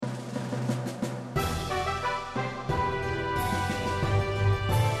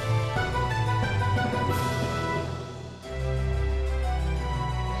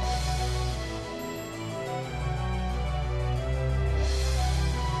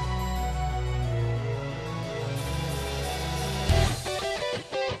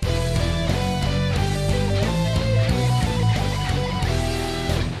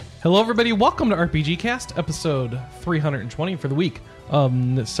Hello, everybody. Welcome to RPGCast, episode 320 for the week of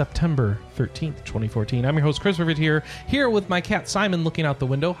September 13th, 2014. I'm your host, Chris Rivet here with my cat, Simon, looking out the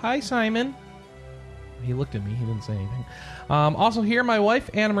window. Hi, Simon. He looked at me. He didn't say anything. Also here, my wife,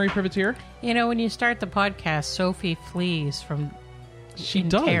 Anna Marie Privateer. You know, when you start the podcast, Sophie flees from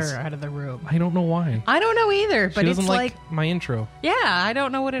terror out of the room. I don't know why. I don't know either, but she doesn't it's like my intro. Yeah, I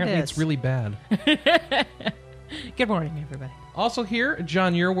don't know what Apparently it is. It's really bad. Good morning, everybody. Also here,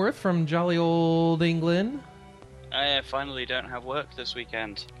 John Yearworth from jolly old England. I finally don't have work this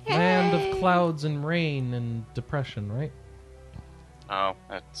weekend. Land of clouds and rain and depression, right? Oh,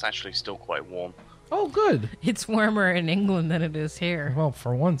 it's actually still quite warm. Oh, good. It's warmer in England than it is here. Well,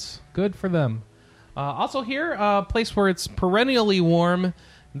 for once. Good for them. Also here, a place where it's perennially warm,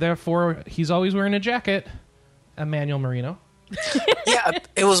 therefore he's always wearing a jacket, Emmanuel Marino. Yeah,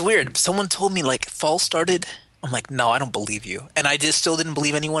 it was weird. Someone told me, fall started. I'm like, no, I don't believe you. And I just still didn't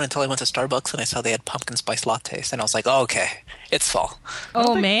believe anyone until I went to Starbucks and I saw they had pumpkin spice lattes. And I was like, oh, okay, it's fall.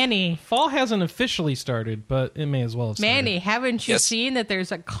 Oh, Manny. Fall hasn't officially started, but it may as well have started. Manny, haven't you seen that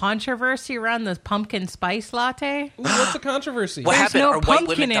there's a controversy around the pumpkin spice latte? Ooh, what's the controversy? What There's happened? no Are white pumpkin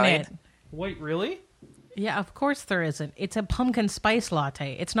women in dying? it. Wait, really? Yeah, of course there isn't. It's a pumpkin spice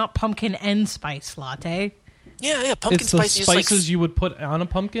latte. It's not pumpkin and spice latte. Yeah, pumpkin it's spice. the spices you would put on a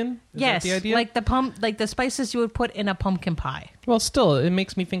pumpkin? Is Yes, that the idea? like the spices you would put in a pumpkin pie. Well, still, it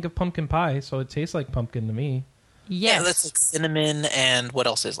makes me think of pumpkin pie, so it tastes like pumpkin to me. Yes. Yeah, that's like cinnamon and what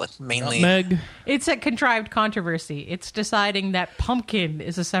else is mainly. Nutmeg. It's a contrived controversy. It's deciding that pumpkin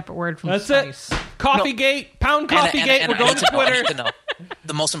is a separate word from That's spice. it. Coffeegate. Pound Coffeegate. We're going to I Twitter. need to know.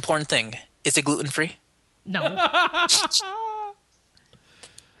 The most important thing, is it gluten-free? No.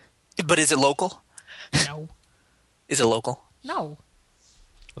 But is it local? No. Is it local? No.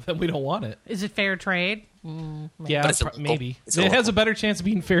 Then we don't want it. Is it fair trade? Yeah, But is it local? maybe. Is it It has local? a better chance of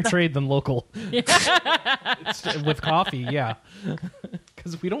being fair trade than local. With coffee, yeah.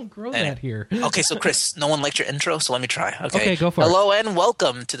 Because we don't grow that here. Okay, so Chris, no one liked your intro, so let me try. Okay, go for it. Hello and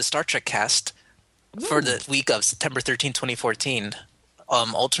welcome to the Star Trek cast for the week of September 13, 2014.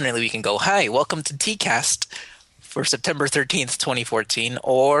 Alternately, we can go, hi, welcome to T-Cast for September 13th, 2014.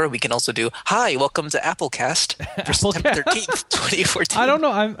 Or we can also do, hi, welcome to Applecast for September 13th, 2014. I don't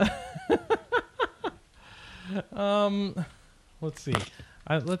know. Let's see.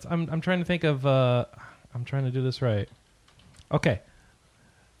 I'm trying to think of. I'm trying to do this right. Okay.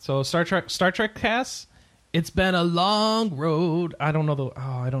 So Star Trek cast. It's been a long road. I don't know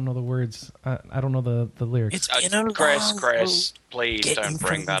the words. I don't know the lyrics. It's been a Chris, long road. please Getting don't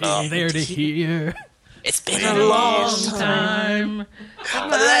bring from that up. There to here. It's been a long time. But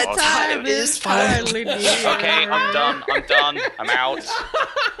that time is finally near. Okay, I'm done. I'm out.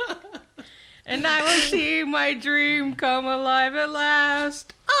 And I will see my dream come alive at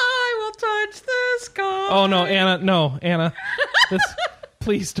last. I will touch the sky. Oh no, Anna.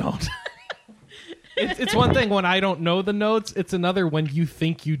 Please don't. It's one thing when I don't know the notes. It's another when you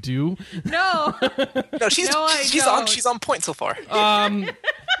think you do. No. No, she's on point so far.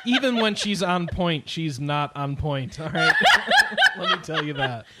 Even when she's on point, she's not on point. All right, let me tell you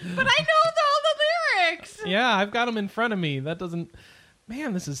that. But I know all the lyrics. Yeah, I've got them in front of me. That doesn't.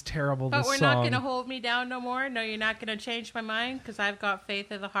 Man, this is terrible. But this we're song. not going to hold me down no more? No, you're not going to change my mind because I've got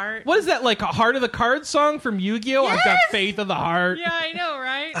faith of the heart? What is that, like a Heart of the Cards song from Yu-Gi-Oh? Yes! I've got faith of the heart. Yeah, I know,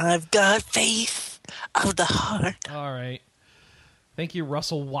 right? I've got faith of the heart. All right. Thank you,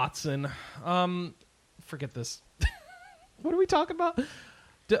 Russell Watson. Forget this. What are we talking about?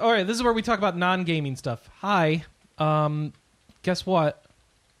 All right, this is where we talk about non-gaming stuff. Hi. Guess what?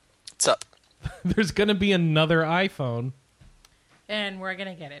 What's up? There's going to be another iPhone. And we're going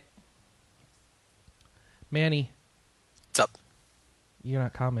to get it. Manny. What's up? You're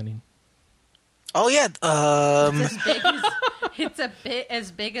not commenting. Oh yeah, It's a bit as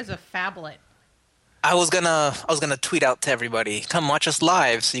big as a phablet. I was gonna tweet out to everybody, come watch us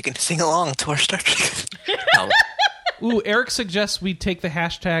live so you can sing along to our Star Trek. No. Ooh, Eric suggests we take the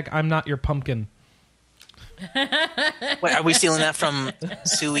hashtag I'm not your pumpkin. Wait, are we stealing that from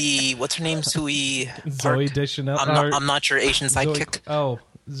Sui? What's her name? Sui Zoe Park? Deschanel. I'm not your Asian sidekick.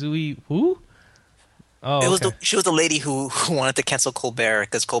 Zoe who? Oh, It was okay. she was the lady who wanted to cancel Colbert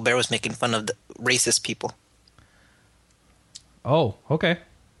because Colbert was making fun of the racist people. Oh, okay.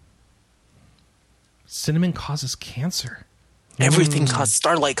 Cinnamon causes cancer. Everything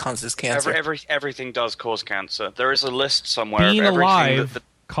Starlight causes cancer. Everything does cause cancer. There is a list somewhere Being of everything alive that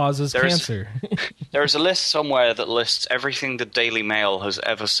causes cancer. there is a list somewhere that lists everything the Daily Mail has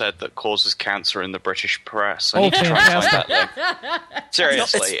ever said that causes cancer in the British press. I need to try and find that link.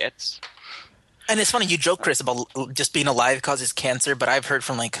 Seriously, And it's funny, you joke, Chris, about just being alive causes cancer, but I've heard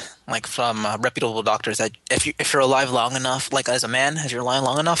from from reputable doctors that if you're alive long enough, like as a man, as you're alive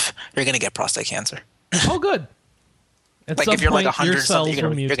long enough, you're going to get prostate cancer. Oh, good. At like some if you're like point, 100 your or something, cells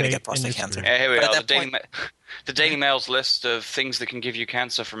will you're going to mutate get prostate and you're cancer. screwed. Yeah, here we But are. at that point- The Daily Mail's list of things that can give you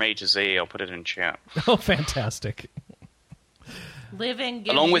cancer from A to Z. I'll put it in chat. Oh, fantastic. Living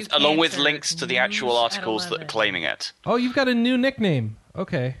Along with links to the actual articles that are claiming it. Oh, you've got a new nickname.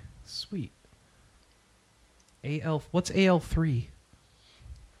 Okay, sweet. What's AL3?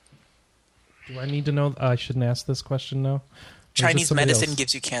 Do I need to know? I shouldn't ask this question now. Or is it Chinese somebody medicine else?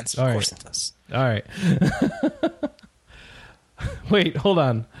 gives you cancer. All Of right. course it does. All right. Wait, hold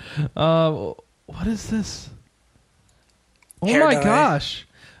on. What is this? Oh Hair my dye. gosh.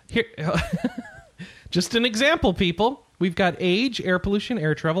 Here, just an example, people. We've got age, air pollution,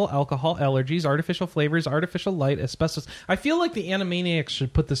 air travel, alcohol, allergies, artificial flavors, artificial light, asbestos. I feel like the Animaniacs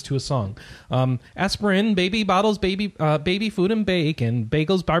should put this to a song. Aspirin, baby bottles, baby food and bacon,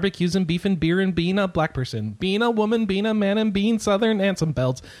 bagels, barbecues, and beef and beer, and being a black person, being a woman, being a man, and being southern, and some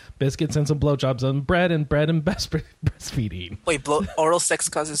belts, biscuits, and some blowjobs, and bread, and breastfeeding. Wait, oral sex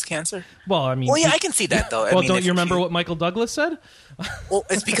causes cancer? Well, I mean... Well, yeah, I can see that, though. Well, I mean, don't if you remember what Michael Douglas said? Well,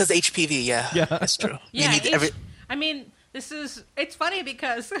 it's because HPV, yeah. Yeah. That's true. Yeah, You need I mean, it's funny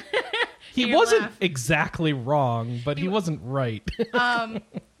because He you wasn't laugh. exactly wrong, but he wasn't right.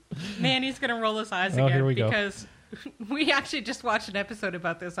 Manny's gonna roll his eyes Oh, again here we go. because we actually just watched an episode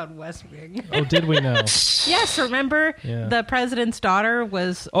about this on West Wing. Oh, did we know? Yes, remember Yeah. the president's daughter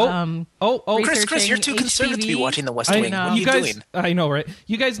was Oh, Chris, you're too conservative to be HPV. watching The West I Wing. know. What are you guys, doing? I know, right?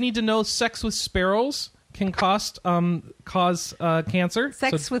 You guys need to know sex with sparrows can cause cancer.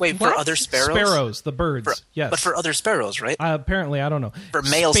 Sex with Wait, what? for other sparrows? Sparrows, the birds. Yes, But for other sparrows, right? apparently, I don't know. For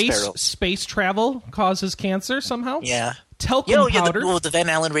male sparrows. Space travel causes cancer somehow. Yeah. Talcum powder, the Van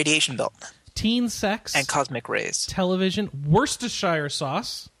Allen radiation belt teen sex, and cosmic rays. television, Worcestershire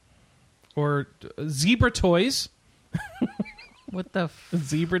sauce, or zebra toys. What the?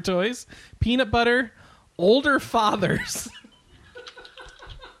 Zebra toys, peanut butter, older fathers.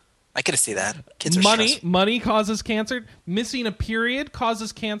 I could see that. Kids are stressed. Money causes cancer. Missing a period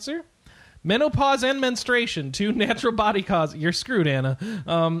causes cancer. Menopause and menstruation, two natural body causes. You're screwed, Anna.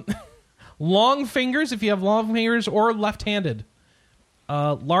 Long fingers, if you have long fingers or left-handed.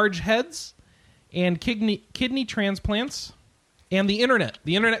 Large heads, and kidney transplants, and the internet.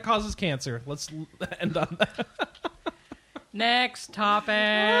 The internet causes cancer. Let's end on that. Next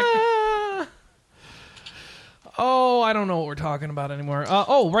topic. Oh, I don't know what we're talking about anymore.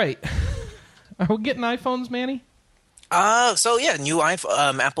 Right. Are we getting iPhones, Manny? So yeah, new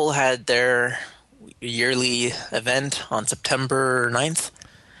iPhone. Apple had their yearly event on September 9th.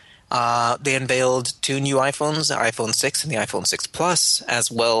 They unveiled two new iPhones, the iPhone 6 and the iPhone 6 Plus,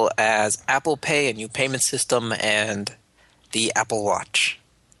 as well as Apple Pay, a new payment system, and the Apple Watch.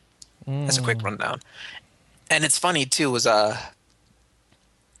 That's a quick rundown. And it's funny too.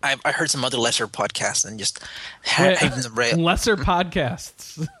 I heard some other lesser podcasts and just Lesser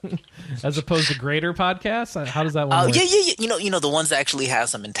podcasts as opposed to greater podcasts. How does that one work? yeah. You know the ones that actually have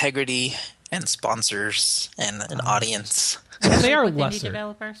some integrity and sponsors and an audience. They are With indie lesser.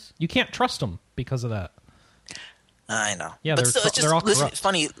 developers. You can't trust them because of that. I know. Yeah, but they're still, they're all it's corrupt.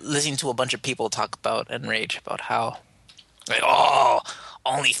 funny listening to a bunch of people talk about and rage about how, like, I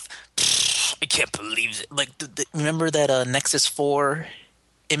can't believe it. Like, remember that Nexus 4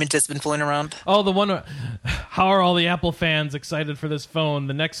 image that's been floating around? Oh, the one. How are all the Apple fans excited for this phone?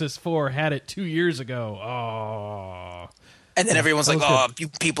 The Nexus 4 had it 2 years ago. Oh. And then everyone's that like, was you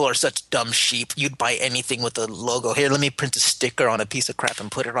people are such dumb sheep. You'd buy anything with a logo. Here, let me print a sticker on a piece of crap and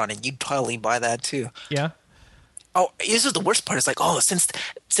put it on it. You'd probably buy that too. Yeah. Oh, this is the worst part. It's like, since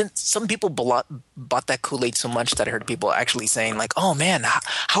some people bought that Kool-Aid so much that I heard people actually saying like, oh man,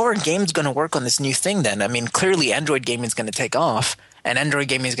 how are games going to work on this new thing then? I mean, clearly Android gaming is going to take off, and Android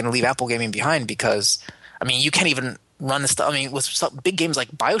gaming is going to leave Apple gaming behind because, I mean, you can't even run the stuff. I mean, with some big games like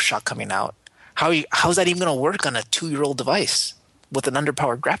BioShock coming out, how's that even going to work on a 2-year-old device with an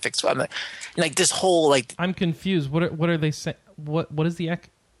underpowered graphics? So I'm like this whole like. I'm confused. What are they saying? What is the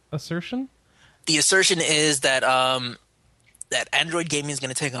assertion? The assertion is that that Android gaming is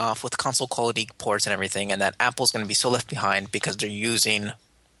going to take off with console quality ports and everything, and that Apple's going to be so left behind because they're using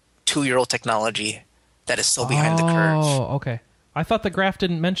 2-year-old technology that is so behind the curve. Oh, okay. I thought the graph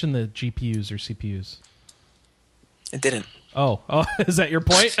didn't mention the GPUs or CPUs. It didn't. Oh, is that your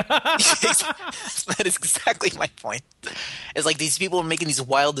point? That is exactly my point. It's like these people are making these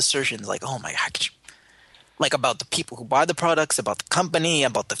wild assertions like, oh my god. like about the people who buy the products, about the company,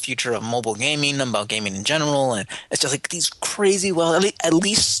 about the future of mobile gaming, about gaming in general, and it's just like these crazy. Well, at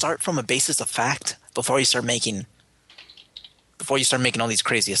least start from a basis of fact before you start making all these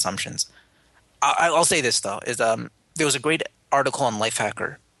crazy assumptions. I'll say this though: is there was a great article on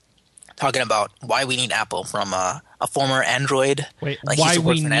Lifehacker talking about why we need Apple from a former Android. Wait, like he why used to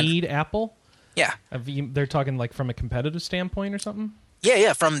work we for need Apple? Yeah. They're talking like from a competitive standpoint or something?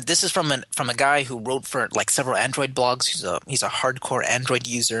 Yeah. This is from a guy who wrote for like several Android blogs. He's a hardcore Android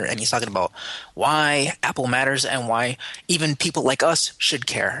user, and he's talking about why Apple matters and why even people like us should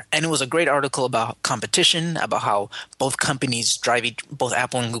care. And it was a great article about competition, about how both companies both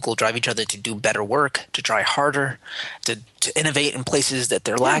Apple and Google drive each other to do better work, to try harder, to innovate in places that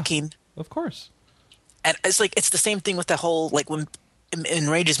they're lacking. Of course. And it's like it's the same thing with the whole like when. It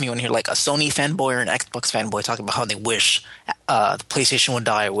enrages me when you hear like a Sony fanboy or an Xbox fanboy talking about how they wish the PlayStation would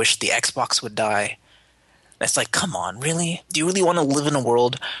die, or wish the Xbox would die. And it's like, come on, really? Do you really want to live in a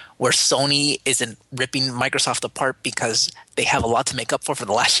world where Sony isn't ripping Microsoft apart because they have a lot to make up for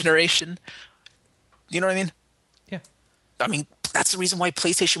the last generation? You know what I mean? Yeah. I mean, that's the reason why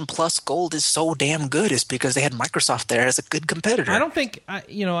PlayStation Plus Gold is so damn good, is because they had Microsoft there as a good competitor. I don't think, I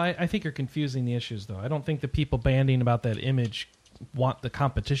think you're confusing the issues, though. I don't think the people banding about that image want the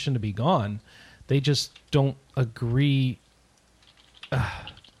competition to be gone. They just don't agree. How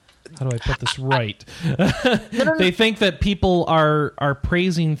do I put this right? They think that people are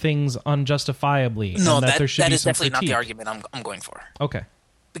praising things unjustifiably. No, and that there should that be is some definitely critique. not the argument I'm going for. Okay.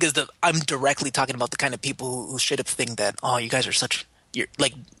 Because I'm directly talking about the kind of people who straight up think that, oh, you guys are you're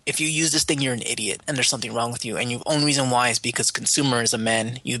like, if you use this thing, you're an idiot, and there's something wrong with you, and the only reason why is because consumerism,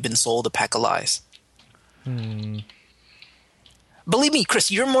 man, you've been sold a pack of lies. Believe me,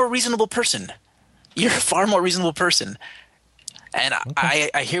 Chris, you're a more reasonable person. You're a far more reasonable person. And okay.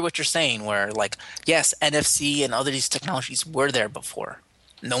 I hear what you're saying, where like, yes, NFC and other these technologies were there before.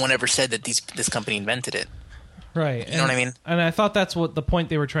 No one ever said that this company invented it. Right. You know what I mean? And I thought that's what the point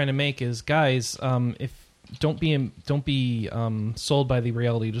they were trying to make is, guys, if don't be sold by the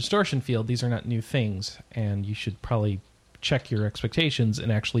reality distortion field. These are not new things, and you should probably check your expectations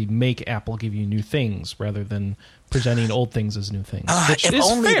and actually make Apple give you new things rather than presenting old things as new things. Which is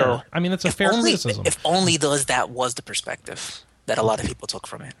fair. Though, I mean, that's a fair criticism. If only that was the perspective that a lot of people took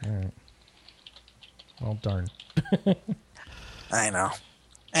from it. All right. Well, darn. I know.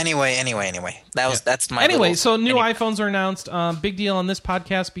 Anyway. That's my. Anyway, so new iPhones are announced. Big deal on this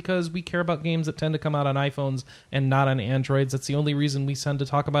podcast because we care about games that tend to come out on iPhones and not on Androids. That's the only reason we tend to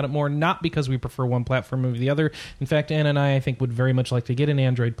talk about it more, not because we prefer one platform over the other. In fact, Anna and I think, would very much like to get an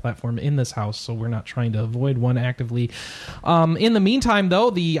Android platform in this house, so we're not trying to avoid one actively. In the meantime,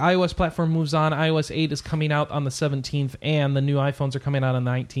 though, the iOS platform moves on. iOS 8 is coming out on the 17th, and the new iPhones are coming out on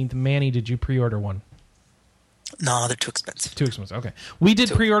the 19th. Manny, did you pre-order one? No, they're too expensive. Too expensive. Okay, we did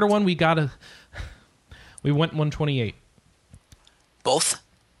pre-order one. We went 128. Both?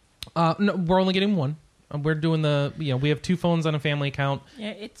 No, we're only getting one. We're doing we have two phones on a family account.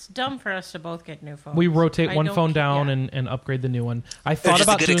 Yeah, it's dumb for us to both get new phones. We rotate one phone down and upgrade the new one. I thought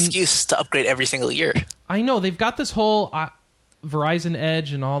about doing a good excuse to upgrade every single year. I know they've got this whole Verizon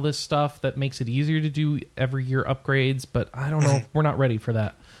Edge and all this stuff that makes it easier to do every year upgrades, but I don't know. We're not ready for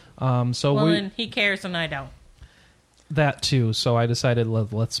that. Then he cares and I don't. That too, so I decided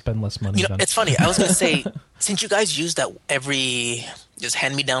let's spend less money. Then. It's funny. I was going to say, since you guys use that just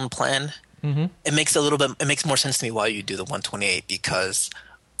hand-me-down plan, it makes it makes more sense to me why you do the 128, because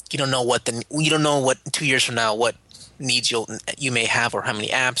you don't know what 2 years from now what needs you may have, or how many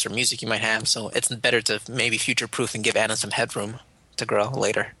apps or music you might have. So it's better to maybe future-proof and give Anna some headroom to grow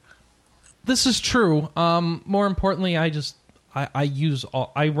later. This is true. More importantly, I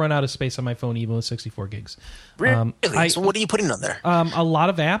run out of space on my phone even with 64 gigs. Really? So what are you putting on there? A lot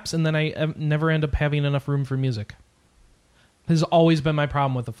of apps, and then I never end up having enough room for music. This has always been my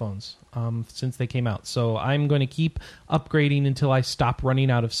problem with the phones since they came out. So I'm going to keep upgrading until I stop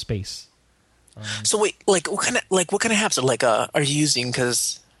running out of space. So wait, what kind of apps are you using?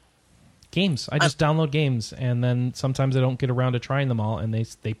 Because games. I just download games, and then sometimes I don't get around to trying them all, and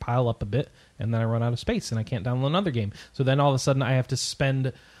they pile up a bit, and then I run out of space, and I can't download another game. So then all of a sudden I have to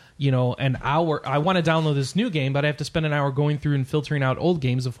spend, an hour. I want to download this new game, but I have to spend an hour going through and filtering out old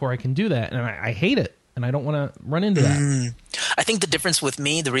games before I can do that, and I hate it, and I don't want to run into that. I think the difference with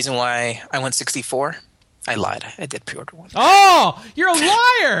me, the reason why I went 64, I lied. I did pre-order one. Oh, you're a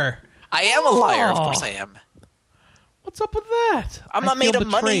liar! I am a liar. Of course I am. What's up with that? I'm not made of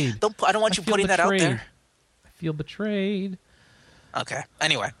money. I don't want you putting that out there. I feel betrayed. Okay.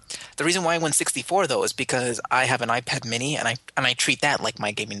 Anyway, the reason why I went 64 though is because I have an iPad Mini and I treat that like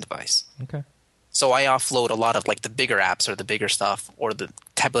my gaming device. Okay. So I offload a lot of like the bigger apps or the bigger stuff or the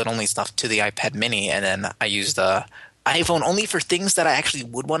tablet only stuff to the iPad mini, and then I use the iPhone only for things that I actually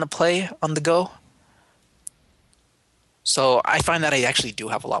would want to play on the go. So I find that I actually do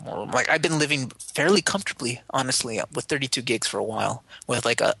have a lot more room. Like I've been living fairly comfortably, honestly, with 32 gigs for a while, with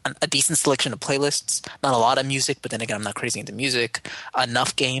like a decent selection of playlists. Not a lot of music, but then again, I'm not crazy into music.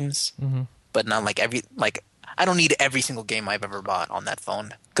 Enough games, but not like I don't need every single game I've ever bought on that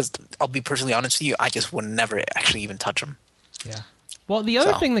phone. Because I'll be personally honest with you, I just would never actually even touch them. Yeah. Well, the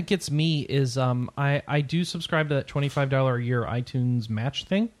other thing that gets me is I do subscribe to that $25 a year iTunes Match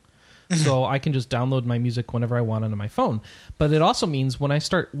thing. So I can just download my music whenever I want onto my phone. But it also means when I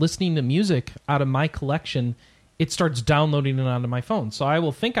start listening to music out of my collection, it starts downloading it onto my phone. So I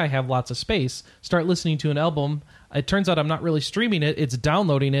will think I have lots of space, start listening to an album. It turns out I'm not really streaming it. It's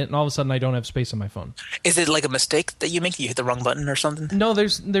downloading it, and all of a sudden I don't have space on my phone. Is it like a mistake that you make? You hit the wrong button or something? No,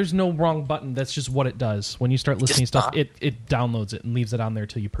 there's no wrong button. That's just what it does. When you start listening to stuff, it downloads it and leaves it on there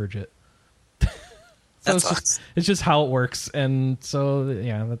till you purge it. So it's just how it works, and so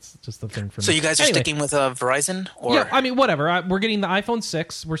yeah, that's just the thing for me. So you guys are sticking with Verizon, or yeah? I mean, whatever. We're getting the iPhone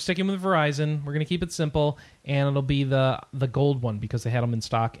 6. We're sticking with Verizon. We're going to keep it simple, and it'll be the gold one because they had them in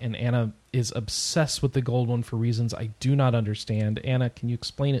stock. And Anna is obsessed with the gold one for reasons I do not understand. Anna, can you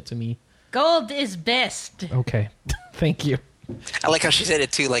explain it to me? Gold is best. Okay, thank you. I like how she said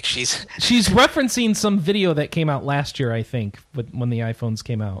it too. Like she's referencing some video that came out last year, I think, when the iPhones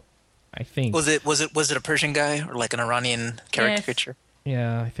came out. I think was it a Persian guy or like an Iranian caricature?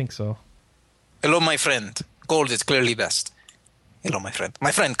 Yeah, I think so. Hello, my friend. Gold is clearly best. Hello, my friend.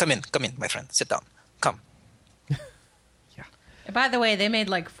 My friend, come in, my friend. Sit down. Come. Yeah. By the way, they made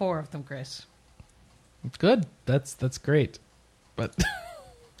like 4 of them, Chris. Good. That's great. But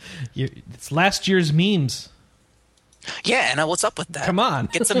it's last year's memes. Yeah, Anna, what's up with that? Come on,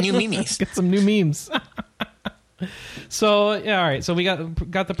 get some new memes. Get some new memes. So yeah, all right. So we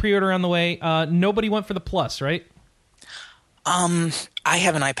got the pre-order on the way. Nobody went for the Plus, right? I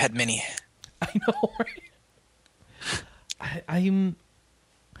have an iPad Mini. I know, right?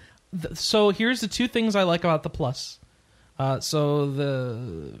 So here's the 2 things I like about the Plus. So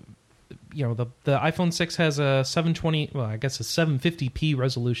the iPhone 6 has a 720, well, I guess a 750p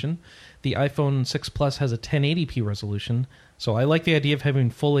resolution. The iPhone 6 Plus has a 1080p resolution. So I like the idea of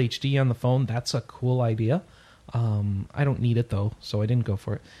having full HD on the phone. That's a cool idea. I don't need it though, so I didn't go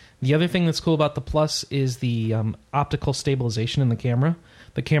for it. The other thing that's cool about the Plus is the optical stabilization in the camera.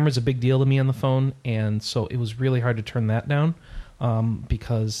 The camera's a big deal to me on the phone, and so it was really hard to turn that down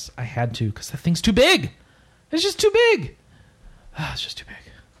because I had to, because the thing's too big. It's just too big. It's just too big.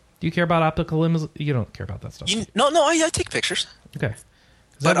 Do you care about optical images? You don't care about that stuff. No, I take pictures. Okay.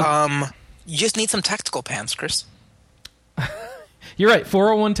 But you just need some tactical pants, Chris. You're right.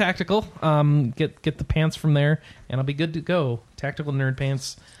 401 Tactical. Get the pants from there, and I'll be good to go. Tactical nerd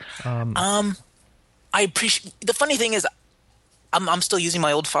pants. I appreciate. The funny thing is, I'm still using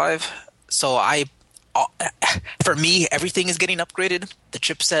my old 5, so for me, everything is getting upgraded. The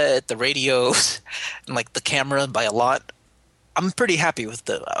chipset, the radios, and like the camera by a lot. I'm pretty happy with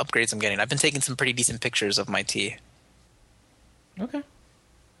the upgrades I'm getting. I've been taking some pretty decent pictures of my tea. Okay.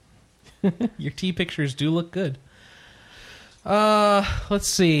 Your tea pictures do look good. Let's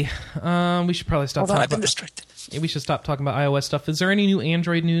see. We should probably stop. Hold on, I've been distracted. We should stop talking about iOS stuff. Is there any new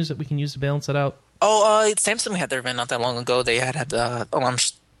Android news that we can use to balance it out? Oh, Samsung had their event not that long ago. They had I'm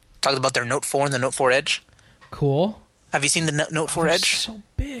talking about their Note 4 and the Note 4 Edge. Cool. Have you seen the Note 4 Edge? So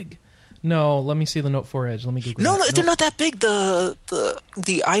big. No, let me see the Note 4 Edge. Let me Google. No, they're not that big. The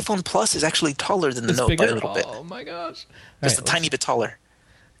iPhone Plus is actually taller than the Note by a little bit. Oh my gosh! Just a tiny bit taller.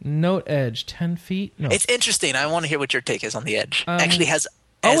 Note Edge, 10 feet. No. It's interesting. I want to hear what your take is on the Edge. Actually has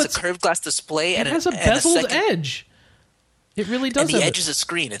a curved glass display and it has a bezeled edge. It really does. And the Edge is a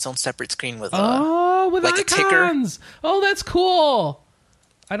screen, its own separate screen with with like icons. A ticker. Oh, that's cool.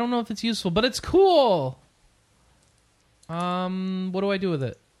 I don't know if it's useful, but it's cool. What do I do with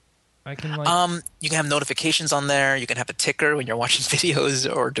it? I can you can have notifications on there. You can have a ticker when you're watching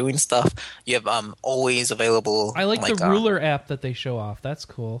videos or doing stuff. You have always available. I like the ruler app that they show off. That's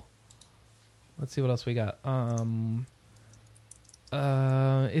cool. Let's see what else we got.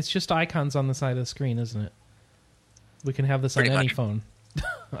 It's just icons on the side of the screen, isn't it? We can have this on any phone.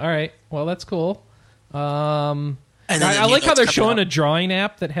 All right. Well, that's cool. I like how they're showing a drawing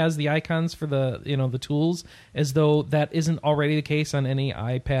app that has the icons for the tools, as though that isn't already the case on any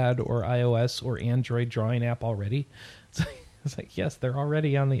iPad or iOS or Android drawing app already. It's like, yes, they're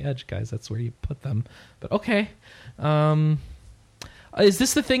already on the Edge, guys. That's where you put them. But okay. Is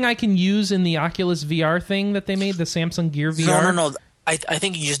this the thing I can use in the Oculus VR thing that they made, the Samsung Gear VR? No. I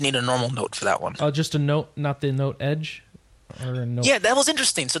think you just need a normal Note for that one. Oh, just a Note, not the Note Edge? Or a Note? Yeah, that was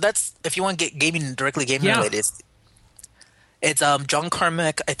interesting. So that's, if you want to get gaming related, it's John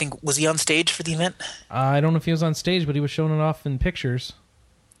Carmack, I think, was he on stage for the event? I don't know if he was on stage, but he was showing it off in pictures.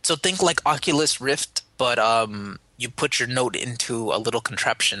 So think like Oculus Rift, but you put your Note into a little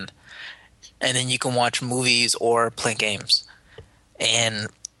contraption, and then you can watch movies or play games. And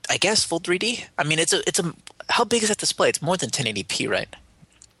I guess full 3D? I mean, it's a how big is that display? It's more than 1080p, right?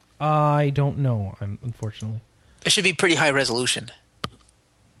 I don't know, unfortunately. It should be pretty high resolution.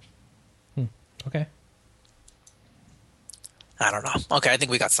 Okay. I don't know. Okay, I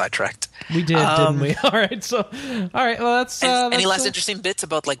think we got sidetracked. We did, didn't we? All right, well, that's... any last interesting bits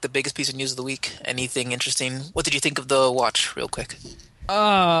about like the biggest piece of news of the week? Anything interesting? What did you think of the watch, real quick?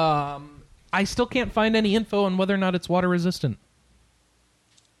 I still can't find any info on whether or not it's water resistant.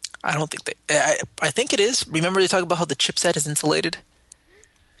 I don't think I think it is. Remember they talk about how the chipset is insulated?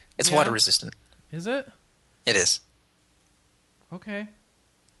 It's water resistant. Is it? It is. Okay.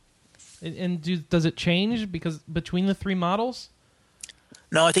 And does it change because between the three models?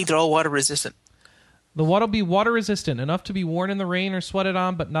 No, I think they're all water resistant. The watch will be water resistant, enough to be worn in the rain or sweated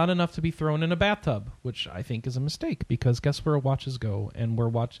on, but not enough to be thrown in a bathtub, which I think is a mistake because guess where watches go? And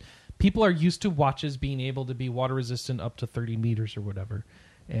people are used to watches being able to be water resistant up to 30 meters or whatever.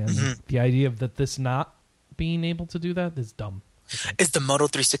 And the idea of this not being able to do that is dumb. Is the Moto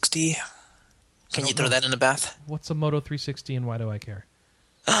 360? Can you throw that in a bath? What's a Moto 360 and why do I care?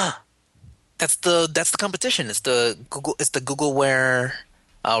 That's the competition. It's the Google Wear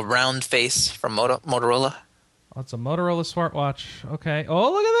round face from Motorola. Oh, it's a Motorola smartwatch. Okay.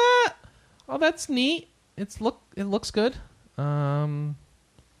 Oh, look at that. Oh, that's neat. It looks good. Yeah.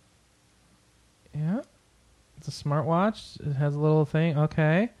 It's a smartwatch. It has a little thing.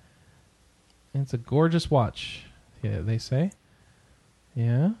 Okay. It's a gorgeous watch. Yeah, they say.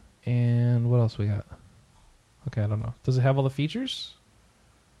 Yeah. And what else we got? Okay, I don't know. Does it have all the features?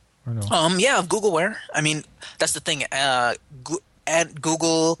 Or no? Yeah, Google Wear. I mean, that's the thing.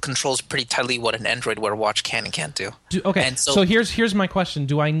 Google controls pretty tightly what an Android Wear watch can and can't do. Okay, and so here's my question.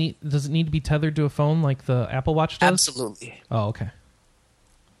 Does it need to be tethered to a phone like the Apple Watch does? Absolutely. Oh, okay.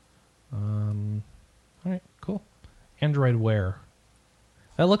 All right, cool. Android Wear.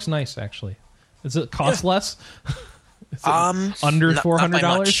 That looks nice, actually. Does it cost less? Under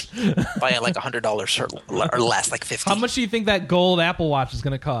 $400? By like $100 or less, like $50. How much do you think that gold Apple Watch is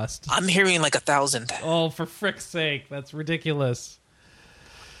going to cost? I'm hearing like $1,000. Oh, for frick's sake. That's ridiculous.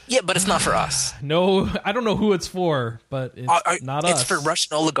 Yeah, but it's not for us. No, I don't know who it's for, but it's not us. It's for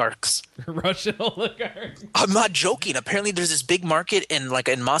Russian oligarchs. Russian oligarchs. I'm not joking. Apparently there's this big market in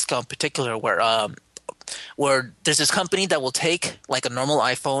Moscow in particular where there's this company that will take like a normal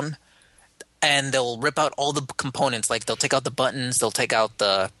iPhone and they'll rip out all the components. Like they'll take out the buttons, they'll take out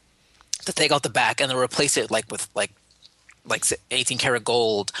the back, and they'll replace it with 18 karat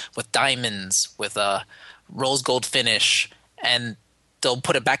gold, with diamonds, with a rose gold finish, and they'll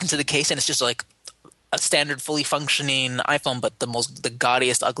put it back into the case, and it's just like a standard, fully functioning iPhone, but the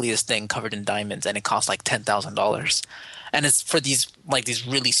gaudiest, ugliest thing covered in diamonds, and it costs like $10,000. And it's for these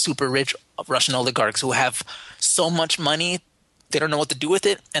really super rich Russian oligarchs who have so much money. They don't know what to do with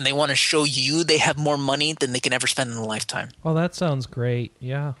it, and they want to show you they have more money than they can ever spend in a lifetime. Well, that sounds great.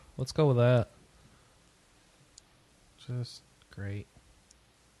 Yeah, let's go with that. Just great.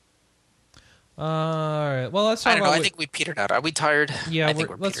 All right. Well, let's talk I think we petered out. Are we tired? Yeah,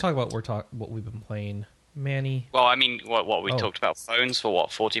 let's talk about what we've been playing. Manny. Well, I mean, what we talked about phones for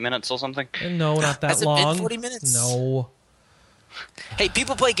 40 minutes or something? No, not that Has long. Has it been 40 minutes? No. Hey,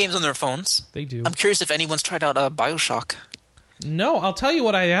 people play games on their phones. They do. I'm curious if anyone's tried out BioShock. No, I'll tell you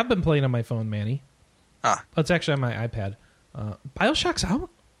what I have been playing on my phone, Manny. It's actually on my iPad. BioShock's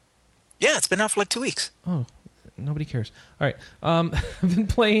out? Yeah, it's been out for like 2 weeks. Oh, nobody cares. All right. I've been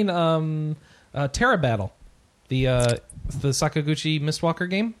playing Terra Battle, the Sakaguchi Mistwalker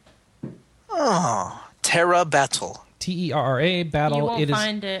game. Oh, Terra Battle. Terra Battle. You won't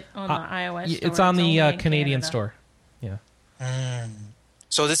find it on the iOS store. It's on the only in Canadian Canada. store. Yeah.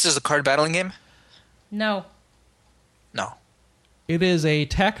 So this is a card battling game? No. No. It is a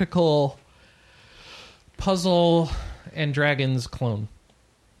tactical puzzle and dragons clone.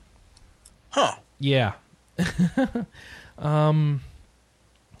 Huh. Yeah. How do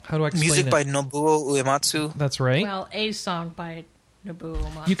I explain Music it? by Nobuo Uematsu. That's right. Well, a song by Nobuo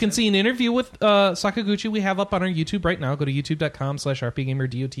Uematsu. You can see an interview with Sakaguchi we have up on our YouTube right now. Go to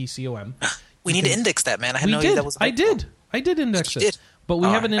youtube.com/rpgamer.dotcom. We need to index that, man. I had no idea that was I did index it. did? But we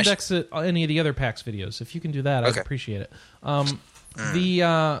haven't indexed it on any of the other PAX videos. If you can do that, I'd appreciate it.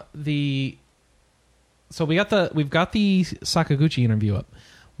 The So we've got the Sakaguchi interview up.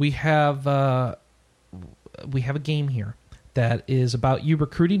 We have a game here that is about you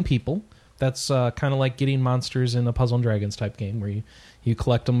recruiting people. That's kind of like getting monsters in a Puzzle and Dragons type game where you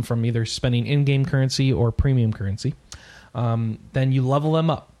collect them from either spending in-game currency or premium currency. Then you level them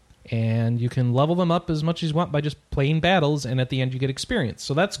up. And you can level them up as much as you want by just playing battles, and at the end you get experience.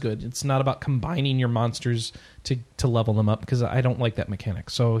 So that's good. It's not about combining your monsters to level them up, because I don't like that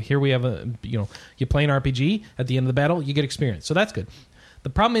mechanic. So here we have you play an RPG, at the end of the battle you get experience. So that's good. The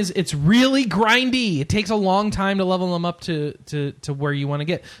problem is it's really grindy. It takes a long time to level them up to where you want to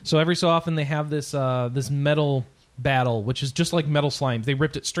get. So every so often they have this metal battle, which is just like metal slimes. They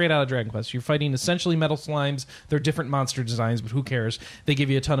ripped it straight out of Dragon Quest. You're fighting essentially metal slimes. They're different monster designs, but who cares? They give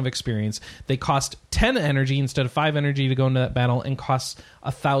you a ton of experience. They cost 10 energy instead of 5 energy to go into that battle, and costs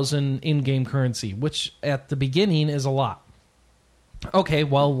 1,000 in-game currency, which at the beginning is a lot. Okay,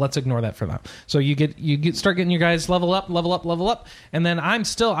 well, let's ignore that for now. So you start getting your guys level up, and then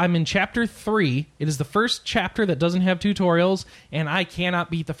I'm in chapter 3. It is the first chapter that doesn't have tutorials, and I cannot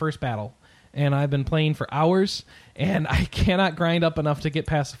beat the first battle. And I've been playing for hours, and I cannot grind up enough to get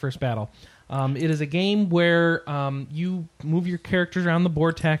past the first battle. It is a game where you move your characters around the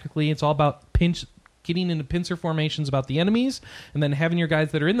board tactically. It's all about getting into pincer formations about the enemies, and then having your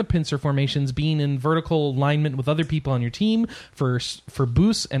guys that are in the pincer formations being in vertical alignment with other people on your team for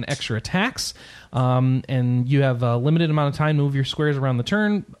boosts and extra attacks. And you have a limited amount of time to move your squares around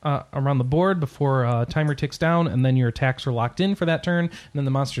the board before a timer ticks down, and then your attacks are locked in for that turn, and then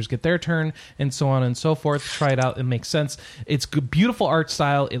the monsters get their turn, and so on and so forth. Try it out. It makes sense. It's good, beautiful art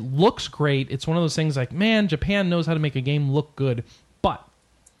style. It looks great. It's one of those things like, man, Japan knows how to make a game look good, but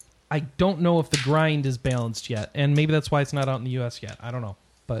I don't know if the grind is balanced yet, and maybe that's why it's not out in the U.S. yet. I don't know.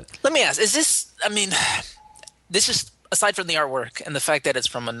 But let me ask, this is, aside from the artwork and the fact that it's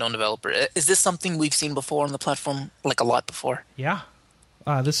from a known developer, is this something we've seen before on the platform, like a lot before? Yeah.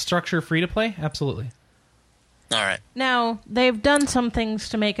 This structure free-to-play? Absolutely. All right. Now, they've done some things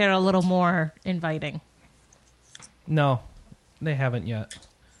to make it a little more inviting. No, they haven't yet.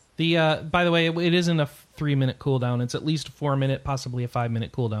 By the way, it isn't a 3-minute cooldown. It's at least a 4-minute, possibly a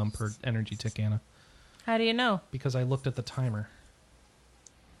 5-minute cooldown per energy tick, Anna. How do you know? Because I looked at the timer.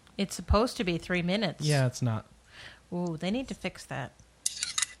 It's supposed to be 3 minutes. Yeah, it's not. Ooh, they need to fix that.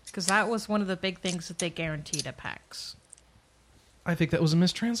 Because that was one of the big things that they guaranteed at PAX. I think that was a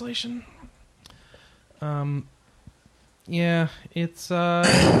mistranslation. Yeah, it's...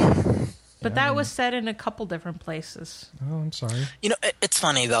 But that was said in a couple different places. Oh, I'm sorry. It's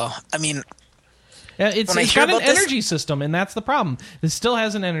funny, though. I mean... Yeah, it's got an energy system, and that's the problem. This still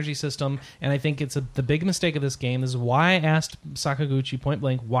has an energy system, and I think it's the big mistake of this game. This is why I asked Sakaguchi point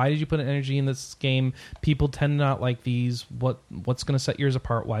blank, why did you put energy in this game? People tend to not like these. What's going to set yours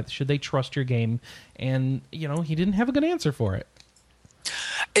apart? Why should they trust your game? And, he didn't have a good answer for it.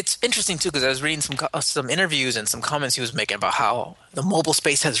 It's interesting, too, because I was reading some interviews and some comments he was making about how the mobile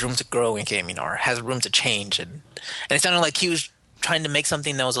space has room to grow in gaming, or has room to change. And it sounded like he was trying to make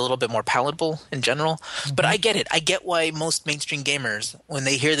something that was a little bit more palatable in general. Mm-hmm. But I get it. I get why most mainstream gamers, when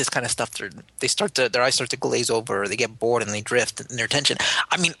they hear this kind of stuff, their eyes start to glaze over, or they get bored and they drift in their attention.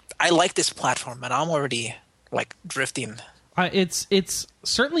 I mean, I like this platform, and I'm already, drifting. It's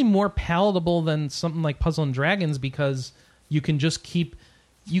certainly more palatable than something like Puzzle and Dragons, because you can just keep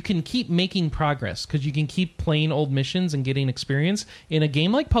making progress, because you can keep playing old missions and getting experience. In a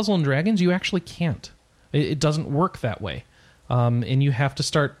game like Puzzle and Dragons, you actually can't. It doesn't work that way. And you have to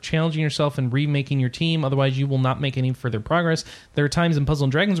start challenging yourself and remaking your team. Otherwise, you will not make any further progress. There are times in Puzzle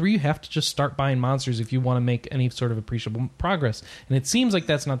and Dragons where you have to just start buying monsters if you want to make any sort of appreciable progress. And it seems like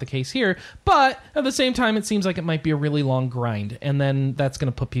that's not the case here. But at the same time, it seems like it might be a really long grind. And then that's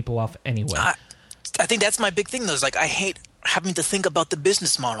going to put people off anyway. I think that's my big thing, though. Is I hate having to think about the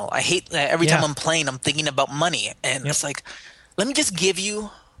business model. I hate every time I'm playing, I'm thinking about money. And it's let me just give you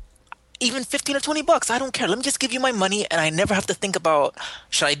even $15 or $20. I don't care. Let me just give you my money, and I never have to think about,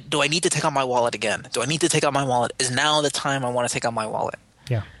 do I need to take out my wallet again? Do I need to take out my wallet? Is now the time I want to take out my wallet?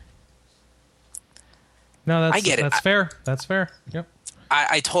 Yeah. No, I get it. That's fair. That's fair. Yep.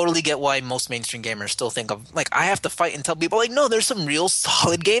 I totally get why most mainstream gamers still think of, I have to fight and tell people, no, there's some real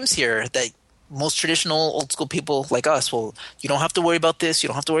solid games here that most traditional old school people like us you don't have to worry about this, you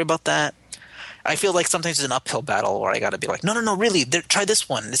don't have to worry about that. I feel like sometimes it's an uphill battle where I got to be no, really, try this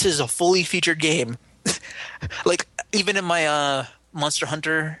one. This is a fully featured game. Even in my Monster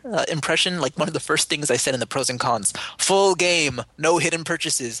Hunter impression, one of the first things I said in the pros and cons, full game, no hidden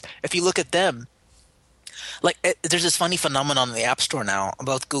purchases. If you look at them, there's this funny phenomenon in the App Store now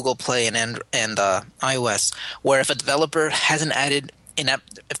about Google Play and iOS, where if a developer hasn't added in-app,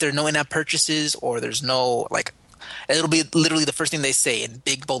 if there are no in-app purchases or there's no like, it'll be literally the first thing they say in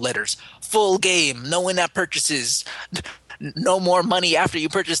big bold letters: full game, no in-app purchases, no more money after you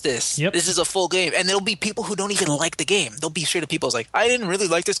purchase this. Yep. This is a full game. And there'll be people who don't even like the game. They'll be straight up people who's like, I didn't really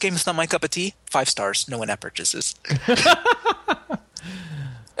like this game. It's not my cup of tea. 5 stars, no in-app purchases.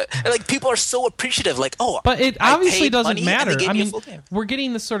 Like, people are so appreciative. Like, oh, but it I obviously paid doesn't money matter. and they gave I me a mean, full game. we're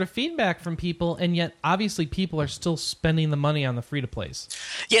getting this sort of feedback from people, and yet obviously people are still spending the money on the free-to-plays.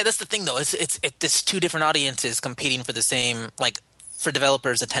 Yeah, that's the thing, though. It's 2 different audiences competing for the same, like, for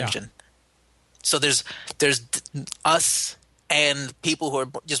developers' attention. Yeah. So there's us and people who are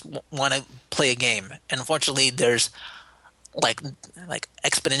just want to play a game, and unfortunately, there's like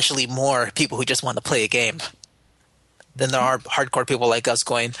exponentially more people who just want to play a game than there are hardcore people like us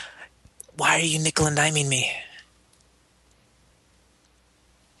going, why are you nickel and diming me?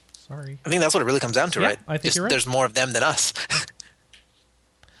 Sorry. I think that's what it really comes down to, yeah, right? I think you're right. There's more of them than us.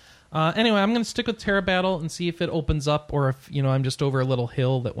 Anyway, I'm going to stick with Terra Battle and see if it opens up, or if I'm just over a little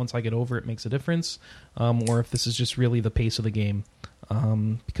hill that once I get over it makes a difference, or if this is just really the pace of the game.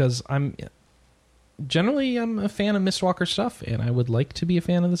 Because I'm a fan of Mistwalker stuff, and I would like to be a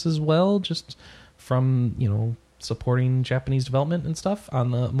fan of this as well, just from supporting Japanese development and stuff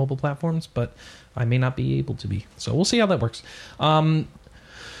on the mobile platforms, but I may not be able to be. So we'll see how that works. What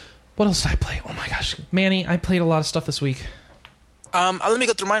else did I play? Oh my gosh. Manny, I played a lot of stuff this week. Let me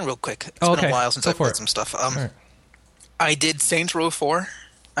go through mine real quick. It's been a while since I played some stuff. Right. I did Saints Row 4.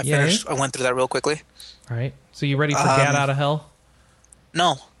 I went through that real quickly. All right. So you ready for Gat Out of Hell?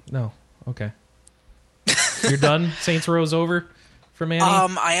 No. Okay. You're done? Saints Row's over for Manny?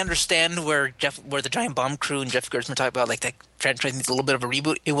 I understand where the Giant Bomb Crew and Jeff Gerstmann talk about, like, that franchise needs a little bit of a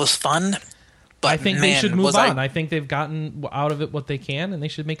reboot. It was fun, but I think they should move on. I think they've gotten out of it what they can, and they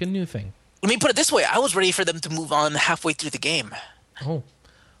should make a new thing. Let me put it this way. I was ready for them to move on halfway through the game. Oh,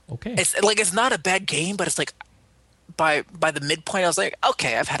 okay. It's not a bad game, but it's like by the midpoint, I was like,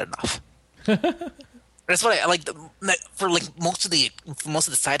 okay, I've had enough. That's what I like for like most of the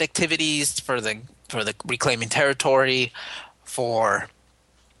side activities, for the reclaiming territory, for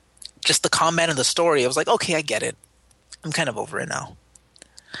just the combat and the story. I was like, okay, I get it. I'm kind of over it now.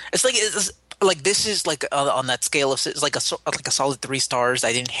 It's like this is like on that scale of, it's like a solid 3 stars.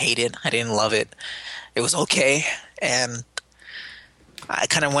 I didn't hate it. I didn't love it. It was okay, and I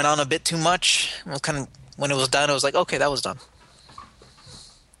kind of went on a bit too much. It was when it was done, I was like, okay, that was done.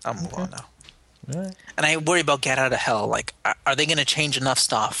 I'll move on now. All right. And I worry about Get Out of Hell. Like, are they going to change enough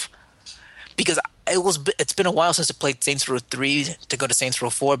stuff? Because it's been a while since I played Saints Row 3 to go to Saints Row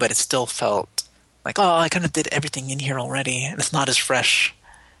 4, but it still felt like, oh, I kind of did everything in here already, and it's not as fresh.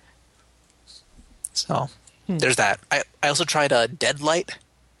 So there's that. I also tried Deadlight.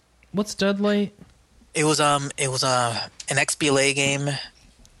 What's Deadlight? It was an XBLA game.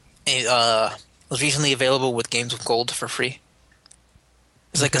 It was recently available with Games with Gold for free.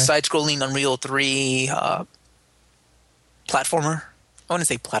 It's like a side-scrolling Unreal 3 platformer. I wouldn't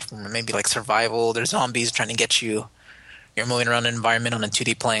say platformer, maybe like survival. There's zombies trying to get you. You're moving around an environment on a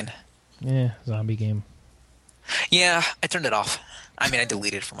 2D plane. Yeah, zombie game. Yeah, I turned it off. I mean, I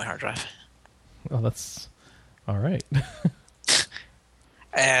deleted it from my hard drive. Oh, that's all right.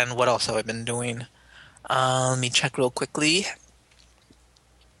 And what else have I been doing? Let me check real quickly.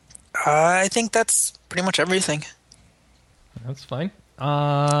 I think that's pretty much everything. That's fine.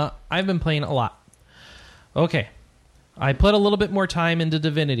 I've been playing a lot. Okay. I put a little bit more time into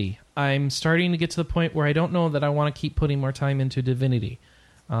Divinity. I'm starting to get to the point where I don't know that I want to keep putting more time into Divinity.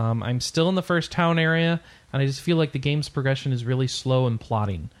 I'm still in the first town area, and I just feel like the game's progression is really slow and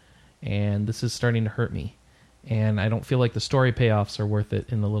plotting. And this is starting to hurt me. And I don't feel like the story payoffs are worth it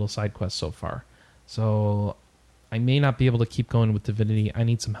in the little side quests so far. So I may not be able to keep going with Divinity. I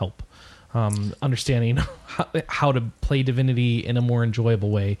need some help understanding how to play Divinity in a more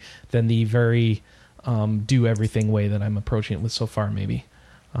enjoyable way than the very do everything way that I'm approaching it with so far, maybe.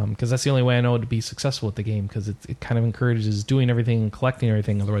 Because that's the only way I know to be successful with the game, because it kind of encourages doing everything and collecting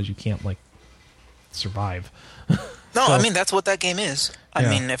everything. Otherwise, you can't, like, survive. No, so, I mean, that's what that game is. I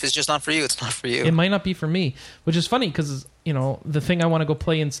mean, if it's just not for you, it's not for you. It might not be for me, which is funny because, the thing I want to go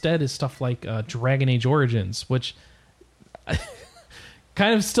play instead is stuff like Dragon Age Origins, which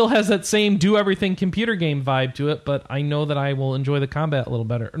kind of still has that same do-everything computer game vibe to it, but I know that I will enjoy the combat a little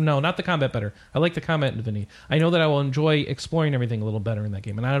better. No, not the combat better. I like the combat in Divinity. I know that I will enjoy exploring everything a little better in that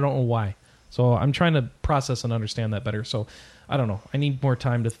game, and I don't know why. So I'm trying to process and understand that better. So I don't know. I need more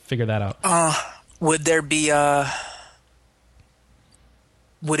time to figure that out. Would there be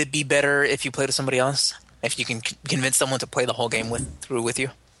Would it be better if you played with somebody else? If you can convince someone to play the whole game through with you?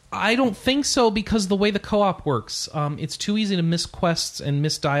 I don't think so, because the way the co-op works, it's too easy to miss quests and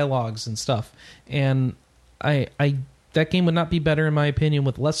miss dialogues and stuff. And that game would not be better, in my opinion,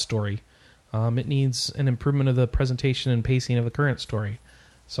 with less story. It needs an improvement of the presentation and pacing of the current story.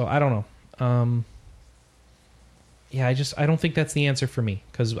 So I don't know. I don't think that's the answer for me,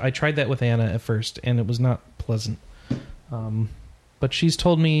 because I tried that with Anna at first, and it was not pleasant. But she's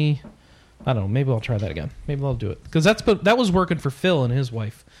told me, I don't know, maybe I'll try that again. Maybe I'll do it. Because that was working for Phil and his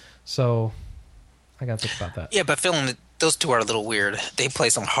wife. So I got to think about that. Yeah, but Phil and those two are a little weird. They play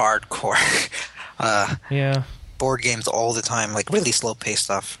some hardcore board games all the time, like really slow-paced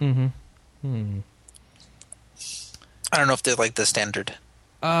stuff. Mm-hmm. I don't know if they're like the standard.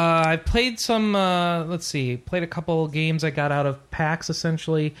 I played some, played a couple games I got out of PAX,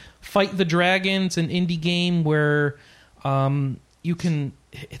 essentially. Fight the Dragon, it's an indie game where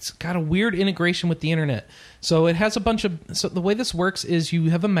it's got a weird integration with the internet. So it has so the way this works is you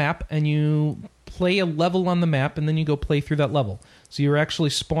have a map and you play a level on the map and then you go play through that level. So you're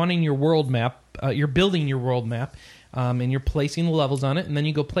actually spawning your world map, you're building your world map, and you're placing the levels on it, and then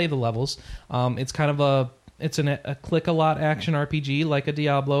you go play the levels. It's kind of a click-a-lot action RPG, like a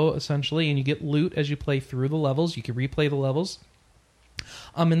Diablo, essentially, and you get loot as you play through the levels. You can replay the levels.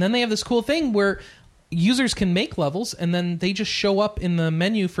 And then they have this cool thing where users can make levels, and then they just show up in the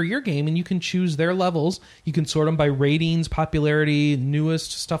menu for your game, and you can choose their levels. You can sort them by ratings, popularity,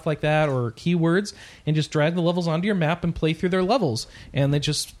 newest, stuff like that, or keywords, and just drag the levels onto your map and play through their levels. And it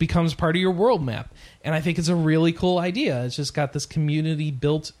just becomes part of your world map. And I think it's a really cool idea. It's just got this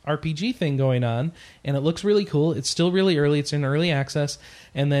community-built RPG thing going on, and it looks really cool. It's still really early. It's in early access.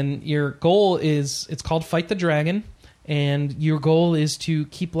 And then your goal is, it's called Fight the Dragon, and your goal is to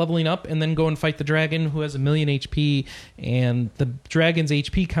keep leveling up and then go and fight the dragon, who has 1,000,000 HP, and the dragon's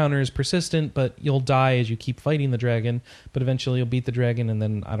HP counter is persistent, but you'll die as you keep fighting the dragon, but eventually you'll beat the dragon, and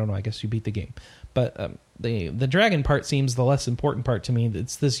then, I don't know, I guess you beat the game. But the dragon part seems the less important part to me.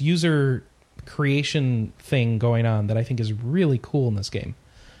 It's this user creation thing going on that I think is really cool in this game.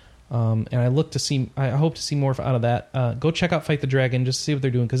 And I hope to see more out of that. Go check out Fight the Dragon, just to see what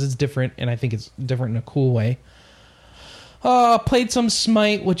they're doing, because it's different, and I think it's different in a cool way. Played some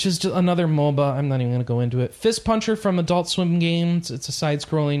Smite, which is just another MOBA. I'm not even going to go into it. Fist Puncher from Adult Swim Games. It's a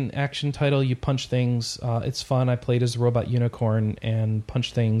side-scrolling action title. You punch things. It's fun. I played as the robot unicorn and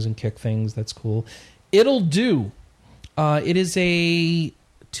punch things and kick things. That's cool. It'll Do. It is a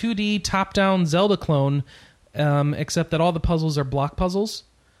 2D top-down Zelda clone, except that all the puzzles are block puzzles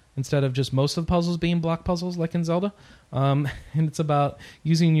instead of just most of the puzzles being block puzzles like in Zelda. And it's about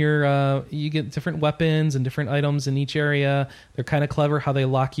using you get different weapons and different items in each area. They're kind of clever how they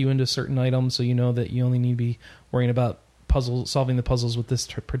lock you into certain items, so you know that you only need to be worrying about solving the puzzles with this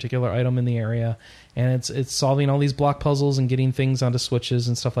particular item in the area. And it's solving all these block puzzles and getting things onto switches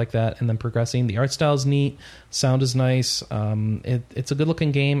and stuff like that, and then progressing. The art style is neat. Sound is nice. It's a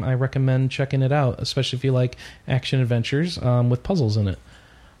good-looking game. I recommend checking it out, especially if you like action adventures with puzzles in it.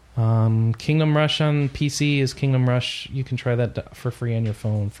 Kingdom Rush on PC is Kingdom Rush. You can try that for free on your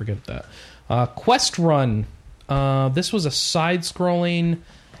phone. Forget that. Quest Run. This was a side-scrolling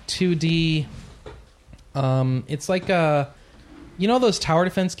 2D. It's like those tower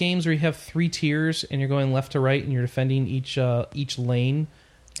defense games where you have 3 tiers and you're going left to right and you're defending each lane.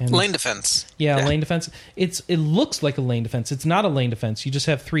 And lane defense. Yeah, lane defense. It looks like a lane defense. It's not a lane defense. You just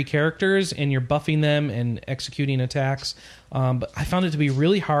have 3 characters and you're buffing them and executing attacks. But I found it to be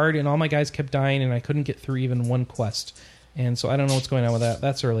really hard, and all my guys kept dying, and I couldn't get through even one quest. And so I don't know what's going on with that.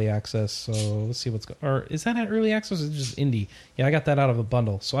 That's early access, so let's see what's going on. Or is that at early access or is it just indie? Yeah, I got that out of a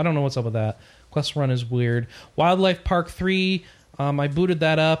bundle, so I don't know what's up with that. Quest Run is weird. Wildlife Park 3, I booted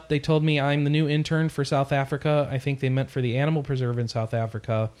that up. They told me I'm the new intern for South Africa. I think they meant for the animal preserve in South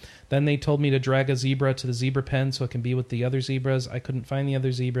Africa. Then they told me to drag a zebra to the zebra pen so it can be with the other zebras. I couldn't find the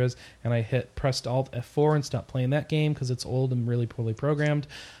other zebras, and I pressed Alt F4 and stopped playing that game because it's old and really poorly programmed.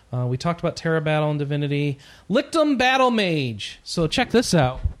 We talked about Terra Battle and Divinity. Lictum Battle Mage. So check this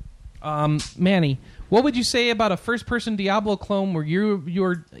out. Manny, what would you say about a first-person Diablo clone where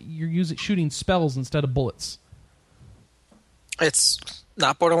you're shooting spells instead of bullets? It's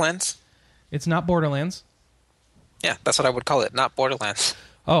not Borderlands. It's not Borderlands? Yeah, that's what I would call it. Not Borderlands.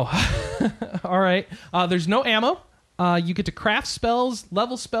 Oh, all right. There's no ammo. You get to craft spells,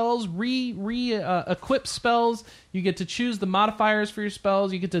 level spells, equip spells. You get to choose the modifiers for your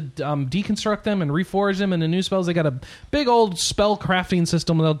spells. You get to deconstruct them and reforge them into new spells. They got a big old spell crafting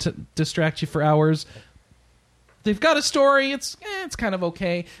system that'll distract you for hours. They've got a story. It's kind of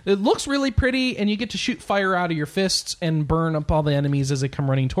okay. It looks really pretty, and you get to shoot fire out of your fists and burn up all the enemies as they come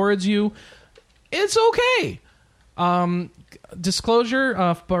running towards you. It's okay.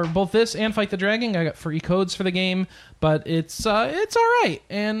 disclosure, for both this and Fight the Dragon, I got free codes for the game, but it's all right,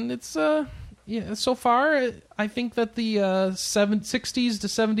 and it's yeah. So far, I think that the 60s to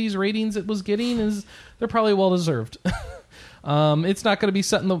 70s ratings it was getting they're probably well deserved. It's not going to be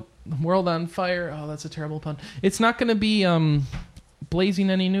setting the world on fire. Oh, that's a terrible pun. It's not going to be blazing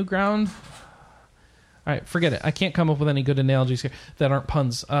any new ground. All right, forget it. I can't come up with any good analogies here that aren't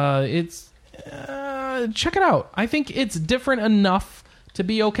puns. Check it out. I think it's different enough to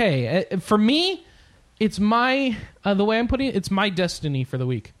be okay. For me, it's my the way I'm putting it. It's my destiny for the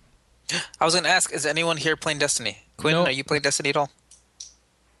week. I was going to ask: is anyone here playing Destiny? Quinn, Nope. Are you playing Destiny at all?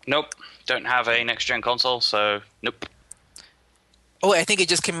 Nope. Don't have a next-gen console, so nope. Oh, I think it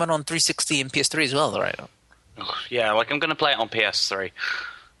just came out on 360 and PS3 as well, right? Ugh, yeah, like I'm going to play it on PS3.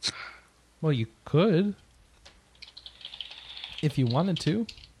 Well, you could if you wanted to.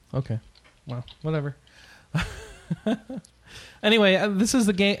 Okay. Well, whatever. Anyway, this is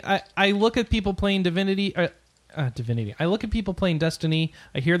the game. I look at people playing Divinity. I look at people playing Destiny.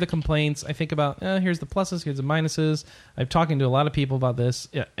 I hear the complaints. I think about, here's the pluses, here's the minuses. I'm talking to a lot of people about this.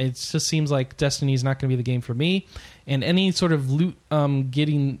 It just seems like Destiny is not going to be the game for me. And any sort of loot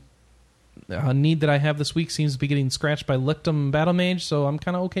getting need that I have this week seems to be getting scratched by Lictum Battle Mage, so I'm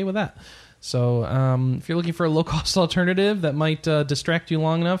kind of okay with that. So if you're looking for a low-cost alternative that might distract you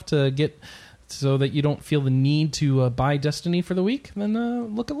long enough to get so that you don't feel the need to buy Destiny for the week, then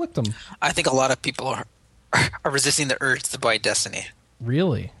look at Lictum. I think a lot of people are resisting the urge to buy Destiny.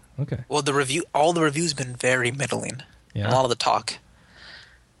 Really? Okay. Well, all the reviews been very middling. Yeah. A lot of the talk.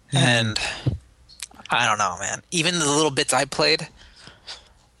 And I don't know, man. Even the little bits I played,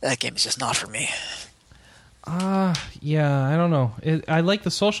 that game is just not for me. Yeah, I don't know. I like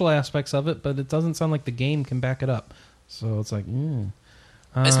the social aspects of it, but it doesn't sound like the game can back it up. So it's like,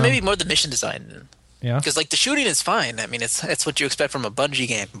 It's maybe more the mission design. Yeah. Because like the shooting is fine. I mean, it's what you expect from a Bungie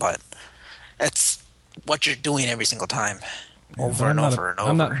game, but it's what you're doing every single time, over and over.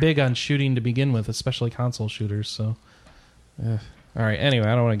 I'm not big on shooting to begin with, especially console shooters. So, all right. Anyway,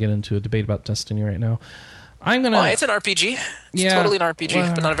 I don't want to get into a debate about Destiny right now. I'm gonna. Oh, it's an RPG. It's totally an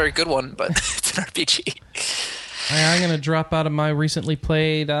RPG, but not a very good one. But it's an RPG. I'm gonna drop out of my recently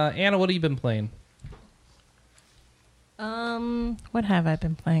played. Anna, what have you been playing? What have I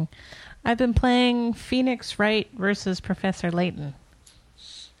been playing? I've been playing Phoenix Wright versus Professor Layton.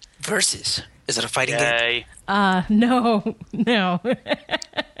 Versus? Is it a fighting game? No.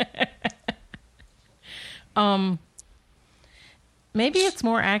 Maybe it's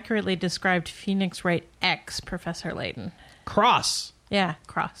more accurately described Phoenix Wright X Professor Layton. Cross. Yeah,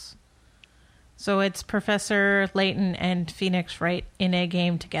 cross. So it's Professor Layton and Phoenix Wright in a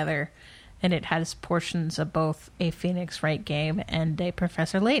game together, and it has portions of both a Phoenix Wright game and a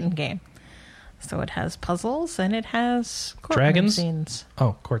Professor Layton game. So it has puzzles and it has courtroom scenes.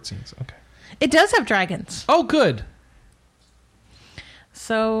 Oh, court scenes. Okay. It does have dragons. Oh, good.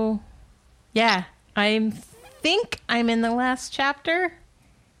 So, yeah, I think I'm in the last chapter.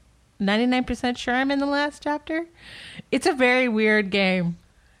 99% sure I'm in the last chapter. It's a very weird game.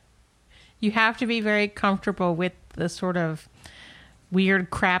 You have to be very comfortable with the sort of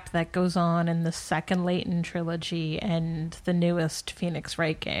weird crap that goes on in the second Layton trilogy and the newest Phoenix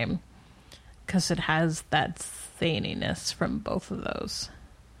Wright game, because it has that zaniness from both of those.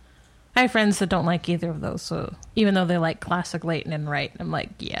 I have friends that don't like either of those, so even though they like classic Layton and Wright, I'm like,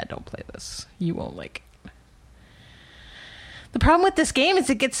 yeah, don't play this. You won't like it. The problem with this game is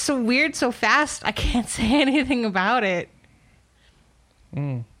it gets so weird so fast, I can't say anything about it.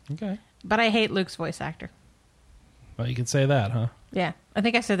 Okay. But I hate Luke's voice actor. Well, you could say that, huh? Yeah, I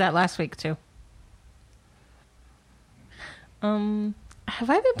think I said that last week, too. Have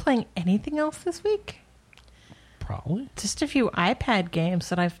I been playing anything else this week? Probably. Just a few iPad games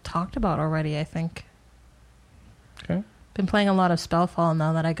that I've talked about already, I think. Okay. Been playing a lot of Spellfall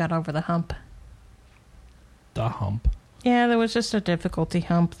now that I got over the hump. The hump. Yeah, there was just a difficulty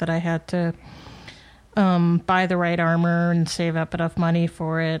hump that I had to buy the right armor and save up enough money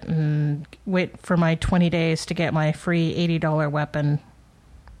for it and wait for my 20 days to get my free $80 weapon.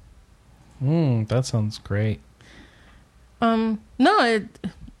 That sounds great. No,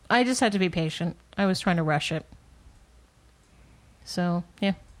 I just had to be patient. I was trying to rush it. So,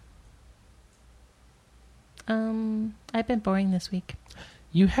 yeah. I've been boring this week.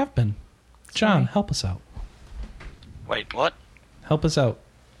 You have been. John, Sorry. help us out. Wait, what? Help us out.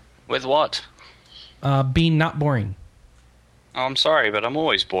 With what? Being not boring. Oh, I'm sorry, but I'm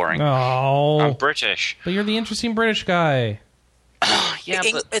always boring. Oh. I'm British. But you're the interesting British guy. Yeah,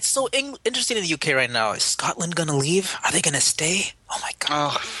 but... It's so interesting in the UK right now. Is Scotland gonna leave? Are they gonna stay? Oh my god.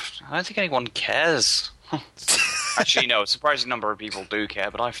 Oh, I don't think anyone cares. Actually, no, a surprising number of people do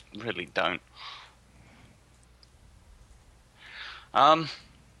care, but I really don't.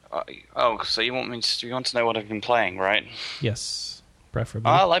 So you want to know what I've been playing, right? Yes, preferably.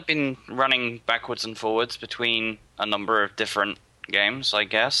 Well, I've been running backwards and forwards between a number of different games, I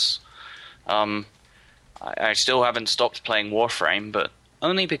guess. I still haven't stopped playing Warframe, but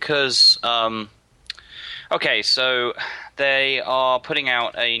only because... Okay, so they are putting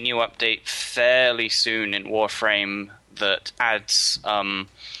out a new update fairly soon in Warframe that adds...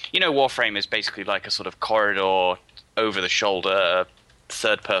 Warframe is basically like a sort of corridor, over-the-shoulder,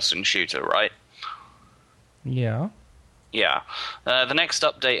 third-person shooter, right? Yeah. Yeah. The next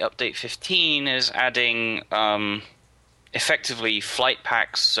update, Update 15, is adding effectively flight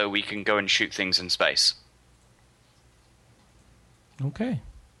packs so we can go and shoot things in space. Okay.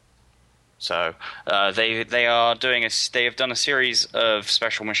 So they are doing they have done a series of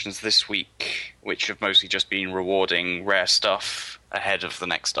special missions this week, which have mostly just been rewarding rare stuff ahead of the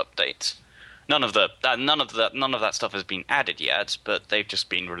next update. None of that stuff has been added yet, but they've just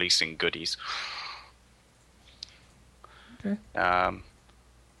been releasing goodies. Okay.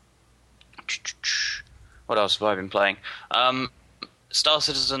 What else have I been playing? Star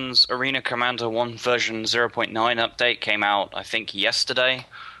Citizen's Arena Commander 1 version 0.9 update came out, I think, yesterday,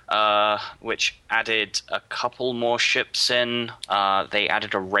 which added a couple more ships in. They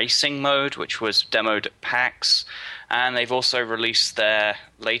added a racing mode, which was demoed at PAX, and they've also released their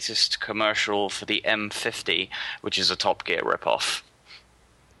latest commercial for the M50, which is a Top Gear ripoff.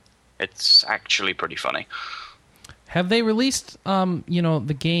 It's actually pretty funny. Have they released,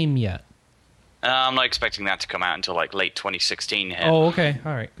 the game yet? I'm not expecting that to come out until like late 2016 here. Oh, okay.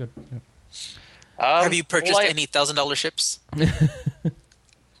 All right, good. Have you purchased any $1,000 ships?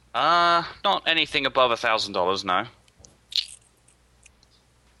 Not anything above $1,000, no.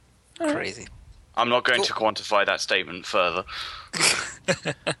 Crazy. I'm not going to quantify that statement further.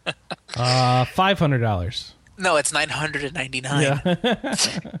 $500. No, it's $999. Yeah.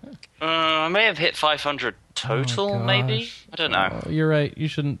 I may have hit 500 total, maybe? I don't know. You're right. You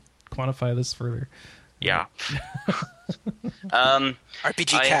shouldn't quantify this further. Yeah.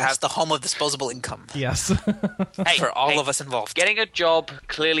 RPGCast, the home of disposable income. Yes. For all of us involved. Getting a job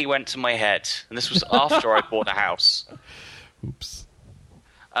clearly went to my head, and this was after I bought a house. Oops.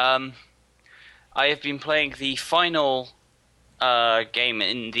 I have been playing the final game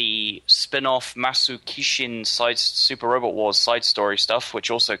in the spin-off Masu Kishin Super Robot Wars side story stuff,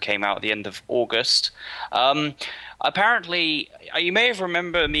 which also came out at the end of August. Apparently, you may have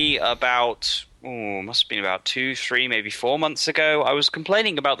remembered me about, must have been about 2, 3, maybe 4 months ago. I was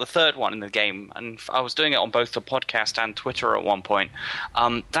complaining about the third one in the game, and I was doing it on both the podcast and Twitter at one point.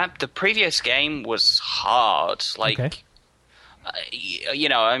 The previous game was hard. Okay.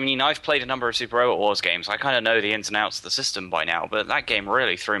 I've played a number of Super Robot Wars games. I kind of know the ins and outs of the system by now, but that game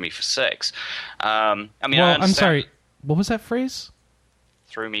really threw me for 6. I'm sorry. What was that phrase?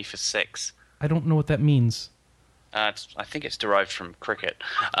 Threw me for 6. I don't know what that means. I think it's derived from cricket.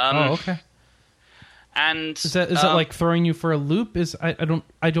 Okay. And is that like throwing you for a loop? I don't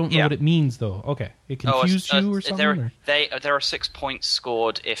know what it means though. Okay, it confused you or something. There are 6 points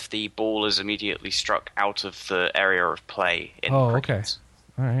scored if the ball is immediately struck out of the area of play in cricket. Okay.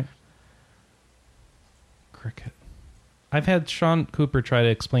 All right. Cricket. I've had Sean Cooper try to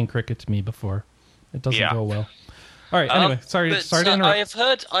explain cricket to me before. It doesn't go well. All right. Anyway, sorry to interrupt.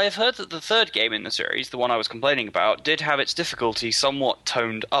 I have heard that the third game in the series, the one I was complaining about, did have its difficulty somewhat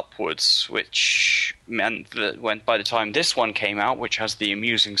toned upwards, which meant that by the time this one came out, which has the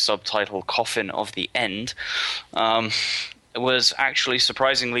amusing subtitle "Coffin of the End," it was actually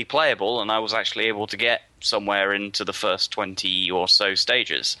surprisingly playable, and I was actually able to get somewhere into the first 20 or so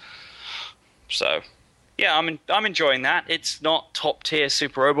stages. So, yeah, I'm enjoying that. It's not top tier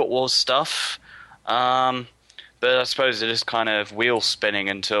Super Robot Wars stuff. But I suppose it is kind of wheel spinning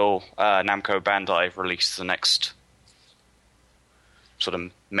until Namco Bandai release the next sort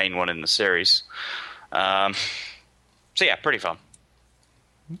of main one in the series. So yeah, pretty fun.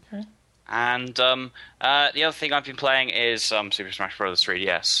 Okay. And the other thing I've been playing is Super Smash Bros.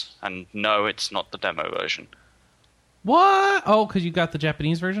 3DS. And no, it's not the demo version. What? Oh, because you got the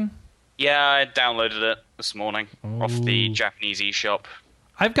Japanese version? Yeah, I downloaded it this morning off the Japanese eShop.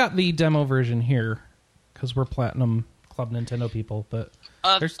 I've got the demo version here. Because we're Platinum Club Nintendo people, but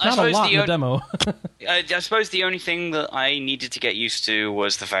there's not a lot in the demo. I suppose the only thing that I needed to get used to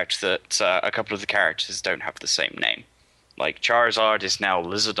was the fact that a couple of the characters don't have the same name. Like Charizard is now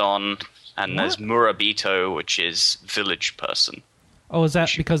Lizardon, and there's Murabito, which is Village Person. Oh, is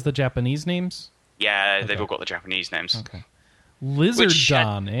that because the Japanese names? Yeah, they've all got the Japanese names. Okay.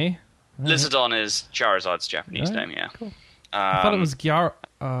 Lizardon, eh? Lizardon is Charizard's Japanese name, yeah. Cool. I thought it was Gyar...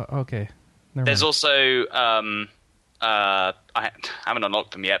 okay. There's also... I haven't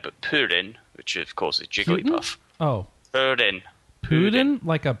unlocked them yet, but Purin, which of course is Jigglypuff. Oh. Purin. Purin?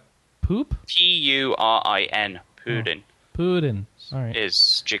 Like a poop? Purin. Purin. Purin. All right.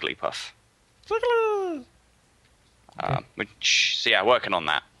 Is Jigglypuff. So yeah, working on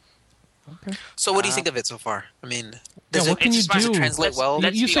that. Okay. So what do you think of it so far? I mean, What can you do? Translate well?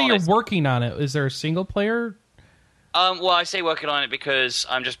 You say you're working on it. Is there a single player? Well, I say working on it because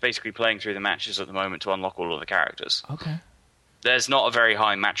I'm just basically playing through the matches at the moment to unlock all of the characters. Okay. There's not a very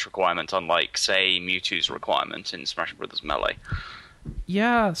high match requirement, unlike, say, Mewtwo's requirement in Smash Bros. Melee.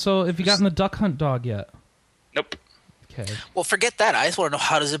 Yeah, so have you gotten the Duck Hunt dog yet? Nope. Okay. Well, forget that. I just want to know,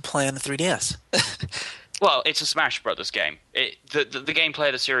 how does it play on the 3DS? Well, it's a Smash Brothers game. The gameplay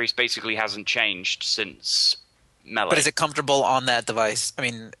of the series basically hasn't changed since Melee. But is it comfortable on that device? I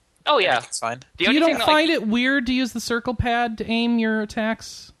mean, oh yeah, it's fine. You don't find it weird to use the circle pad to aim your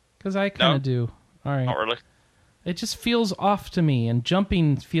attacks? Because I kind of do. All right. Not really. It just feels off to me, and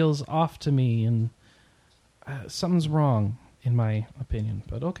jumping feels off to me, and something's wrong, in my opinion.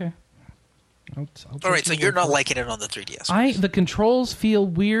 But okay. I'll All right, so you're not liking it on the 3DS. The controls feel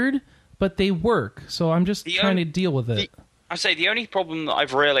weird, but they work, so I'm just trying to deal with it. I say the only problem that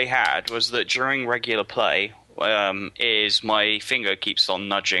I've really had was that during regular play, is my finger keeps on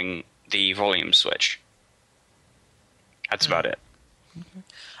nudging the volume switch. That's about it. Okay.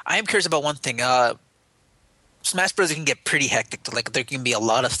 I am curious about one thing. Smash Bros. Can get pretty hectic. Like, there can be a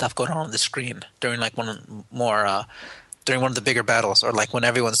lot of stuff going on the screen during like during one of the bigger battles, or like when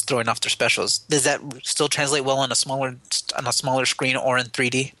everyone's throwing off their specials. Does that still translate well on a smaller screen or in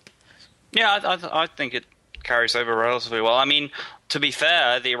 3D? Yeah, I think it carries over relatively well. I mean, to be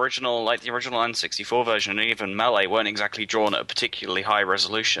fair, the original N64 version and even Melee weren't exactly drawn at a particularly high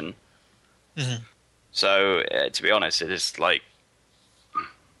resolution. Mm-hmm. So, to be honest, it is like,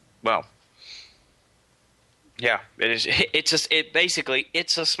 well, yeah, it is.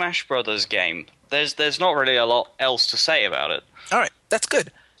 It's a Smash Brothers game. There's not really a lot else to say about it. All right, that's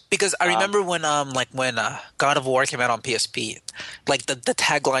good. Because I remember when God of War came out on PSP, like the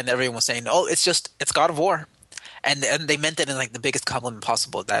tagline that everyone was saying, "Oh, it's God of War," and they meant it in like the biggest compliment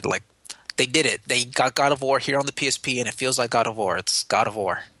possible. That like they did it. They got God of War here on the PSP, and it feels like God of War. It's God of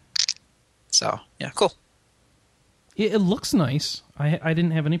War. So yeah, cool. It looks nice. I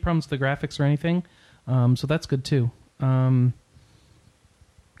didn't have any problems with the graphics or anything, so that's good too.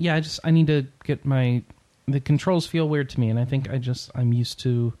 Yeah, I need to get the controls feel weird to me, and I think I'm used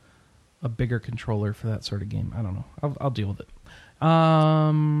to a bigger controller for that sort of game. I don't know. I'll deal with it. I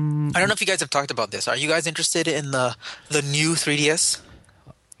don't know if you guys have talked about this. Are you guys interested in the new 3DS?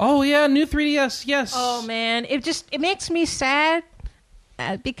 Oh yeah, new 3DS. Yes. Oh man, it makes me sad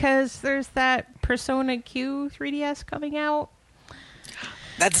because there's that Persona Q 3DS coming out.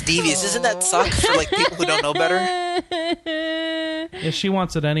 That's devious. Isn't that suck for like people who don't know better? Yeah, she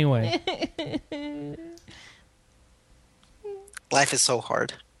wants it anyway. Life is so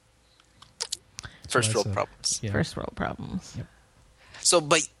hard. First world problems. Yeah. First world problems. Yep. So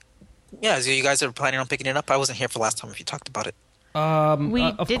you guys are planning on picking it up? I wasn't here for last time if you talked about it.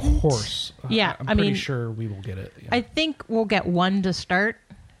 Of didn't. course. Yeah, I'm pretty sure we will get it. Yeah. I think we'll get one to start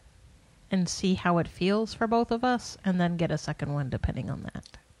and see how it feels for both of us, and then get a second one depending on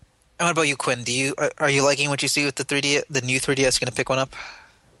that. And what about you, Quinn? Are you liking what you see with the new 3DS? Going to pick one up?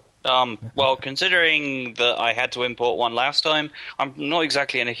 Well, considering that I had to import one last time, I'm not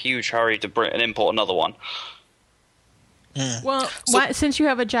exactly in a huge hurry to import another one. Mm. Well, since you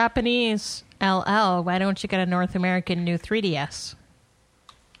have a Japanese LL, why don't you get a North American new 3DS?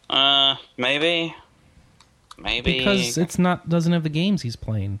 Maybe. Because doesn't have the games he's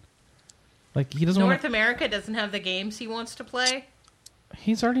playing. Like he doesn't. North America doesn't have the games he wants to play.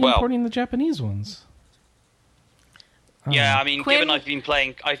 He's already importing the Japanese ones. Yeah, I mean, Quinn? given I've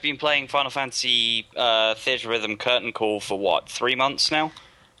been playing Final Fantasy Theater Rhythm Curtain Call for 3 months now.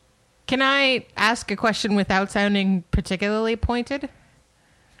 Can I ask a question without sounding particularly pointed?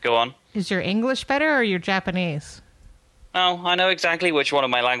 Go on. Is your English better or your Japanese? Oh, I know exactly which one of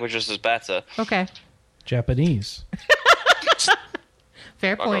my languages is better. Okay. Japanese.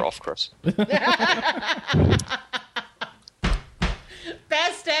 Fair point. Bugger off, Chris.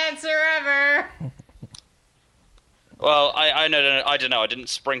 Best answer ever. Well, I don't know. I didn't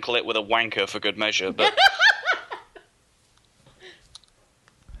sprinkle it with a wanker for good measure, but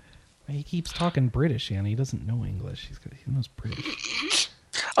He keeps talking British, and he doesn't know English. He knows British.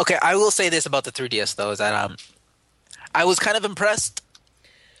 Okay, I will say this about the 3DS though, is that I was kind of impressed.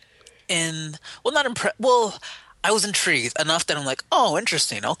 Not impressed. Well, I was intrigued enough that I'm like, oh,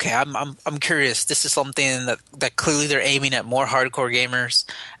 interesting. Okay, I'm curious. This is something that clearly they're aiming at more hardcore gamers.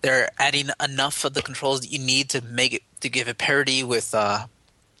 They're adding enough of the controls that you need to make it to give it parity with the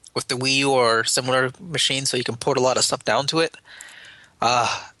Wii U or similar machines, so you can port a lot of stuff down to it.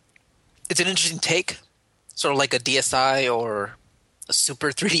 It's an interesting take, sort of like a DSi or a Super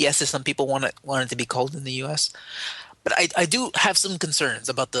 3DS, as some people want it to be called in the US. But I do have some concerns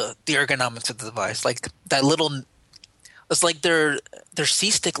about the ergonomics of the device. Like that little, it's like their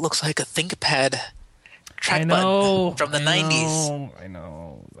C-stick looks like a ThinkPad track button from the 90s. I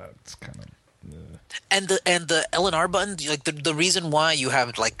know. That's kind of... And the L and R buttons, like the reason why you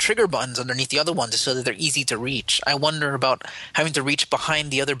have like trigger buttons underneath the other ones is so that they're easy to reach. I wonder about having to reach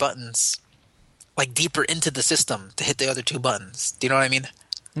behind the other buttons, like deeper into the system to hit the other two buttons. Do you know what I mean?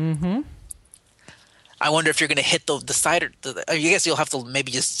 Mm-hmm. I wonder if you're going to hit the side. I guess you'll have to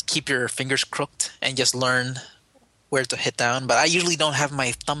maybe just keep your fingers crooked and just learn where to hit down. But I usually don't have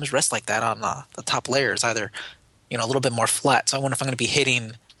my thumbs rest like that on the top layers either. A little bit more flat. So I wonder if I'm going to be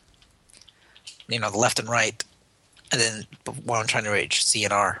hitting, the left and right, and then while I'm trying to reach C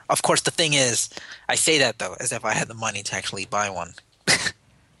and R. Of course, the thing is, I say that though as if I had the money to actually buy one.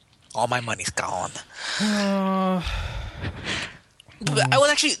 All my money's gone.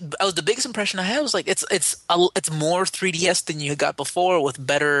 The biggest impression I had was like it's more 3DS than you got before, with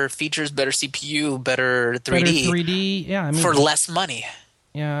better features, better CPU, better 3D. Better 3D, yeah. I mean, for less money.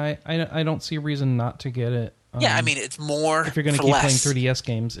 Yeah, I don't see a reason not to get it. Yeah, I mean, it's more. If you're going to keep playing 3DS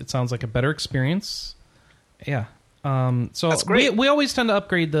games, it sounds like a better experience. Yeah. So that's great. We always tend to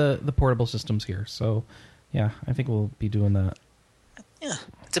upgrade the portable systems here. So, yeah, I think we'll be doing that. Yeah,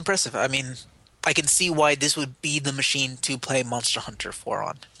 it's impressive. I mean, I can see why this would be the machine to play Monster Hunter 4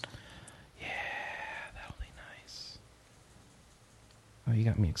 on. Yeah, that'll be nice. Oh, you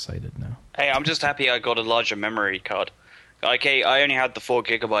got me excited now. Hey, I'm just happy I got a larger memory card. Okay, I only had the 4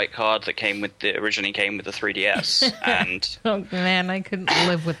 gigabyte card that originally came with the 3DS, and oh man, I couldn't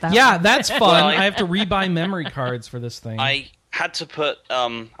live with that. Yeah, one. that's fun. Well, I have to rebuy memory cards for this thing. I had to put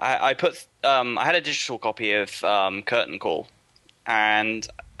I had a digital copy of Curtain Call, and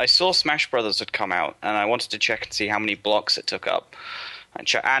I saw Smash Brothers had come out, and I wanted to check and see how many blocks it took up.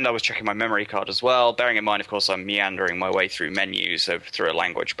 And I was checking my memory card as well, bearing in mind, of course, I'm meandering my way through menus through a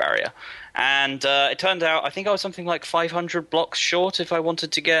language barrier. And it turned out, I think I was something like 500 blocks short if I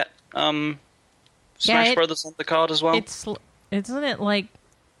wanted to get Smash Brothers on the card as well.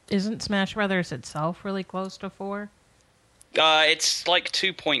 Isn't Smash Brothers itself really close to 4? It's like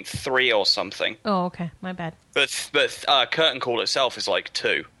 2.3 or something. Oh, okay. My bad. But Curtain Call itself is like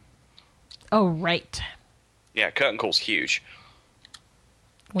 2. Oh, right. Yeah, Curtain Call's huge.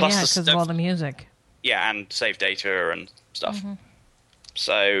 Well, yeah, because of all the music. Yeah, and save data and stuff. Mm-hmm.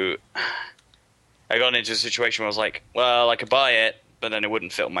 So I got into a situation where I was like, well, I could buy it, but then it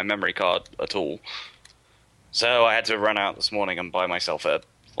wouldn't fit on my memory card at all. So I had to run out this morning and buy myself a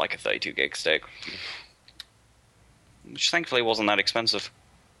 32 gig stick, which thankfully wasn't that expensive.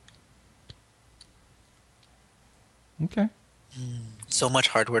 Okay. So much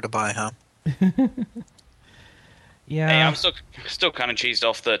hardware to buy, huh? Yeah. Hey, I'm still kind of cheesed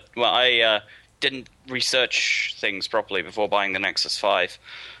off that. Well, I didn't research things properly before buying the Nexus 5.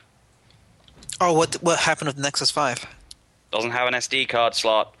 Oh, what happened with the Nexus 5? Doesn't have an SD card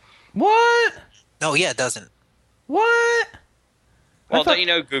slot. What? No, yeah, it doesn't. What? Well, don't you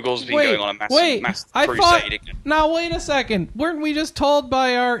know Google's been going on a massive crusade again? Now, wait a second. Weren't we just told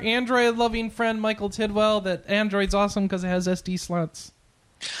by our Android-loving friend Michael Tidwell that Android's awesome because it has SD slots?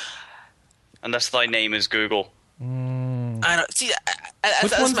 Unless thy name is Google. I don't see.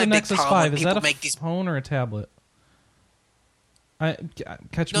 Which one's the Nexus 5? Is that a these... phone or a tablet?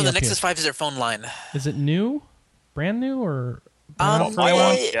 Catch me No, the up Nexus here. 5 is their phone line. Is it new? Brand new or?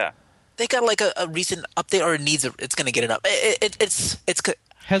 Yeah. They got like a recent update, or it's going to get it up. It's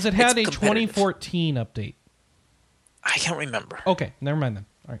Has it had a 2014 update? I can't remember. Okay, never mind then.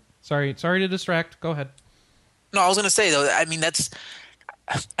 All right, sorry to distract. Go ahead. No, I was going to say though. I mean,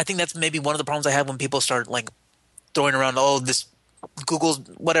 I think that's maybe one of the problems I have when people start like throwing around, this Google's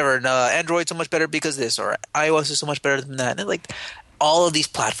whatever, Android's so much better because this, or iOS is so much better than that. And like all of these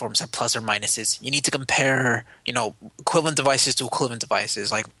platforms have plus or minuses. You need to compare, equivalent devices to equivalent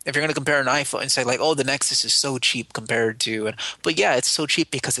devices. Like if you're going to compare an iPhone and say like, oh, the Nexus is so cheap compared to, but yeah, it's so cheap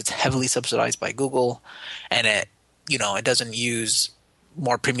because it's heavily subsidized by Google, and it doesn't use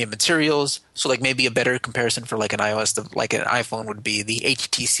more premium materials. So like maybe a better comparison for like an iOS, like an iPhone would be the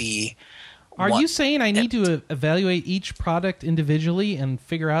HTC. Are you saying I need to evaluate each product individually and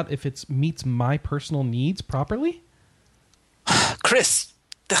figure out if it meets my personal needs properly? Chris,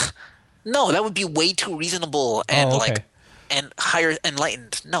 No, that would be way too reasonable and okay. and higher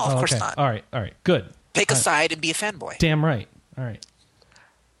enlightened. No, of course okay. not. All right, good. Pick a side and be a fanboy. Damn right. All right.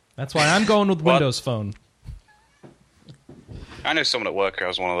 That's why I'm going with Windows Phone. I know someone at work who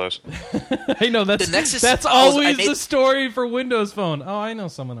has one of those. I know that's always the story for Windows Phone. Oh, I know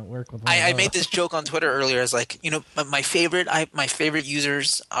someone at work with one. I made this joke on Twitter earlier. As like, my favorite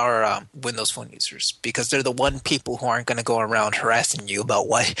users are Windows Phone users because they're the one people who aren't going to go around harassing you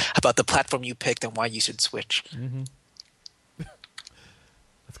about the platform you picked and why you should switch. Mm-hmm.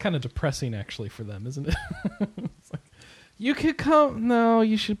 That's kind of depressing, actually, for them, isn't it? It's like, you could come. No,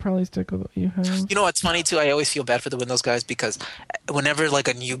 you should probably stick with what you have. You know what's funny too? I always feel bad for the Windows guys because whenever like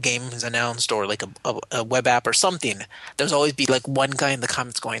a new game is announced or like a web app or something, there's always be like one guy in the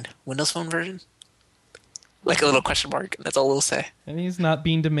comments going, "Windows Phone version?" Like a little question mark. That's all they'll say. And he's not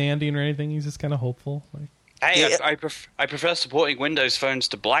being demanding or anything. He's just kind of hopeful. Like, Hey, Yeah. I prefer supporting Windows phones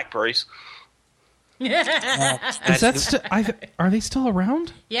to BlackBerries. is that are they still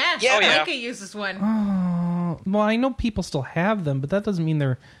around? Yeah, Yeah. Oh, yeah. Micah uses one. Oh, well, I know people still have them, but that doesn't mean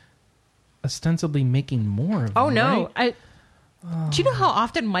they're ostensibly making more of them. Oh no! right? Do you know how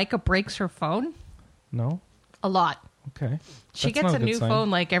often Micah breaks her phone? No. A lot. Okay. She That's gets not a good new sign. phone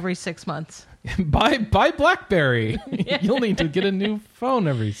like every 6 months. buy BlackBerry. You'll need to get a new phone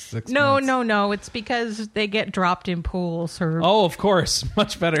every 6 months. No. It's because they get dropped in pools or. Oh, of course.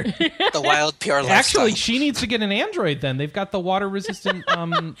 Much better. The wild PR lifestyle. Actually, she needs to get an Android then. They've got the water-resistant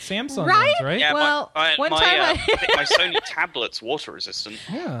Samsung Right? ones, right? Yeah, Well, one time my Sony tablet's water resistant.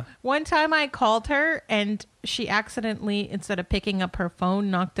 Yeah. One time I called her and she accidentally, instead of picking up her phone,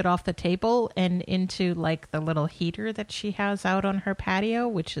 knocked it off the table and into like the little heater that she has out on her patio,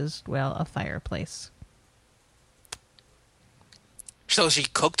 which is, well, a fireplace. So she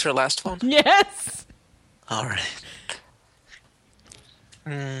cooked her last phone? Yes. All right.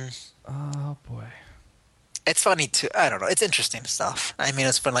 Oh, boy. It's funny too. I don't know. It's interesting stuff. I mean,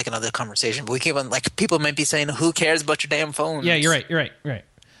 it's for like another conversation. But we keep on like people might be saying, "Who cares about your damn phone?" Yeah, you're right.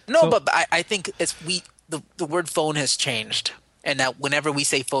 No, So- but I think the word phone has changed, and that whenever we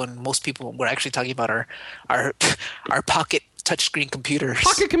say phone, most people we're actually talking about our pocket touchscreen computers.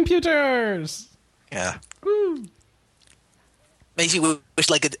 Pocket computers! Yeah. Woo. Makes you wish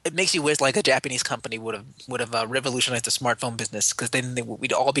it makes you wish like a Japanese company would have revolutionized the smartphone business because then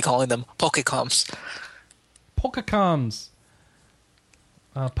we'd all be calling them Pokecoms. Pokecoms.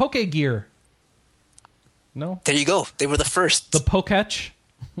 Poke Gear. No? There you go. They were the first. The Poketch.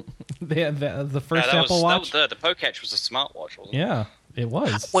 They had the first Yeah, Apple Watch. the Poketch was a smartwatch, wasn't it? Yeah, it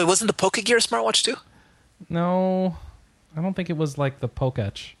was. Wait, wasn't the Poke Gear a smartwatch too? No, I don't think it was like the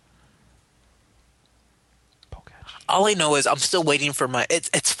Poketch. All I know is I'm still waiting for my.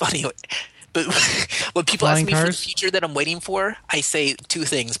 It's funny, but when people Flying ask me for the cars? future that I'm waiting for, I say two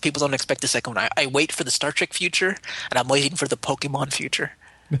things. People don't expect the second one. I wait for the Star Trek future, and I'm waiting for the Pokemon future.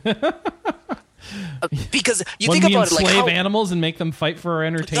 Because you When think we about it, like enslave how, animals and make them fight for our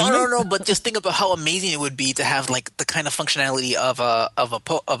entertainment. no. But just think about how amazing it would be to have like the kind of functionality of a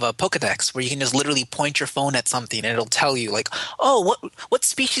Pokedex, where you can just literally point your phone at something and it'll tell you like, oh, what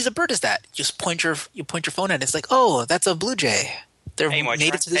species of bird is that? Just point your phone at it. It's like, oh, that's a blue jay. They're Hey,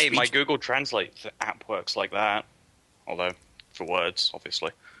 native to this my region. Google Translate app works like that. Although, for words,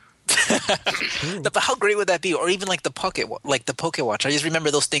 obviously. But how great would that be? Or even like the Poke Watch. I just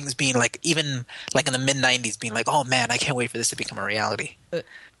remember those things being like, even like in the mid '90s, being like, "Oh man, I can't wait for this to become a reality."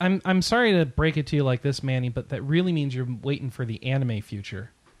 I'm sorry to break it to you like this, Manny, but that really means you're waiting for the anime future.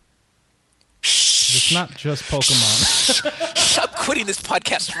 It's not just Pokemon. I'm quitting this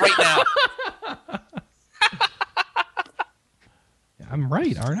podcast right now. I'm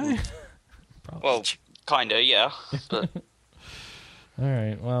right, aren't I? Probably. Well, kinda, yeah. But All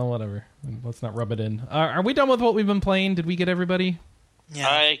right. Well, whatever. Let's not rub it in. Are we done with what we've been playing? Did we get everybody? Yeah.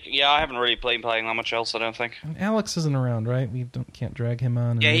 I haven't really playing that much else, I don't think. Alex isn't around, right? We can't drag him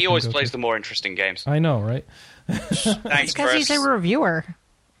on. and Yeah, make he him always go plays through- the more interesting games. I know, right? Thanks, Because Chris. he's a reviewer.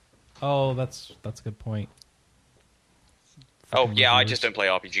 Oh, that's a good point. Oh, Freaking yeah, I reviewers. just don't play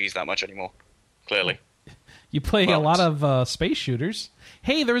RPGs that much anymore. Clearly. You play a Well, lot of space shooters.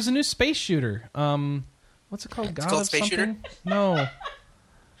 Hey, there was a new space shooter. What's it called? God called of Space Shooter? something? No.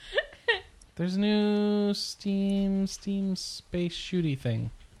 There's a new Steam space shooty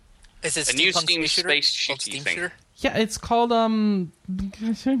thing. Is it A new Steampunk Steam Shooter? space Called shooty Steam thing. Shooter? Yeah, it's called They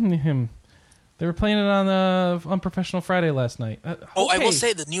were playing it on Unprofessional Friday last night. Oh, I will okay.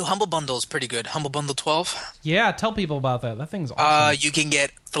 say the new Humble Bundle is pretty good. Humble Bundle 12. Yeah, tell people about that. That thing's awesome. You can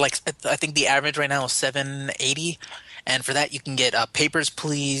get for like I think the average right now is $7.80, and for that you can get Papers,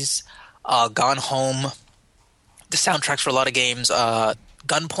 Please, Gone Home, the soundtracks for a lot of games,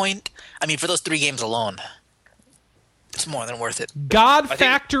 Gunpoint. I mean, for those 3 games alone, it's more than worth it. God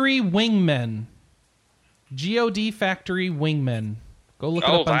Factory Wingmen. God Factory Wingmen. Go look it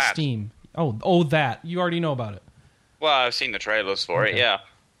up on Steam. Oh, that. You already know about it. Well, I've seen the trailers for it, yeah.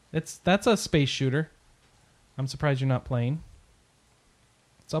 That's a space shooter. I'm surprised you're not playing.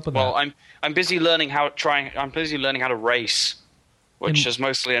 What's up with that? Well, I'm busy learning how to race, which has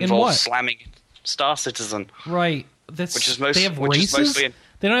mostly involved slamming Star Citizen. Right. They have races? They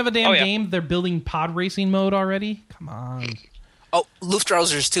don't have a damn game. They're building pod racing mode already. Come on. Oh,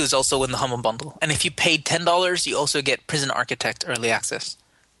 Luftrausers 2 is also in the Humble Bundle. And if you pay $10, you also get Prison Architect Early Access.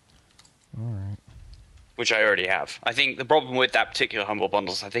 All right. Which I already have. I think the problem with that particular Humble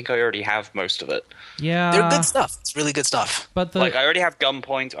Bundle is I think I already have most of it. Yeah. They're good stuff. It's really good stuff. But I already have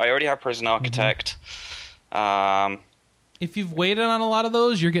Gunpoint. I already have Prison Architect. If you've waited on a lot of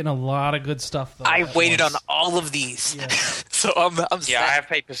those, you're getting a lot of good stuff, though. I waited on all of these. Yeah. So I'm sad. Yeah, I have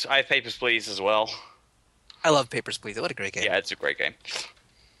Papers, Please as well. I love Papers, Please. What a great game. Yeah, it's a great game.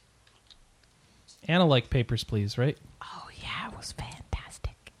 Anna liked Papers, Please, right? Oh, yeah, it was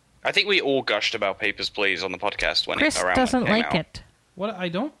fantastic. I think we all gushed about Papers, Please on the podcast when Chris it came doesn't like out. it. What? I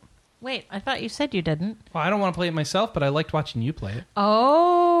don't? Wait, I thought you said you didn't. Well, I don't want to play it myself, but I liked watching you play it.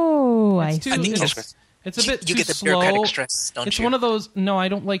 Oh, I see. It's a bit you too get the slow. bureaucratic stress, don't It's you? one of those. No, I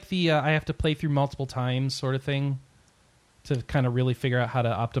don't like the. I have to play through multiple times sort of thing to kind of really figure out how to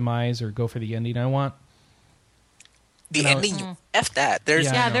optimize or go for the ending I want. The ending, F that.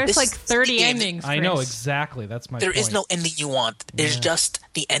 There's there's like 30 endings. I know exactly. That's my. There point. is no ending you want. There's just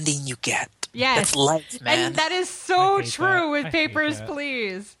the ending you get. Yes, that's life, man. And that is so true with Papers,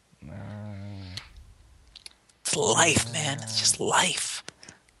 Please. It's life, man. It's just life.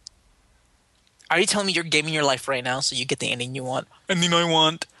 Are you telling me you're gaming your life right now so you get the ending you want? Ending I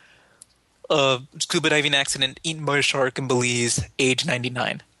want. Scuba diving accident, eaten by a shark in Belize, age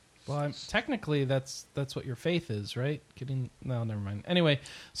 99. Well, technically, that's what your faith is, right? No, never mind. Anyway,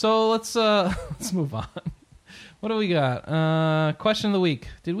 so let's move on. What do we got? Question of the week.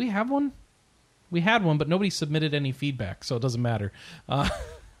 Did we have one? We had one, but nobody submitted any feedback, so it doesn't matter.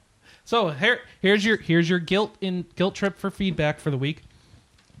 So here's your guilt trip for feedback for the week.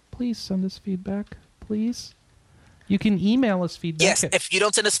 Please send us feedback, please. You can email us feedback. Yes, if you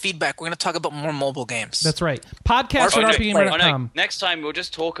don't send us feedback, we're going to talk about more mobile games. That's right. Podcast@rpgamer.com. Next time we'll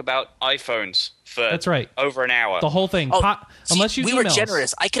just talk about iPhones for over an hour. The whole thing. Unless you we were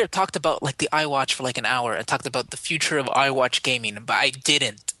generous. I could have talked about like the iWatch for like an hour and talked about the future of iWatch gaming, but I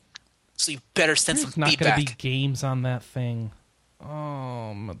didn't. So you better send some feedback. There's not going to be games on that thing.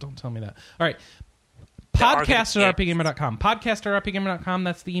 Oh, don't tell me that. All right. Podcast@rpgamer.com. Podcast@rpgamer.com.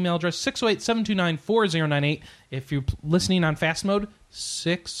 That's the email address. 608-729-4098. If you're listening on fast mode,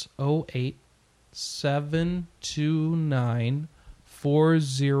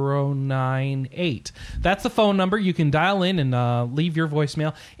 608-729-4098. That's the phone number. You can dial in and leave your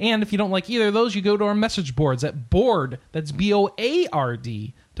voicemail. And if you don't like either of those, you go to our message boards at board. That's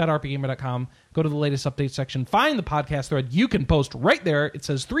BOARD. .rpgamer.com. Go to the latest update section. Find the podcast thread. You can post right there. It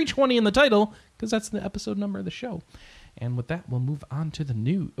says 320 in the title because that's the episode number of the show. And with that, we'll move on to the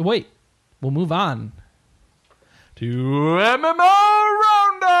new. We'll move on to MMO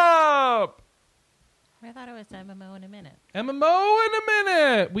Roundup. I thought it was MMO in a minute. MMO in a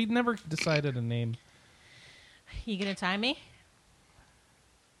minute. We never decided a name. You gonna time me?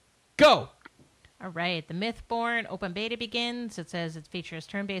 Go. All right, the Mythborn open beta begins. It says it features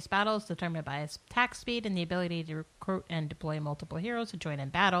turn-based battles determined by attack speed and the ability to recruit and deploy multiple heroes to join in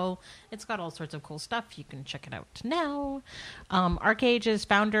battle. It's got all sorts of cool stuff. You can check it out now. Arcage's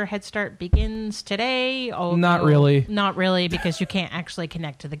founder head start begins today. Not really. Not really, because you can't actually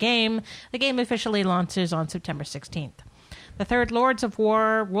connect to the game. The game officially launches on September 16th. The third Lords of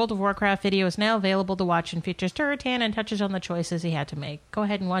War World of Warcraft video is now available to watch and features Turritan and touches on the choices he had to make. Go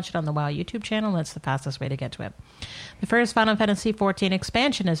ahead and watch it on the WoW YouTube channel. That's the fastest way to get to it. The first Final Fantasy XIV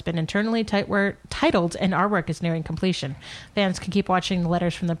expansion has been internally titled and artwork is nearing completion. Fans can keep watching the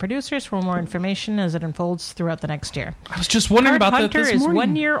letters from the producers for more information as it unfolds throughout the next year. I was just wondering about that this morning. Card Hunter is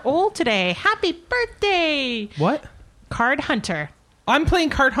 1 year old today. Happy birthday! What? Card Hunter. I'm playing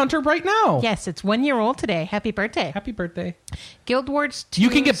Card Hunter right now. Yes, it's 1 year old today. Happy birthday. Happy birthday. Guild Wars 2. You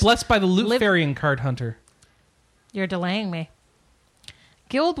can get blessed by the loot fairy in Card Hunter. You're delaying me.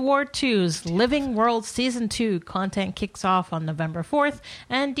 Guild War 2's Living World Season 2 content kicks off on November 4th,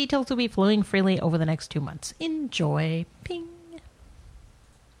 and details will be flowing freely over the next 2 months. Enjoy. Ping.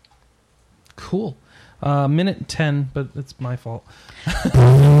 Cool. Minute 10, but it's my fault.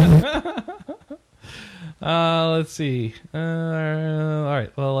 Let's see. All right.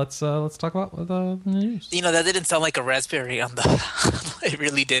 Well, let's talk about the news. You know, that didn't sound like a raspberry on the. It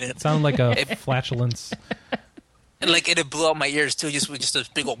really didn't. It sounded like a flatulence. And it blew out my ears too. Just a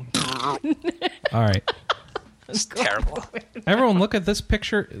big old. All right. It's terrible. Everyone, look at this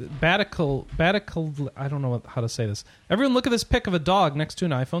picture. Batical. I don't know how to say this. Everyone, look at this pic of a dog next to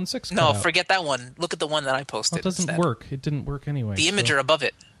an iPhone 6. No, cutout. forget that one. Look at the one that I posted. Well, it doesn't instead. work. It didn't work anyway. The imager above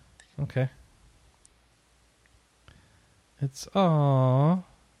it. Okay. It's Why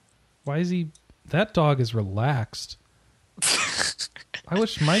is he? That dog is relaxed. I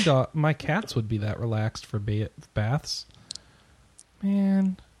wish my cats would be that relaxed for baths.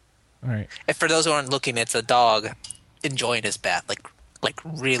 Man. All right. And for those who aren't looking, it's a dog enjoying his bath, like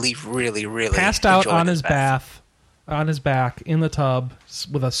really, really, really passed out enjoying on his bath, on his back in the tub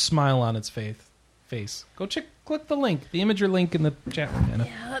with a smile on its face. Go click the link, the imager link in the chat room, Anna.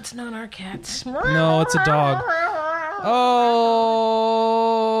 Yeah, that's not our cats. No, it's a dog. Oh,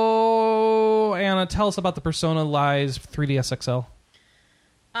 Anna, tell us about the Persona Live 3DS XL.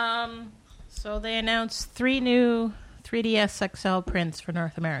 So they announced 3 new 3DS XL prints for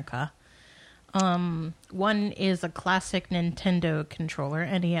North America. One is a classic Nintendo controller,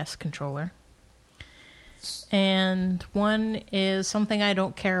 NES controller. And one is something I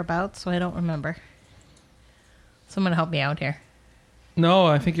don't care about, so I don't remember. Someone help me out here. No,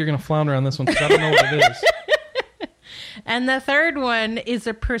 I think you're going to flounder on this one because I don't know what it is. And the third one is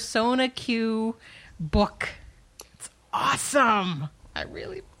a Persona Q book. It's awesome. I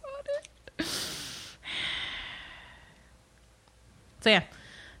really bought it. So yeah,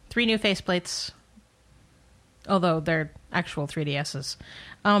 3 new faceplates. Although they're actual 3DSs.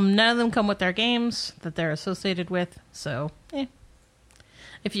 None of them come with their games that they're associated with. So,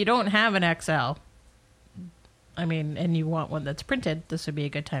 if you don't have an XL, and you want one that's printed, this would be a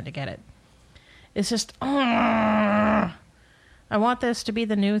good time to get it. It's just, I want this to be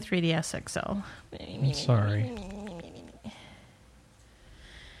the new 3DS XL. I'm sorry.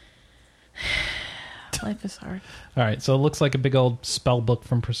 Life is hard. All right, so it looks like a big old spell book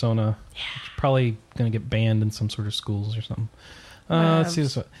from Persona. Yeah. Probably going to get banned in some sort of schools or something. Let's see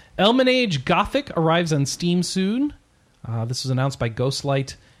this one. Elmanage Gothic arrives on Steam soon. This was announced by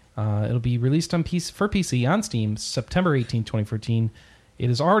Ghostlight. It'll be released for PC on Steam September 18, 2014.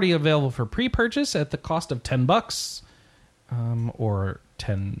 It is already available for pre-purchase at the cost of $10, or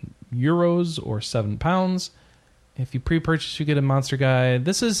 €10, or £7. If you pre-purchase, you get a monster guide.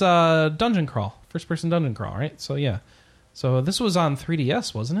 This is dungeon crawl, first-person dungeon crawl, right? So yeah, so this was on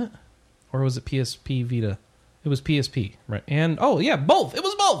 3DS, wasn't it, or was it PSP Vita? It was PSP, right? And both. It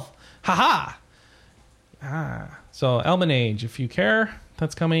was both. Haha. So Elmanage, if you care,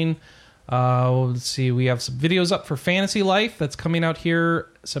 that's coming. Let's see. We have some videos up for Fantasy Life. That's coming out here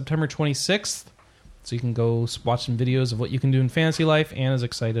September 26th. So you can go watch some videos of what you can do in Fantasy Life. Anna's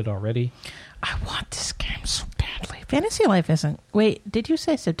excited already. I want this game so badly. Fantasy Life isn't... Wait, did you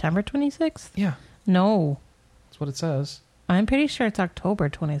say September 26th? Yeah. No. That's what it says. I'm pretty sure it's October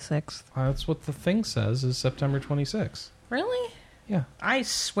 26th. That's what the thing says, is September 26th. Really? Yeah. I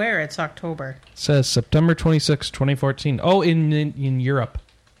swear it's October. It says September 26th, 2014. Oh, in Europe.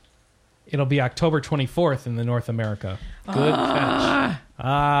 It'll be October 24th in the North America. Good catch.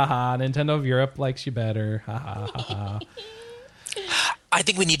 Nintendo of Europe likes you better. I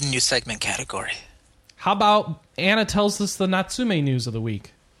think we need a new segment category. How about Anna tells us the Natsume news of the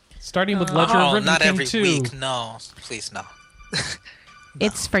week? Starting with Ledger of Ribbon not King every 2. week. No, please no.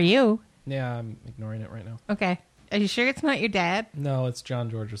 It's for you. Yeah, I'm ignoring it right now. Okay. Are you sure it's not your dad? No, it's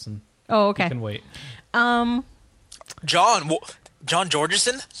John Georgeson. Oh, okay. You can wait. John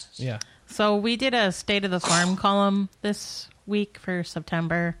Georgeson? Yeah. So we did a State of the Farm column this week for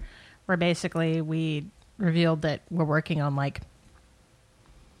September, where basically we revealed that we're working on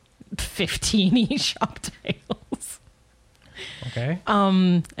 15 eShop titles. Okay.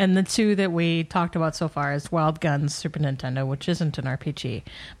 And the 2 that we talked about so far is Wild Guns Super Nintendo, which isn't an RPG.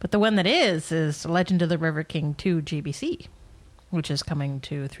 But the one that is Legend of the River King 2 GBC, which is coming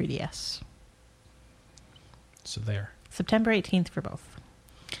to 3DS. So there. September 18th for both.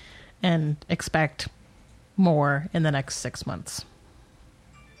 And expect more in the next 6 months.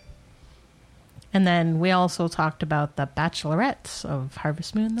 And then we also talked about the Bachelorettes of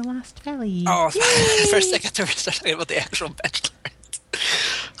Harvest Moon: The Last Valley. Oh, for a second, we were talking about the actual Bachelorette.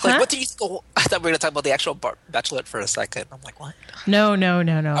 What did you go? I thought we were going to talk about the actual Bachelorette for a second. I'm like, what? No.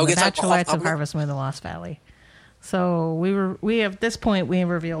 The we can talk about Bachelorettes of Harvest Moon: The Lost Valley. So we at this point we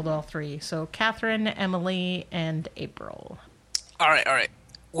revealed all 3. So Catherine, Emily, and April. All right.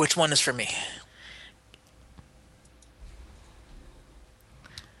 Which one is for me?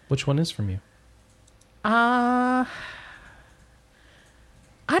 Which one is from you? I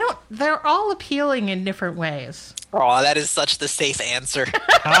don't. They're all appealing in different ways. Oh, that is such the safe answer.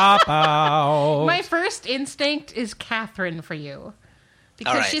 Cop out. My first instinct is Catherine for you.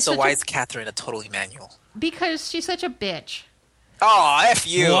 Because All right, she's so such why a, is Catherine a total manual? Because she's such a bitch. Oh, F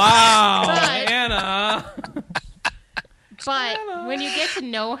you. Wow, But- Anna. But when you get to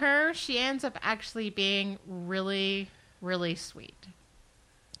know her, she ends up actually being really, really sweet.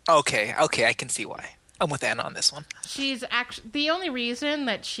 Okay, I can see why. I'm with Anna on this one. She's actually the only reason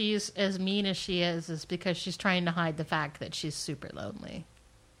that she's as mean as she is because she's trying to hide the fact that she's super lonely.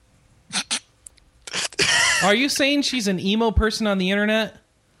 Are you saying she's an emo person on the internet?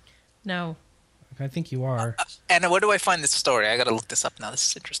 No. I think you are. Anna, where do I find this story? I gotta look this up now. This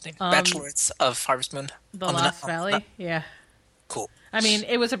is interesting. Bachelorettes of Harvest Moon. The On Lost Valley? Yeah. Cool. I mean,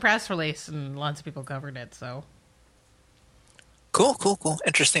 it was a press release and lots of people covered it, so. Cool.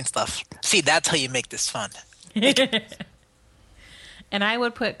 Interesting stuff. See, that's how you make this fun. And I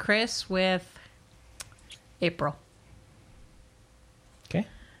would put Chris with April. Okay.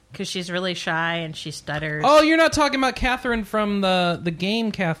 Because she's really shy and she stutters. Oh, you're not talking about Catherine from the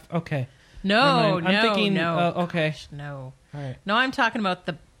game, Okay. No, Never mind. I'm thinking, no. okay. Gosh, no. All right. No, I'm talking about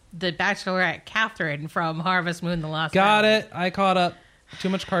the Bachelorette Catherine from Harvest Moon, The Lost Got Valley. it. I caught up. Too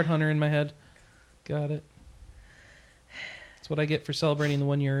much Card Hunter in my head. Got it. That's what I get for celebrating the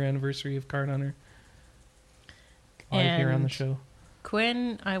 1-year anniversary of Card Hunter. Live here on the And- show.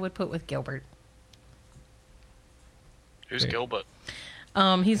 Quinn, I would put with Gilbert. Who's Great. Gilbert?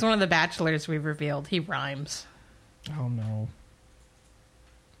 He's one of the bachelors we've revealed. He rhymes. Oh, no.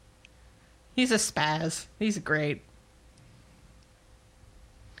 He's a spaz. He's great.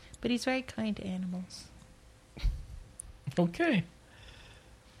 But he's very kind to animals. Okay.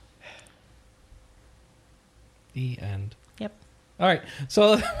 The end. Yep. All right,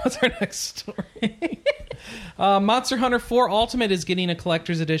 so what's our next story? Monster Hunter 4 Ultimate is getting a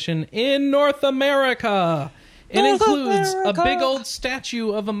collector's edition in North America. It includes a big old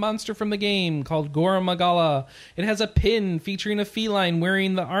statue of a monster from the game called Goromagala. It has a pin featuring a feline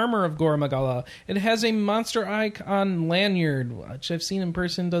wearing the armor of Goromagala. It has a monster icon lanyard, which I've seen in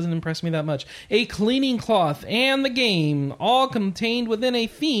person, doesn't impress me that much. A cleaning cloth and the game, all contained within a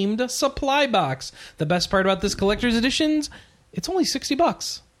themed supply box. The best part about this collector's edition, it's only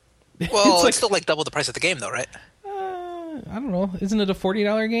 $60. Well, like- it's still like double the price of the game, though, right? I don't know. Isn't it a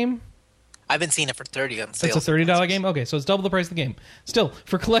 $40 game? I've been seeing it for 30 on sale. It's a $30 game? Okay, so it's double the price of the game. Still,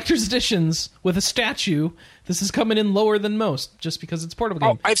 for collector's editions with a statue, this is coming in lower than most, just because it's a portable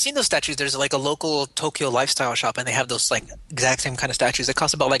game. Oh, I've seen those statues. There's like a local Tokyo lifestyle shop, and they have those like exact same kind of statues. They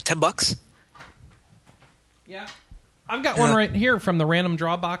cost about like $10. Yeah. I've got one right here from the random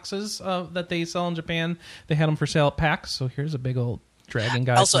draw boxes that they sell in Japan. They had them for sale at PAX, so here's a big old dragon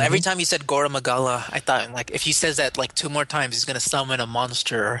guy. Also, every time you said Goromagala, I thought like if he says that like 2 more times, he's gonna summon a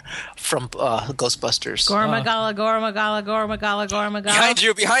monster from Ghostbusters. Goromagala, Goromagala, Goromagala, Goromagala. Behind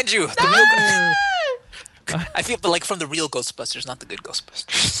you. The real I feel like from the real Ghostbusters, not the good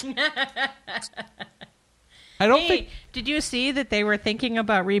Ghostbusters. I don't Hey, think... did you see that they were thinking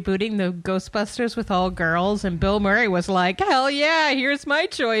about rebooting the Ghostbusters with all girls, and Bill Murray was like, hell yeah, here's my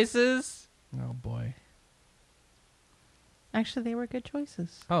choices. Oh, boy. Actually, they were good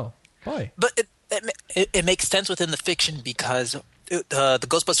choices. Oh, boy. But it makes sense within the fiction because the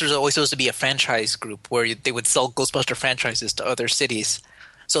Ghostbusters are always supposed to be a franchise group where they would sell Ghostbuster franchises to other cities.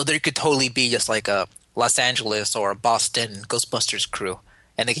 So there could totally be just like a Los Angeles or a Boston Ghostbusters crew,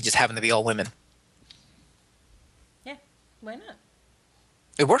 and they could just happen to be all women. Yeah, why not?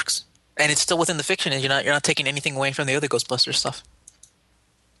 It works, and it's still within the fiction, and you're not taking anything away from the other Ghostbusters stuff.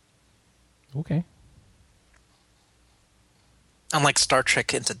 Okay. Unlike Star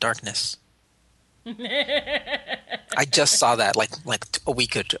Trek Into Darkness. I just saw that like a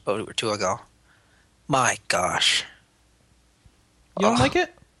week or two ago. My gosh. You don't like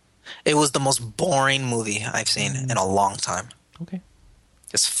it? It was the most boring movie I've seen in a long time. Okay.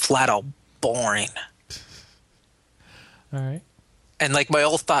 Just flat out boring. All right. And like my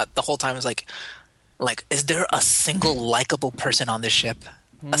whole thought the whole time was like, is there a single likable person on this ship?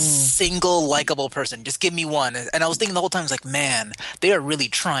 A single likable person. Just give me one. And I was thinking the whole time, I was like, man, they are really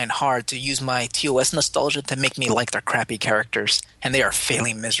trying hard to use my TOS nostalgia to make me like their crappy characters. And they are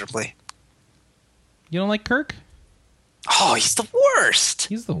failing miserably. You don't like Kirk? Oh, he's the worst.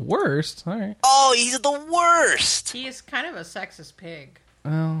 He's the worst. All right. Oh, he's the worst. He is kind of a sexist pig.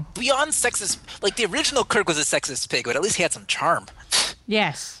 Well, Beyond sexist, like the original Kirk was a sexist pig, but at least he had some charm.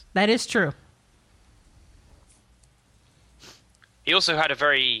 Yes, that is true. He also had a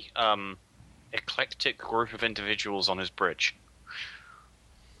very eclectic group of individuals on his bridge.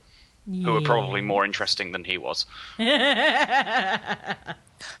 who were probably more interesting than he was.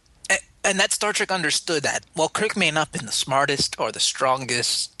 And that Star Trek understood that. While Kirk may not have been the smartest or the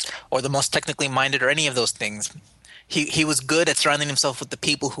strongest or the most technically minded or any of those things, he was good at surrounding himself with the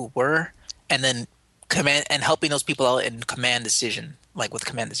people who were, and then helping those people out in command decision, like with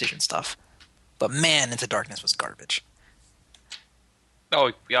command decision stuff. But man, Into Darkness was garbage.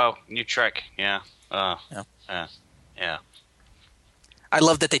 Oh, New Trek, yeah. Yeah. Yeah. I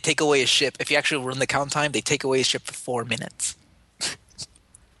love that they take away a ship. If you actually run the count time, they take away a ship for 4 minutes.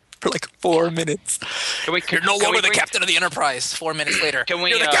 For like 4 minutes. You're no longer the captain of the Enterprise. 4 minutes later,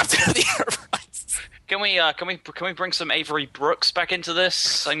 you're the captain of the Enterprise. Can we bring some Avery Brooks back into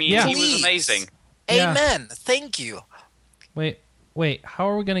this? I mean, he was amazing. Yeah. Amen. Thank you. Wait. How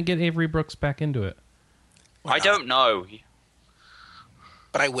are we going to get Avery Brooks back into it? I don't know.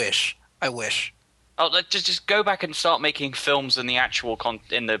 But I wish. Oh, let's just go back and start making films in the actual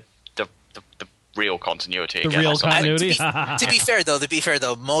the real continuity. The again. real continuity. To be fair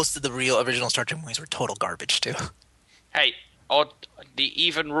though, most of the real original Star Trek movies were total garbage too. Hey, the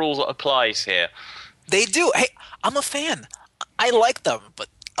even rule applies here. They do. Hey, I'm a fan. I like them, but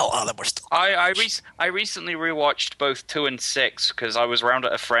a lot of them were still. I recently rewatched both 2 and 6 because I was around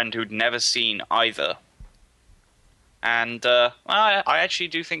at a friend who'd never seen either, and I actually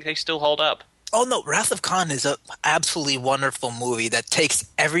do think they still hold up. Oh no, Wrath of Khan is a absolutely wonderful movie that takes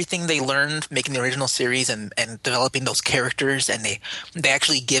everything they learned making the original series and developing those characters, and they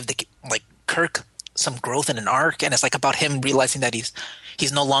actually give Kirk some growth in an arc, and it's like about him realizing that he's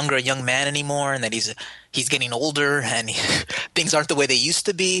no longer a young man anymore, and that he's getting older, and things aren't the way they used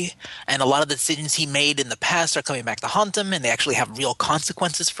to be, and a lot of the decisions he made in the past are coming back to haunt him, and they actually have real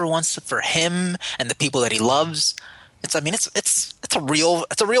consequences for once for him and the people that he loves. It's a real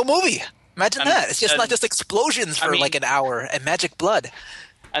movie. Imagine that. It's just not just explosions for like an hour and magic blood.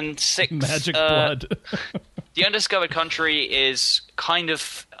 And 6... Magic blood. The Undiscovered Country is kind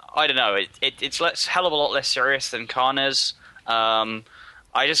of... I don't know. It's hell of a lot less serious than Khan is.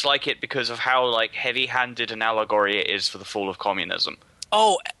 I just like it because of how heavy-handed an allegory it is for the fall of communism.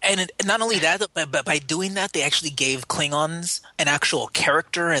 Oh, and not only that, but by doing that, they actually gave Klingons an actual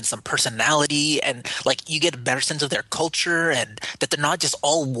character and some personality, and you get a better sense of their culture, and that they're not just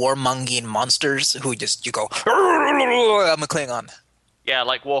all warmongering monsters who you go, I'm a Klingon. Yeah,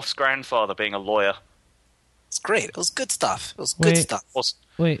 like Worf's grandfather being a lawyer. It's great. It was good stuff. Good stuff.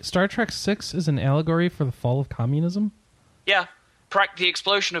 Wait, Star Trek 6 is an allegory for the fall of communism? Yeah. The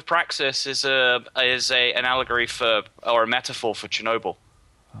explosion of Praxis is an allegory for, or a metaphor for, Chernobyl.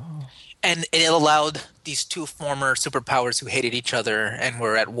 Oh. And it allowed these two former superpowers who hated each other and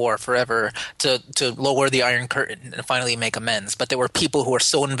were at war forever to lower the Iron Curtain and finally make amends. But there were people who were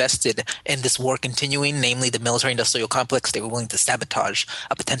so invested in this war continuing, namely the military-industrial complex, they were willing to sabotage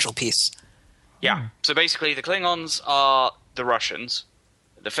a potential peace. Yeah. So basically, the Klingons are the Russians,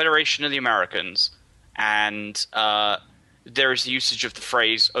 the Federation are the Americans, and there is the usage of the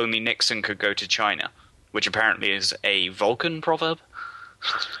phrase, only Nixon could go to China, which apparently is a Vulcan proverb.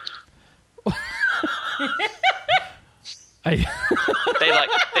 They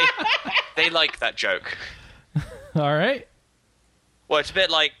like that joke. All right. Well, it's a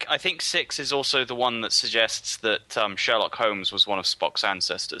bit like, I think 6 is also the one that suggests that Sherlock Holmes was one of Spock's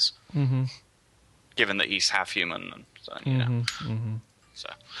ancestors. Mm-hmm. Given that he's half human, and so Mm-hmm. So,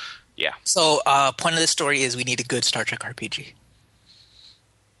 yeah. So, point of this story is we need a good Star Trek RPG.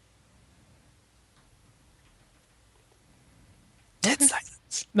 Dead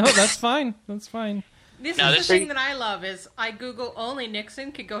silence. No, that's fine. That's fine. This is the thing that I love is I Google only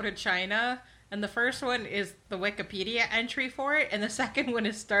Nixon could go to China, and the first one is the Wikipedia entry for it, and the second one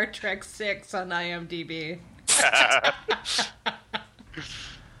is Star Trek 6 on IMDb.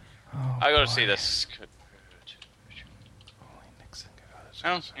 I gotta see this.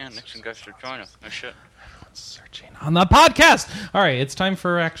 Nixon goes to China. No shit. Searching on the podcast. All right, it's time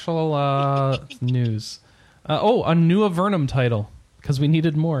for actual news. A new Avernum title, because we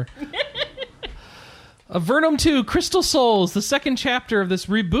needed more. Avernum 2, Crystal Souls, the second chapter of this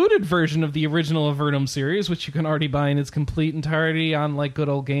rebooted version of the original Avernum series, which you can already buy in its complete entirety on good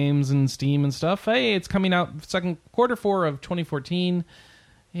old games and Steam and stuff. Hey, it's coming out quarter 4 of 2014.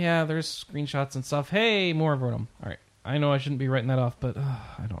 Yeah, there's screenshots and stuff. Hey, more Avernum. All right. I know I shouldn't be writing that off, but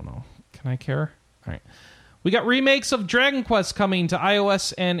I don't know. Can I care? All right. We got remakes of Dragon Quest coming to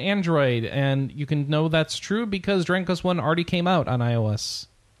iOS and Android, and you can know that's true because Dragon Quest 1 already came out on iOS.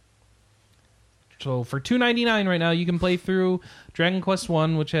 So for $2.99 right now, you can play through Dragon Quest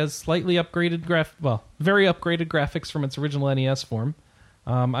 1, which has slightly upgraded very upgraded graphics from its original NES form.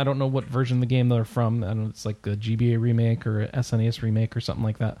 I don't know what version of the game they're from. I don't know, it's like a GBA remake or a SNES remake or something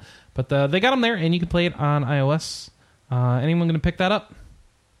like that. But they got them there, and you can play it on iOS. Anyone going to pick that up?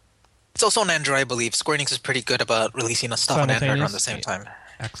 It's also on Android, I believe. Square Enix is pretty good about releasing stuff on Android around the same time.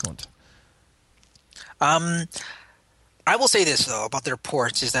 Excellent. I will say this, though, about their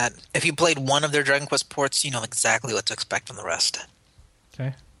ports, is that if you played one of their Dragon Quest ports, you know exactly what to expect from the rest.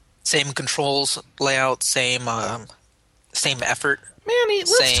 Okay. Same controls, layout, same effort. Manny,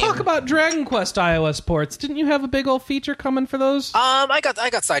 let's talk about Dragon Quest iOS ports. Didn't you have a big old feature coming for those? I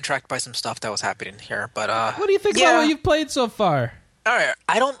got sidetracked by some stuff that was happening here, but what do you think about what you've played so far? All right,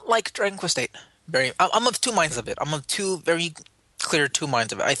 I don't like Dragon Quest VIII. I'm of two minds of it. I'm of very clear two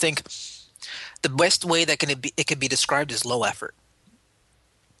minds of it. I think the best way that it can be described is low effort.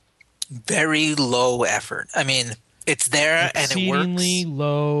 Very low effort. I mean, it's there and it works. Exceedingly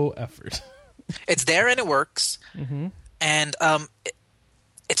low effort. It's there and it works. Mm-hmm. And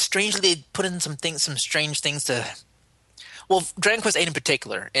it's strangely they put in some strange things to. Well, Dragon Quest VIII in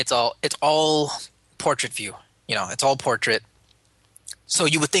particular, it's all portrait view. You know, it's all portrait. So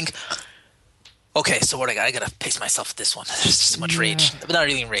you would think, okay, so what I gotta pace myself with this one. There's just so much rage, but not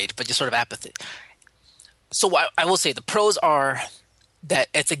really rage, but just sort of apathy. So I will say the pros are that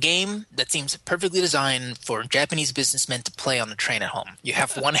it's a game that seems perfectly designed for Japanese businessmen to play on the train at home. You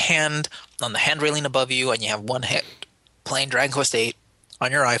have one hand on the hand railing above you, and you have one hand playing Dragon Quest VIII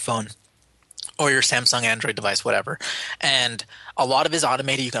on your iPhone or your Samsung Android device, whatever. And a lot of it is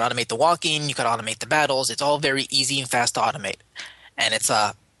automated. You can automate the walking. You can automate the battles. It's all very easy and fast to automate. And it's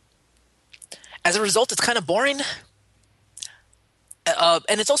as a result, it's kind of boring.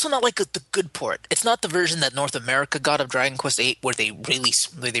 And it's also not like the good port. It's not the version that North America got of Dragon Quest VIII, where they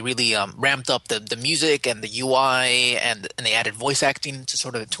really ramped up the music and the UI, and they added voice acting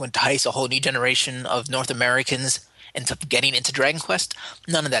to entice a whole new generation of North Americans into getting into Dragon Quest.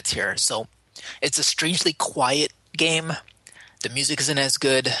 None of that's here. So it's a strangely quiet game. The music isn't as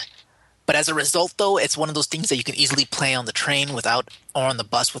good. But as a result, though, it's one of those things that you can easily play on the train or on the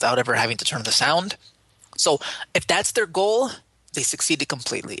bus without ever having to turn the sound. So if that's their goal, they succeeded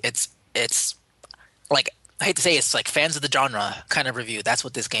completely. It's like, I hate to say it's like fans of the genre kind of review. That's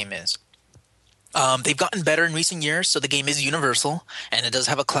what this game is. They've gotten better in recent years, so the game is universal, and it does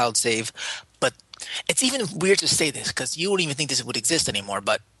have a cloud save. But it's even weird to say this because you wouldn't even think this would exist anymore.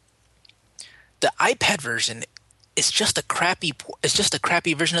 But the iPad version is just a crappy. It's just a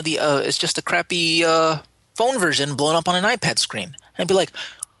crappy version of the. It's just a crappy phone version blown up on an iPad screen. And I'd be like,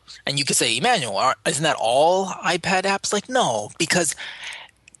 and you could say, Emmanuel, isn't that all iPad apps? Like, no, because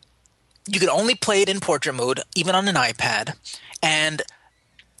you could only play it in portrait mode, even on an iPad, and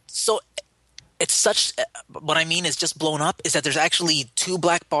so. It's such – what I mean is just blown up is that there's actually two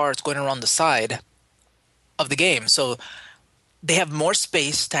black bars going around the side of the game. So they have more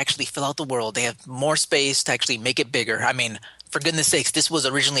space to actually fill out the world. They have more space to actually make it bigger. I mean, for goodness sakes, this was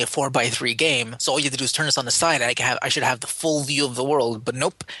originally a 4x3 game. So all you have to do is turn this on the side and I should have the full view of the world. But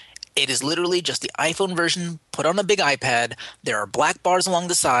nope, it is literally just the iPhone version put on a big iPad. There are black bars along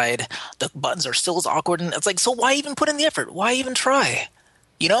the side. The buttons are still as awkward. And it's like, so why even put in the effort? Why even try?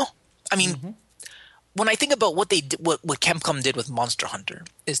 You know? I mean when I think about what they did, what Capcom did with Monster Hunter,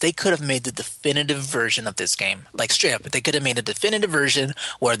 is they could have made the definitive version of this game. Like straight up, they could have made a definitive version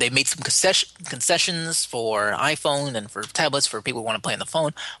where they made some concessions for iPhone and for tablets for people who want to play on the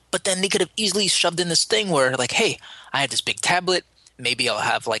phone. But then they could have easily shoved in this thing where, like, hey, I have this big tablet. Maybe I'll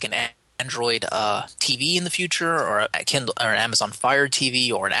have like an Android TV in the future, or a Kindle, or an Amazon Fire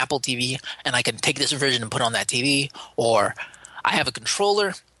TV, or an Apple TV, and I can take this version and put on that TV. Or I have a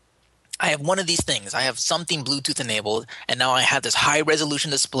controller. I have one of these things. I have something Bluetooth enabled, and now I have this high-resolution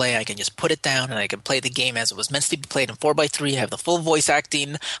display. I can just put it down, and I can play the game as it was meant to be played in 4x3. I have the full voice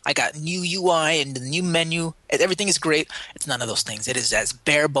acting. I got new UI and the new menu. Everything is great. It's none of those things. It is as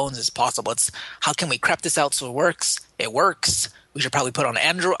bare bones as possible. It's how can we crap this out so it works? It works. We should probably put on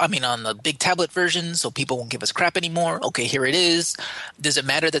on the big tablet version so people won't give us crap anymore. Okay, here it is. Does it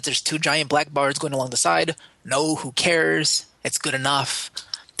matter that there's two giant black bars going along the side? No, who cares? It's good enough.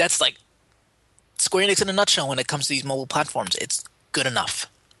 That's like Square Enix in a nutshell when it comes to these mobile platforms. It's good enough.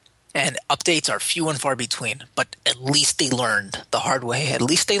 And updates are few and far between, but at least they learned the hard way. At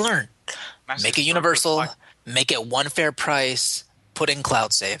least they learned. Make it universal, make it one fair price, put in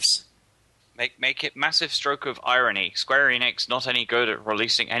cloud saves. Make it massive stroke of irony. Square Enix not any good at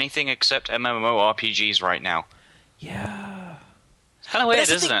releasing anything except MMORPGs right now. Yeah. It's kind of weird,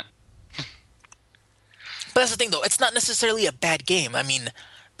 isn't it? But that's the thing, though. It's not necessarily a bad game. I mean,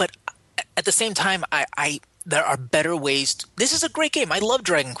 but at the same time, I there are better ways. This is a great game. I love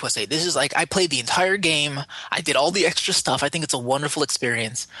Dragon Quest VIII. This is like I played the entire game. I did all the extra stuff. I think it's a wonderful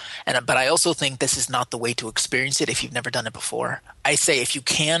experience. But I also think this is not the way to experience it if you've never done it before. I say if you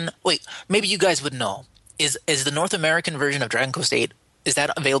can, wait, maybe you guys would know. Is the North American version of Dragon Quest VIII, is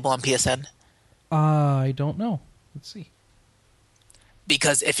that available on PSN? I don't know. Let's see.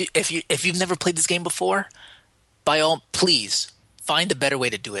 Because if you've never played this game before, please find a better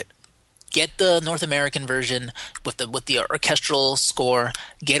way to do it. Get the North American version with the orchestral score.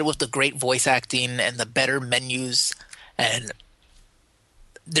 Get it with the great voice acting and the better menus. And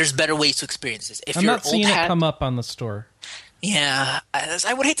there's better ways to experience this. If I'm you're not seeing it come up on the store. Yeah,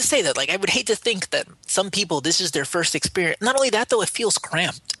 I would hate to say that. Like, I would hate to think that some people, this is their first experience. Not only that, though, it feels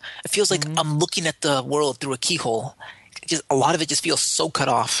cramped. It feels like I'm looking at the world through a keyhole. A lot of it just feels so cut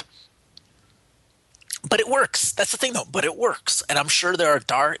off. But it works. That's the thing, though. But it works. And I'm sure there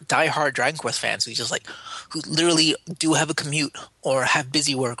are die-hard Dragon Quest fans who literally do have a commute or have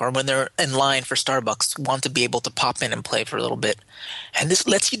busy work, or when they're in line for Starbucks, want to be able to pop in and play for a little bit. And this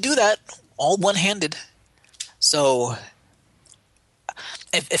lets you do that all one-handed. So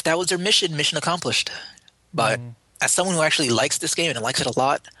if that was their mission accomplished. But as someone who actually likes this game and likes it a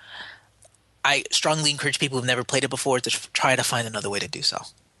lot, I strongly encourage people who've never played it before to try to find another way to do so.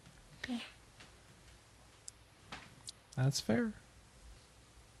 That's fair.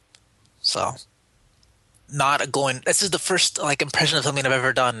 So, this is the first impression of something I've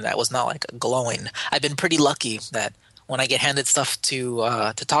ever done that was not glowing. I've been pretty lucky that when I get handed stuff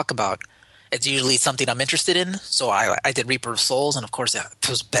to talk about, it's usually something I'm interested in. So I did Reaper of Souls, and of course it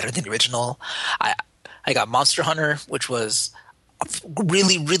was better than the original. I got Monster Hunter, which was a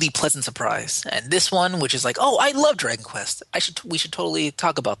really, really pleasant surprise. And this one, which is I love Dragon Quest. We should totally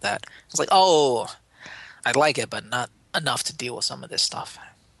talk about that. It's I like it, but not enough to deal with some of this stuff.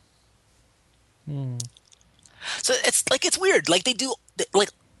 So it's weird.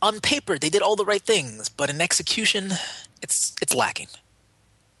 On paper they did all the right things, but in execution, it's lacking.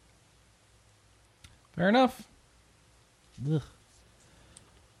 Fair enough. Ugh. Did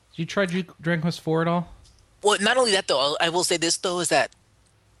you try Dragon Quest IV at all? Well, not only that though. I will say this though is that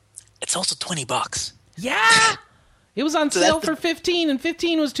it's also $20. Yeah, it was on sale for 15, and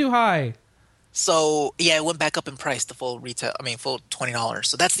 15 was too high. So yeah, it went back up in price. The full full $20.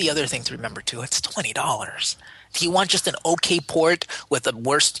 So that's the other thing to remember too. It's $20. If you want just an okay port with the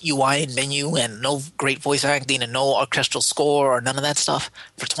worst UI and menu and no great voice acting and no orchestral score or none of that stuff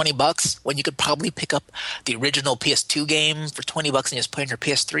for $20, when you could probably pick up the original PS2 game for $20 and just play on your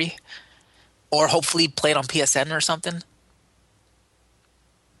PS3, or hopefully play it on PSN or something.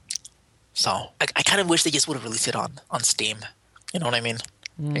 So I kind of wish they just would have released it on Steam. You know what I mean?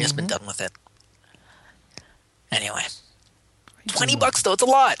 I just been done with it. Anyway, $20 though, it's a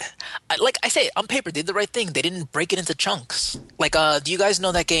lot. Like I say, on paper, they did the right thing. They didn't break it into chunks. Do you guys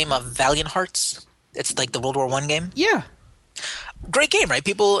know that game of Valiant Hearts? It's like the World War I game. Yeah, great game, right?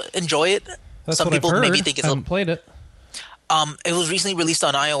 People enjoy it. That's Some what people I've heard. maybe think it's. I haven't played it. It was recently released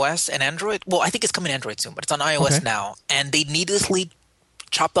on iOS and Android. Well, I think it's coming to Android soon, but it's on iOS now. And they needlessly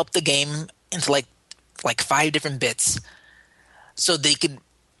chopped up the game into like 5 different bits, so they could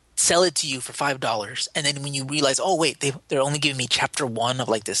sell it to you for $5, and then when you realize, oh wait, they're only giving me chapter 1 of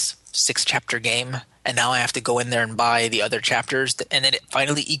this 6-chapter game, and now I have to go in there and buy the other chapters, and then it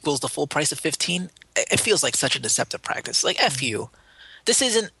finally equals the full price of $15. It feels like such a deceptive practice. F you. This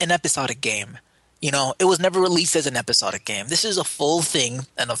isn't an episodic game. It was never released as an episodic game. This is a full thing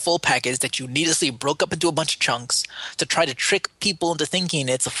and a full package that you needlessly broke up into a bunch of chunks to try to trick people into thinking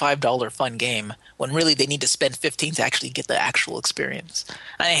it's a $5 fun game, when really they need to spend $15 to actually get the actual experience.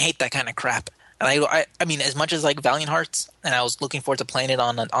 And I hate that kind of crap. And I mean, as much as Valiant Hearts, and I was looking forward to playing it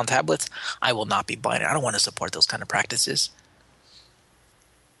on tablets, I will not be buying it. I don't want to support those kind of practices.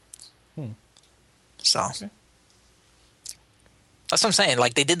 So. Okay. That's what I'm saying.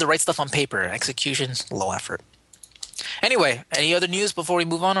 They did the right stuff on paper. Execution, low effort. Anyway, any other news before we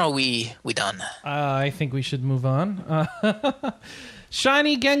move on, or are we done? I think we should move on.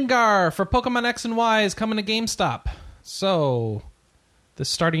 Shiny Gengar for Pokemon X and Y is coming to GameStop. So,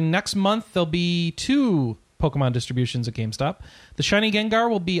 starting next month, there'll be 2 Pokemon distributions at GameStop. The Shiny Gengar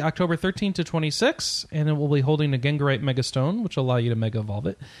will be October 13th to 26th, and it will be holding a Gengarite Mega Stone, which will allow you to Mega Evolve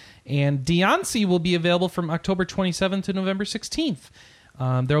it. And Diancie will be available from October 27th to November 16th.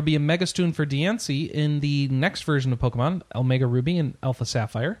 There will be a Mega Stone for Diancie in the next version of Pokemon, Omega Ruby and Alpha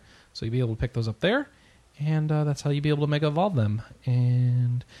Sapphire. So you'll be able to pick those up there. And that's how you'll be able to Mega Evolve them.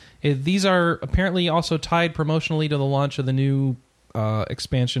 And these are apparently also tied promotionally to the launch of the new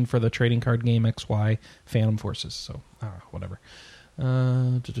expansion for the trading card game XY Phantom Forces. So, whatever.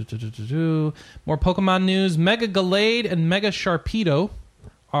 More Pokemon news. Mega Gallade and Mega Sharpedo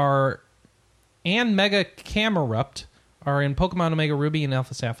and Mega Camerupt are in Pokemon Omega Ruby and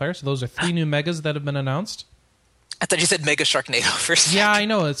Alpha Sapphire. So those are 3 new Megas that have been announced. I thought you said Mega Sharknado first. Yeah, I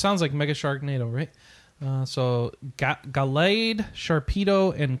know. It sounds like Mega Sharknado, right? So Gallade,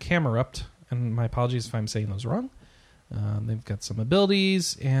 Sharpedo, and Camerupt. And my apologies if I'm saying those wrong. They've got some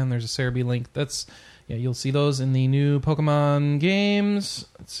abilities, and there's a Cerebi link. You'll see those in the new Pokemon games.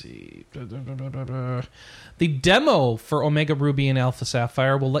 Let's see. The demo for Omega Ruby and Alpha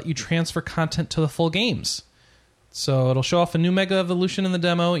Sapphire will let you transfer content to the full games. So it'll show off a new Mega Evolution in the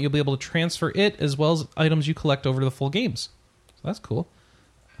demo. You'll be able to transfer it as well as items you collect over to the full games. So that's cool.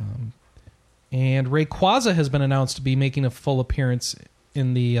 And Rayquaza has been announced to be making a full appearance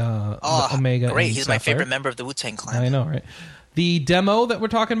in the Omega. Great, and he's Sapphire. my favorite member of the Wu-Tang Clan. I know, right? The demo that we're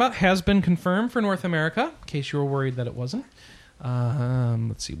talking about has been confirmed for North America, in case you were worried that it wasn't.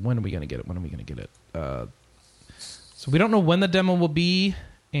 Let's see, when are we going to get it? So we don't know when the demo will be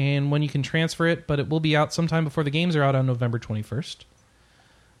and when you can transfer it, but it will be out sometime before the games are out on November 21st.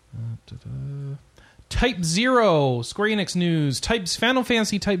 Type 0, Square Enix news. Final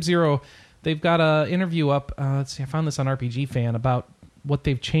Fantasy Type 0. They've got an interview up. Let's see, I found this on RPG Fan about what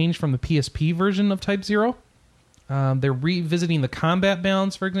they've changed from the PSP version of Type 0. They're revisiting the combat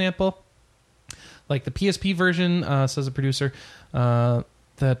balance, for example. Like the PSP version, says a producer,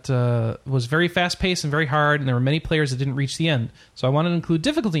 that was very fast-paced and very hard, and there were many players that didn't reach the end. So I wanted to include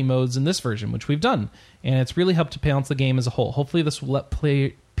difficulty modes in this version, which we've done. And it's really helped to balance the game as a whole. Hopefully this will let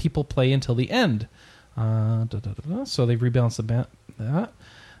people play until the end. So they've rebalanced that.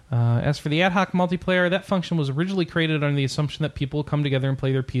 As for the ad hoc multiplayer, that function was originally created under the assumption that people will come together and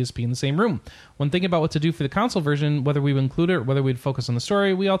play their PSP in the same room. When thinking about what to do for the console version, whether we would include it or whether we'd focus on the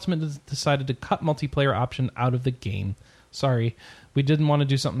story, we ultimately decided to cut multiplayer option out of the game. Sorry, we didn't want to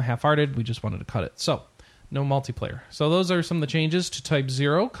do something half-hearted, we just wanted to cut it. So, no multiplayer. So those are some of the changes to Type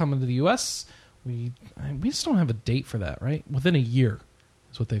 0 coming to the US. We just don't have a date for that, right? Within a year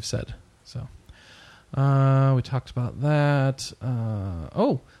is what they've said. So, we talked about that.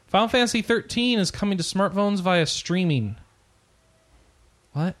 Final Fantasy 13 is coming to smartphones via streaming.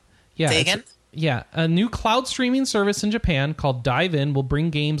 What? Yeah. Say again? Yeah. A new cloud streaming service in Japan called Dive In will bring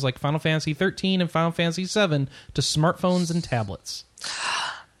games like Final Fantasy 13 and Final Fantasy 7 to smartphones and tablets.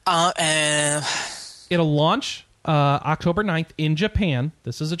 It'll launch October 9th in Japan.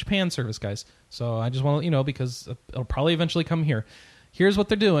 This is a Japan service, guys. So I just want to let you know because it'll probably eventually come here. Here's what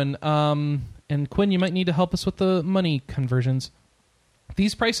they're doing. And Quinn, you might need to help us with the money conversions.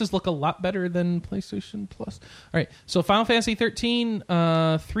 These prices look a lot better than PlayStation Plus. All right, so Final Fantasy 13,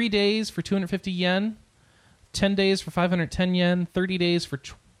 3 days for 250 yen, 10 days for 510 yen, 30 days for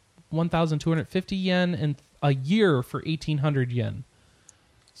 1,250 yen, and a year for 1,800 yen.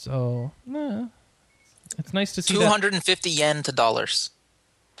 So, it's nice to see 250 yen to dollars.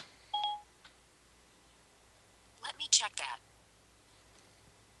 Let me check that.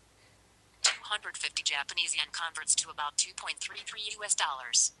 250 Japanese yen converts to about 2.33 US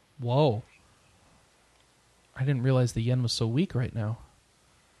dollars. Whoa. I didn't realize the yen was so weak right now.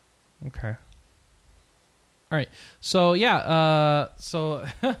 Okay. All right. So, yeah. So,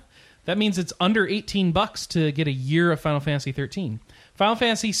 that means it's under $18 to get a year of Final Fantasy 13. Final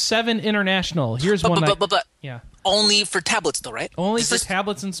Fantasy 7 International. Here's one. Yeah. Only for tablets, though, right? Only for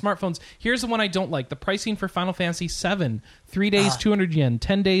tablets and smartphones. Here's the one I don't like. The pricing for Final Fantasy 7. 3 days, 200 yen.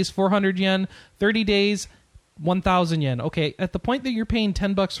 10 days, 400 yen. 30 days, 1,000 yen. Okay, at the point that you're paying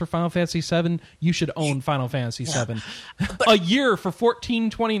 $10 for Final Fantasy 7, you should own Final Fantasy 7. A year for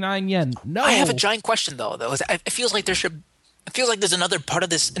 1429 yen. No. I have a giant question, though. It feels like there's another part of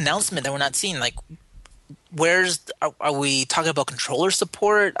this announcement that we're not seeing. Like, are we talking about controller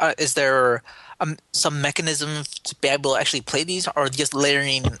support? Is there some mechanism to be able to actually play these, or just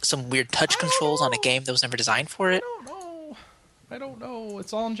layering some weird touch controls on a game that was never designed for it? I don't know.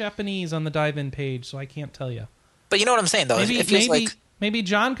 It's all in Japanese on the dive-in page, so I can't tell you. But you know what I'm saying, though. It feels maybe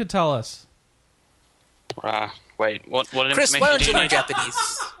John could tell us. Wait, what Chris, information why don't do you you learn need?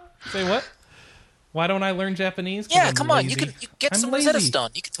 Japanese? Say what? Why don't I learn Japanese? Yeah, come on. Lazy. You get some lazy. Rosetta Stone.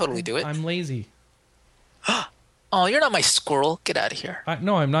 You can totally do it. I'm lazy. Oh, you're not my squirrel. Get out of here.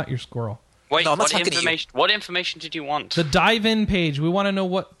 No, I'm not your squirrel. Wait, No, I'm not what talking to you. What information did you want? The dive-in page. We want to know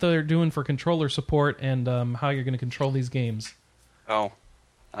what they're doing for controller support and how you're going to control these games. Oh.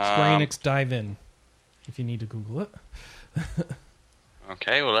 Square Enix dive-in, if you need to Google it.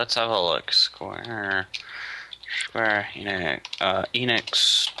 Okay, well, let's have a look. Square Enix,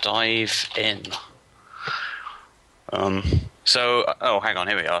 Enix dive in. Hang on,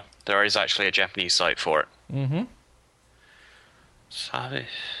 here we are. There is actually a Japanese site for it. Mm-hmm. So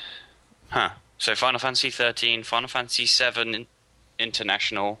Final Fantasy 13, Final Fantasy 7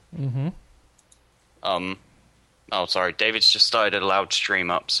 International. Mm-hmm. Oh, sorry. David's just started a loud stream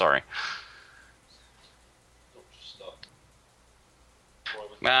up. Sorry.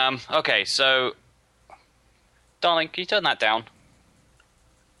 Okay, so... Darling, can you turn that down?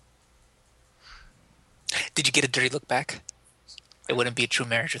 Did you get a dirty look back? It wouldn't be a true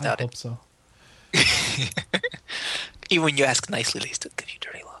marriage without I hope so. Even when you ask nicely, they still give you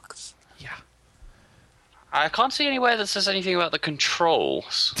dirty looks. Yeah. I can't see anywhere that says anything about the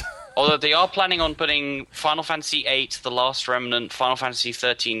controls. Although they are planning on putting Final Fantasy VIII, The Last Remnant, Final Fantasy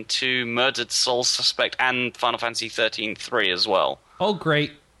 13-2, Murdered Soul Suspect, and Final Fantasy 13-3 as well. Oh,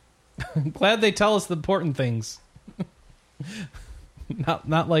 great. Glad they tell us the important things.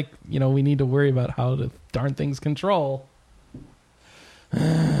 Not like, we need to worry about how the darn things control.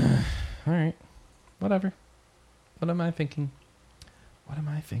 All right. Whatever. What am I thinking? All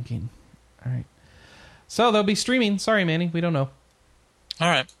right. So they'll be streaming. Sorry, Manny. We don't know. All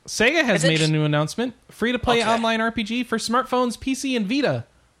right. Sega has made a new announcement. Free-to-play online RPG for smartphones, PC, and Vita.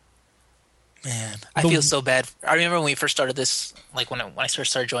 Man, I feel so bad. I remember when we first started this, like when I first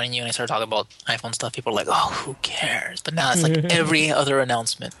started joining you and I started talking about iPhone stuff, people were like, oh, who cares? But now it's like every other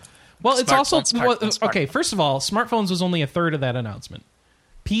announcement. Well, it's also... Smartphone. Okay, first of all, smartphones was only a third of that announcement.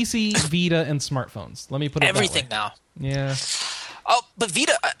 PC, Vita, and smartphones. Let me put it everything that way. now. Yeah. Oh, but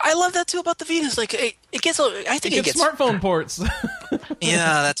Vita, I love that too about the Vita. It's like, it gets... I think it gets smartphone ports.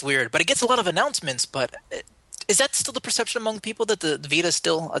 Yeah, that's weird. But it gets a lot of announcements, but... Is that still the perception among people that the Vita is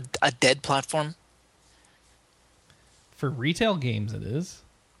still a dead platform? For retail games, it is.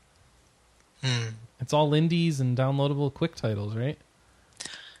 It's all indies and downloadable quick titles, right?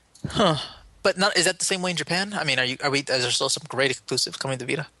 Huh. But is that the same way in Japan? I mean, is there still some great exclusives coming to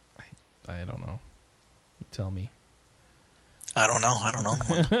Vita? I don't know. You tell me. I don't know.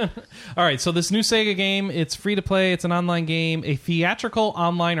 All right, so this new Sega game, it's free to play. It's an online game, a theatrical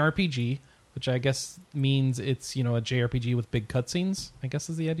online RPG, which I guess means it's, a JRPG with big cutscenes, I guess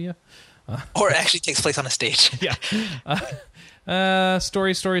is the idea. Or it actually takes place on a stage. Yeah.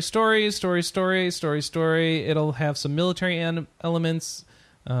 Story. It'll have some military elements.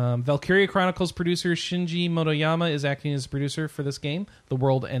 Valkyria Chronicles producer Shinji Motoyama is acting as producer for this game. The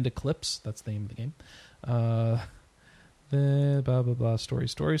World End Eclipse. That's the name of the game. Blah, blah, blah. Story.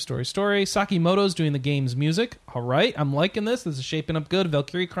 Sakimoto's doing the game's music. All right. I'm liking this. This is shaping up good.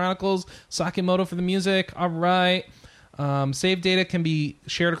 Valkyrie Chronicles, Sakimoto for the music. All right. Save data can be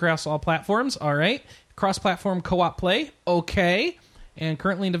shared across all platforms. All right. Cross-platform co-op play. Okay. And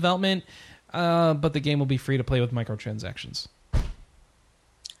currently in development, but the game will be free to play with microtransactions.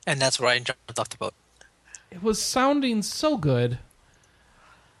 And that's where I jumped off the boat. It was sounding so good.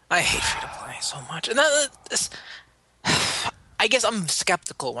 I hate free-to-play so much. And I guess I'm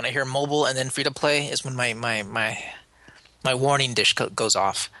skeptical when I hear mobile and then free-to-play is when my warning dish goes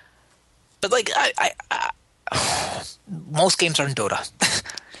off. But like most games are in Dota,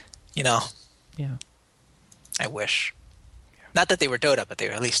 Yeah. I wish. Not that they were Dota, but they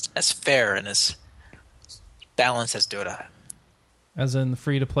were at least as fair and as balanced as Dota. As in,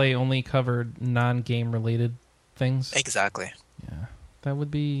 free-to-play only covered non-game related things. Exactly. Yeah, that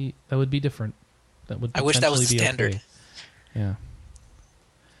would be different. That would. I wish that was the be standard. Okay. Yeah.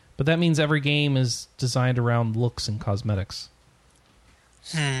 But that means every game is designed around looks and cosmetics.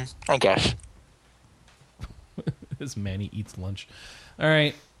 I guess. As Manny eats lunch. All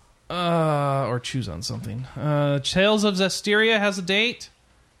right. Or chews on something. Tales of Zestiria has a date.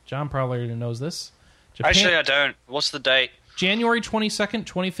 John probably already knows this. Japan, Actually, I don't. What's the date? January 22nd,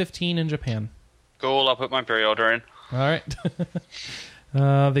 2015 in Japan. Cool, I'll put my pre-order in. All right.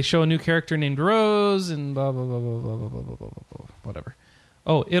 They show a new character named Rose and blah, blah, blah, blah, blah, blah, blah, blah, blah, blah, whatever.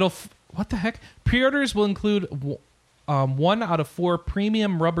 Oh, what the heck? Pre-orders will include 1 out of 4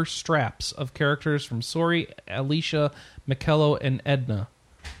 premium rubber straps of characters from Sori, Alicia, Mikello, and Edna.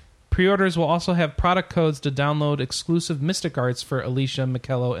 Pre-orders will also have product codes to download exclusive Mystic Arts for Alicia,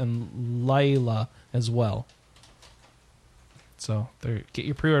 Mikello, and Layla as well. So, get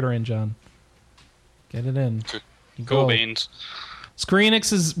your pre-order in, John. Get it in. Cool beans. Square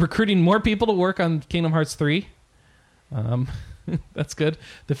Enix is recruiting more people to work on Kingdom Hearts 3. That's good.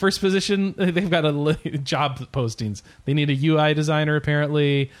 The first position, they've got job postings. They need a UI designer,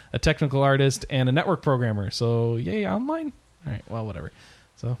 apparently, a technical artist, and a network programmer. So, yay, online? All right, well, whatever.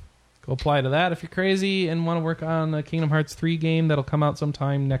 So, go apply to that if you're crazy and want to work on a Kingdom Hearts 3 game that'll come out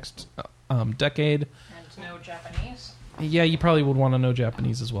sometime next decade. And no Japanese? Yeah, you probably would want to know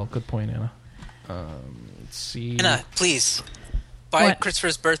Japanese as well. Good point, Anna. Let's see. Anna, please. By What?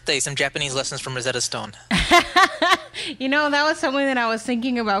 Christopher's birthday, some Japanese lessons from Rosetta Stone. You know, that was something that I was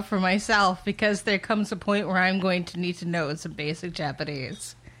thinking about for myself because there comes a point where I'm going to need to know some basic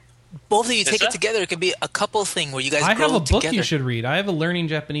Japanese. Both of you take there? it together. It could be a couple thing where you guys I grow have a book together. you should read. I have a learning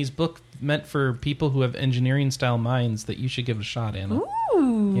Japanese book meant for people who have engineering-style minds that you should give a shot, Anna.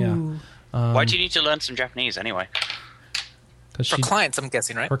 Ooh. Yeah. Why do you need to learn some Japanese anyway? Because For clients, I'm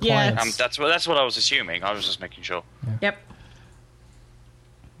guessing, right? For Yeah. clients. That's what I was assuming. I was just making sure. Yep.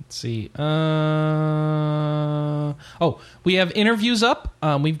 Let's see. We have interviews up.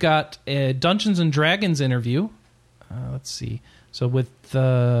 We've got a Dungeons and Dragons interview. Let's see. So with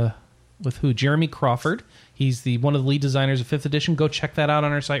who? Jeremy Crawford. He's one of the lead designers of 5th edition. Go check that out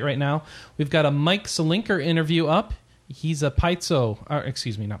on our site right now. We've got a Mike Selinker interview up. He's a Paizo.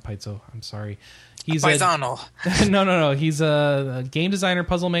 Excuse me, not Paizo. I'm sorry. He's Paisano. No. He's a game designer,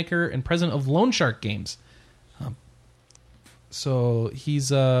 puzzle maker, and president of Lone Shark Games. So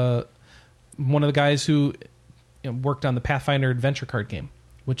he's one of the guys who worked on the Pathfinder adventure card game,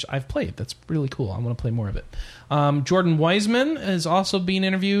 which I've played. That's really cool. I want to play more of it. Jordan Wiseman is also being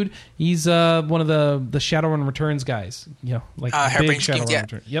interviewed. He's one of the Shadowrun Returns guys. Like big Hairbrained Shadowrun Schemes, yeah.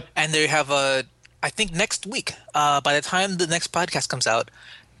 Returns. Yep. And they have I think next week, by the time the next podcast comes out,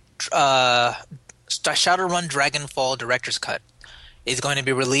 Shadowrun Dragonfall Director's Cut is going to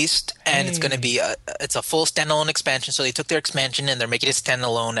be released, and it's going to be it's a full standalone expansion. So they took their expansion and they're making it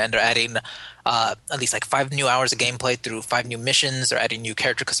standalone, and they're adding at least like 5 new hours of gameplay through 5 new missions. They're adding new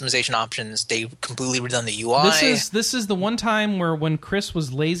character customization options. They completely redone the UI. This is the one time where when Chris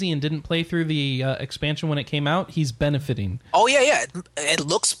was lazy and didn't play through the expansion when it came out, he's benefiting. Oh yeah.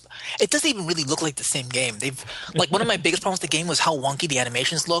 It doesn't even really look like the same game. They've one of my biggest problems with the game was how wonky the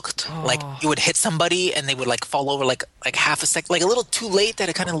animations looked. Oh. Like you would hit somebody and they would like fall over like half a second, like a little too late that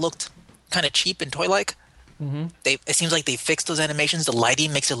it kind of looked kind of cheap and toy-like. Mm-hmm. It seems like they fixed those animations. The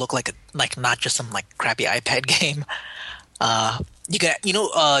lighting makes it look like not just some like crappy iPad game.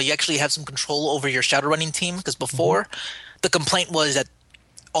 You actually have some control over your Shadowrunning team because before the complaint was that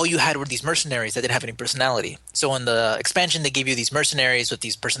all you had were these mercenaries that didn't have any personality. So in the expansion, they gave you these mercenaries with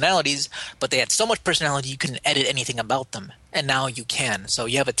these personalities, but they had so much personality you couldn't edit anything about them. And now you can. So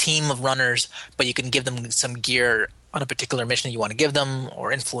you have a team of runners, but you can give them some gear on a particular mission that you want to give them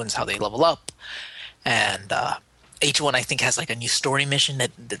or influence how they level up. And each one, I think, has like a new story mission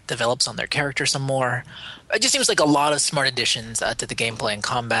that develops on their character some more. It just seems like a lot of smart additions to the gameplay and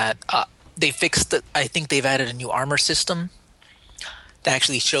combat. They fixed I think they've added a new armor system that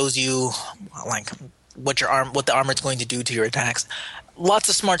actually shows you like what the armor is going to do to your attacks. Lots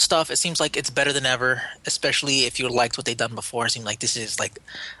of smart stuff. It seems like it's better than ever, especially if you liked what they've done before. It seems like this is like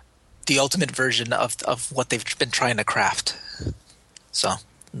the ultimate version of what they've been trying to craft. So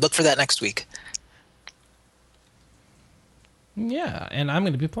look for that next week. Yeah, and I'm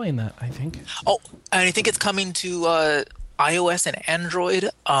going to be playing that, I think. Oh, and I think it's coming to iOS and Android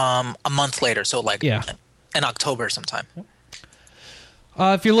a month later. So in October sometime.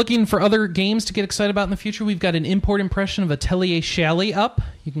 If you're looking for other games to get excited about in the future, we've got an import impression of Atelier Shally up.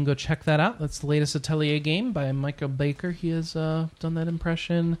 You can go check that out. That's the latest Atelier game by Michael Baker. He has done that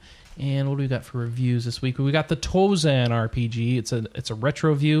impression. And what do we got for reviews this week? We got the Tozan RPG. It's a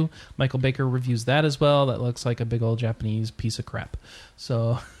retro view. Michael Baker reviews that as well. That looks like a big old Japanese piece of crap.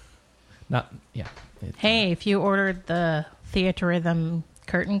 So, Hey, if you ordered the Theater Rhythm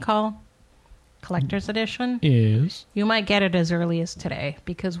Curtain Call Collector's Edition, you might get it as early as today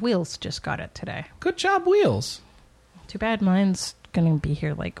because Wheels just got it today. Good job, Wheels. Too bad mine's going to be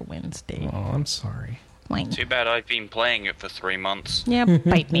here like Wednesday. Oh, I'm sorry. Whine. Too bad I've been playing it for 3 months. Yeah,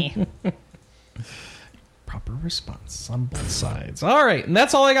 bite me. Proper response on both sides. All right, and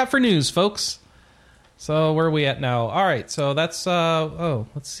that's all I got for news, folks. So where are we at now? All right, so that's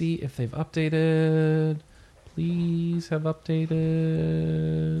let's see if they've updated. Please have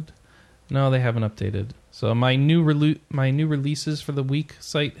updated. No, they haven't updated. So my new releases for the week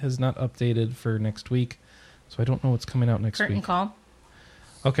site has not updated for next week. So I don't know what's coming out next Curtain week. Call.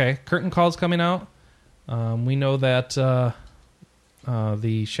 Okay, Curtain Call's coming out. We know that the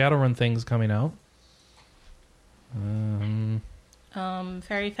Shadowrun thing's coming out.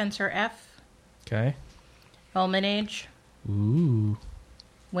 Fairy Fencer F. Okay. Elman Age. Ooh.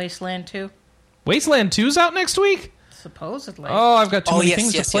 Wasteland 2. Wasteland 2's out next week? Supposedly. Oh, I've got too many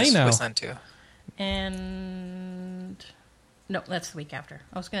things to play now. Wasteland 2. And... No, that's the week after.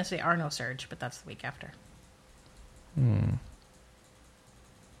 I was going to say Arno Surge, but that's the week after.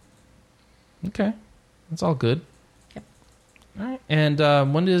 Okay. That's all good. Yep. All right. And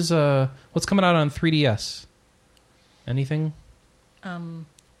when is what's coming out on 3DS? Anything?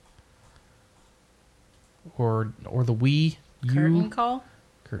 Or the Wii? Curtain call?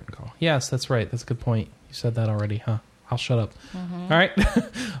 Curtain call. Yes, that's right. That's a good point. You said that already, huh? I'll shut up. All right.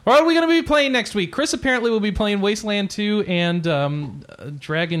 What are we going to be playing next week? Chris apparently will be playing Wasteland 2 and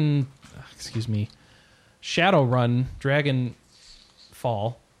Shadowrun,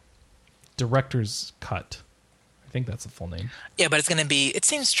 Dragonfall, Director's Cut. I think that's the full name. Yeah, but it's going to be... It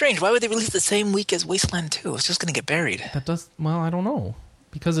seems strange. Why would they release the same week as Wasteland 2? It's just going to get buried. That does... Well, I don't know.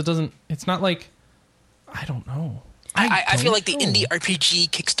 Because it doesn't... It's not like... I don't know. I feel like the indie RPG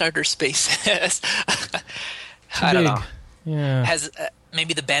Kickstarter space has... I don't know. Yeah. Has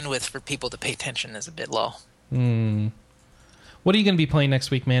maybe the bandwidth for people to pay attention is a bit low. What are you going to be playing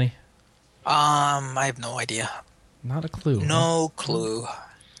next week, Manny? I have no idea. Not a clue. No clue.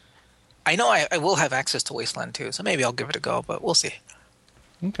 I know I will have access to Wasteland 2, so maybe I'll give it a go, but we'll see.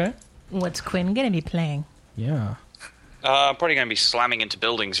 Okay. What's Quinn going to be playing? Yeah. I'm probably going to be slamming into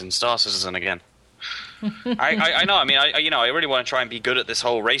buildings in Star Citizen again. I know. I mean, I really want to try and be good at this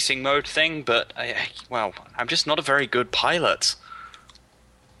whole racing mode thing, but I'm just not a very good pilot.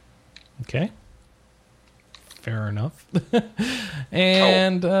 Okay. Fair enough.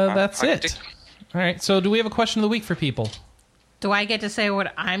 And that's it. All right. So, do we have a question of the week for people? Do I get to say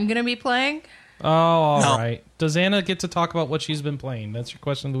what I'm going to be playing? Oh, all right. Does Anna get to talk about what she's been playing? That's your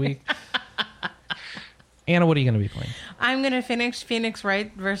question of the week. Anna, what are you going to be playing? I'm going to finish Phoenix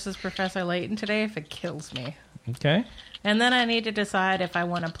Wright versus Professor Layton today if it kills me. Okay. And then I need to decide if I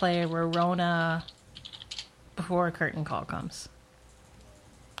want to play Rorona before Curtain Call comes.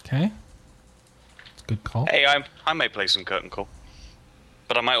 Okay. It's a good call. Hey, I may play some Curtain Call,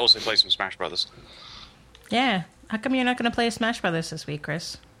 but I might also play some Smash Brothers. Yeah. How come you're not going to play Smash Brothers this week,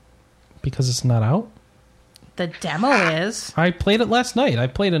 Chris? Because it's not out? The demo is. I played it last night. I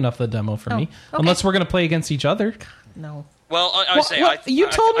played enough of the demo for me. Okay. Unless we're going to play against each other. No. Well, you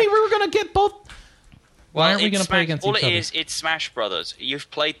told me we were going to get both. Why aren't we going to play against each other? All it is, it's Smash Brothers.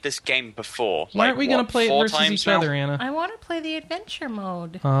 You've played this game before. Why aren't we going to play it versus each other, Anna? I want to play the adventure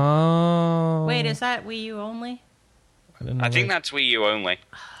mode. Oh. Wait, is that Wii U only? I think that's Wii U only.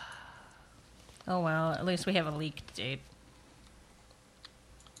 Oh, well, at least we have a leaked date.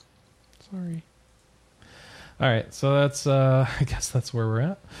 Sorry. All right, so that's, I guess that's where we're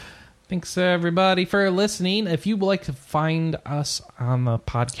at. Thanks, everybody, for listening. If you would like to find us on the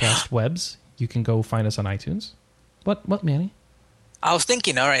podcast webs, you can go find us on iTunes. What, Manny? I was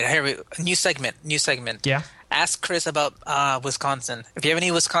thinking, all right, here new segment. Yeah. Ask Chris about Wisconsin. If you have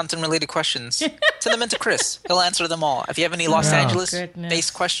any Wisconsin-related questions, send them in to Chris. He'll answer them all. If you have any Los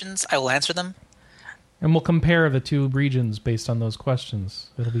Angeles-based questions, I will answer them. And we'll compare the two regions based on those questions.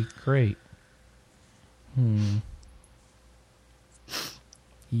 It'll be great.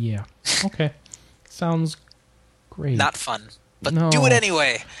 Yeah. Okay. Sounds great. Not fun, but No. do it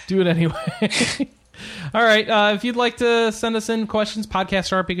anyway. Do it anyway. All right. If you'd like to send us in questions,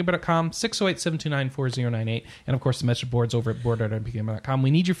 podcast@rpgamer.com, 608-729-4098. And, of course, the message boards over at board.rpgamer.com. We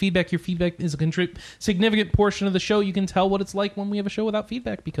need your feedback. Your feedback is a significant portion of the show. You can tell what it's like when we have a show without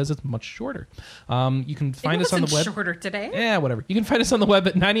feedback because it's much shorter. You can find us on the web. Shorter today. Yeah, whatever. You can find us on the web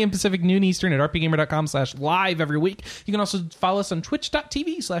at 9 a.m. Pacific, noon Eastern at rpgamer.com/live every week. You can also follow us on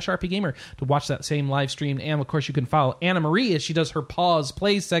twitch.tv/rpgamer to watch that same live stream. And, of course, you can follow Anna Marie as she does her Pause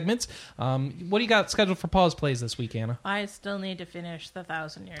Plays segments. What do you got scheduled for Pause Plays this week, Anna? I still need to finish the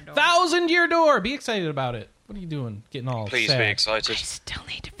 1,000-Year Door. 1,000-Year Door! Be excited about it. What are you doing? Getting all Please sad. be excited. I still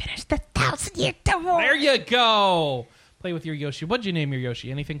need to finish the 1,000-Year Door. There you go! Play with your Yoshi. What'd you name your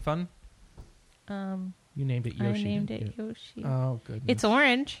Yoshi? Anything fun? You named it Yoshi. I named didn't it you? Yoshi. Oh, goodness. It's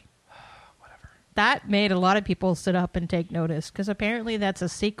orange. Whatever. That made a lot of people sit up and take notice because apparently that's a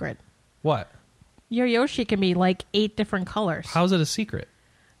secret. What? Your Yoshi can be like 8 different colors. How's it a secret?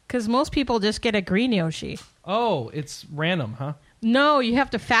 Because most people just get a green Yoshi. Oh, it's random, huh? No, you have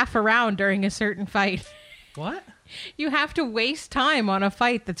to faff around during a certain fight. What? You have to waste time on a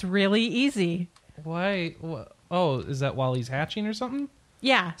fight that's really easy. Why? Oh, is that while he's hatching or something?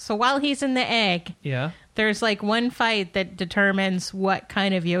 Yeah, so while he's in the egg, Yeah. there's like one fight that determines what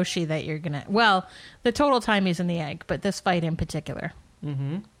kind of Yoshi that you're going to... Well, the total time he's in the egg, but this fight in particular.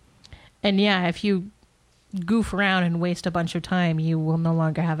 Mm-hmm. And yeah, if you goof around and waste a bunch of time, you will no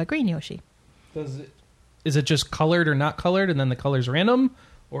longer have a green Yoshi. Is it just colored or not colored, and then the color's random?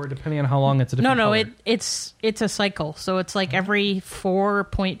 Or depending on how long it's a different color? It's a cycle. So it's like every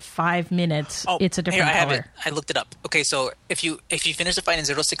 4.5 minutes, it's a different here, I color. have it. I looked it up. Okay, so if you finish the fight in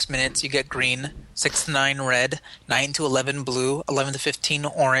 0 to 6 minutes, you get green, 6 to 9 red, 9 to 11 blue, 11 to 15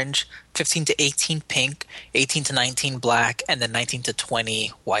 orange, 15 to 18 pink, 18 to 19 black, and then 19 to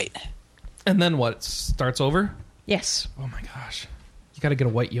 20 white. And then what? It starts over? Yes. Oh my gosh. You gotta get a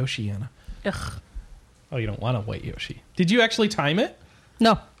white Yoshi, Anna. Ugh. Oh, you don't want to wait, Yoshi. Did you actually time it?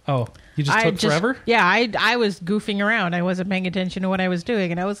 No. Oh, you just took forever? Yeah, I was goofing around. I wasn't paying attention to what I was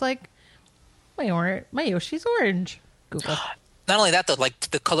doing, and I was like, my Yoshi's orange. Google. Not only that, though, like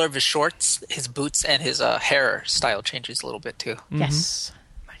the color of his shorts, his boots, and his hair style changes a little bit too. Yes.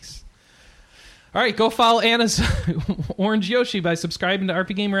 Nice. All right, go follow Anna's Orange Yoshi by subscribing to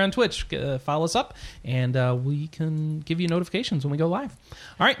RP Gamer on Twitch. Follow us up, and we can give you notifications when we go live.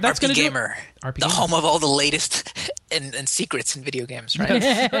 All right, that's going to do it. RP Gamer, home of all the latest and secrets in video games, right?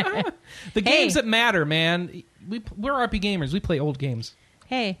 The games that matter, man. We're RP Gamers. We play old games.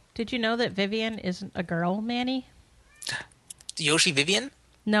 Hey, did you know that Vivian isn't a girl, Manny? Yoshi Vivian?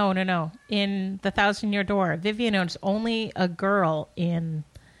 No. In The 1,000-Year Door, Vivian is only a girl in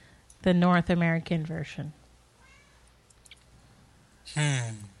the North American version.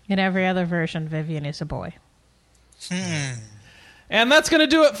 In every other version, Vivian is a boy. And that's going to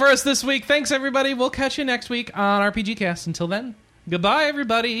do it for us this week. Thanks, everybody. We'll catch you next week on RPGCast. Until then, goodbye,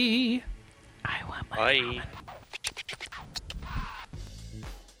 everybody. I want my Bye.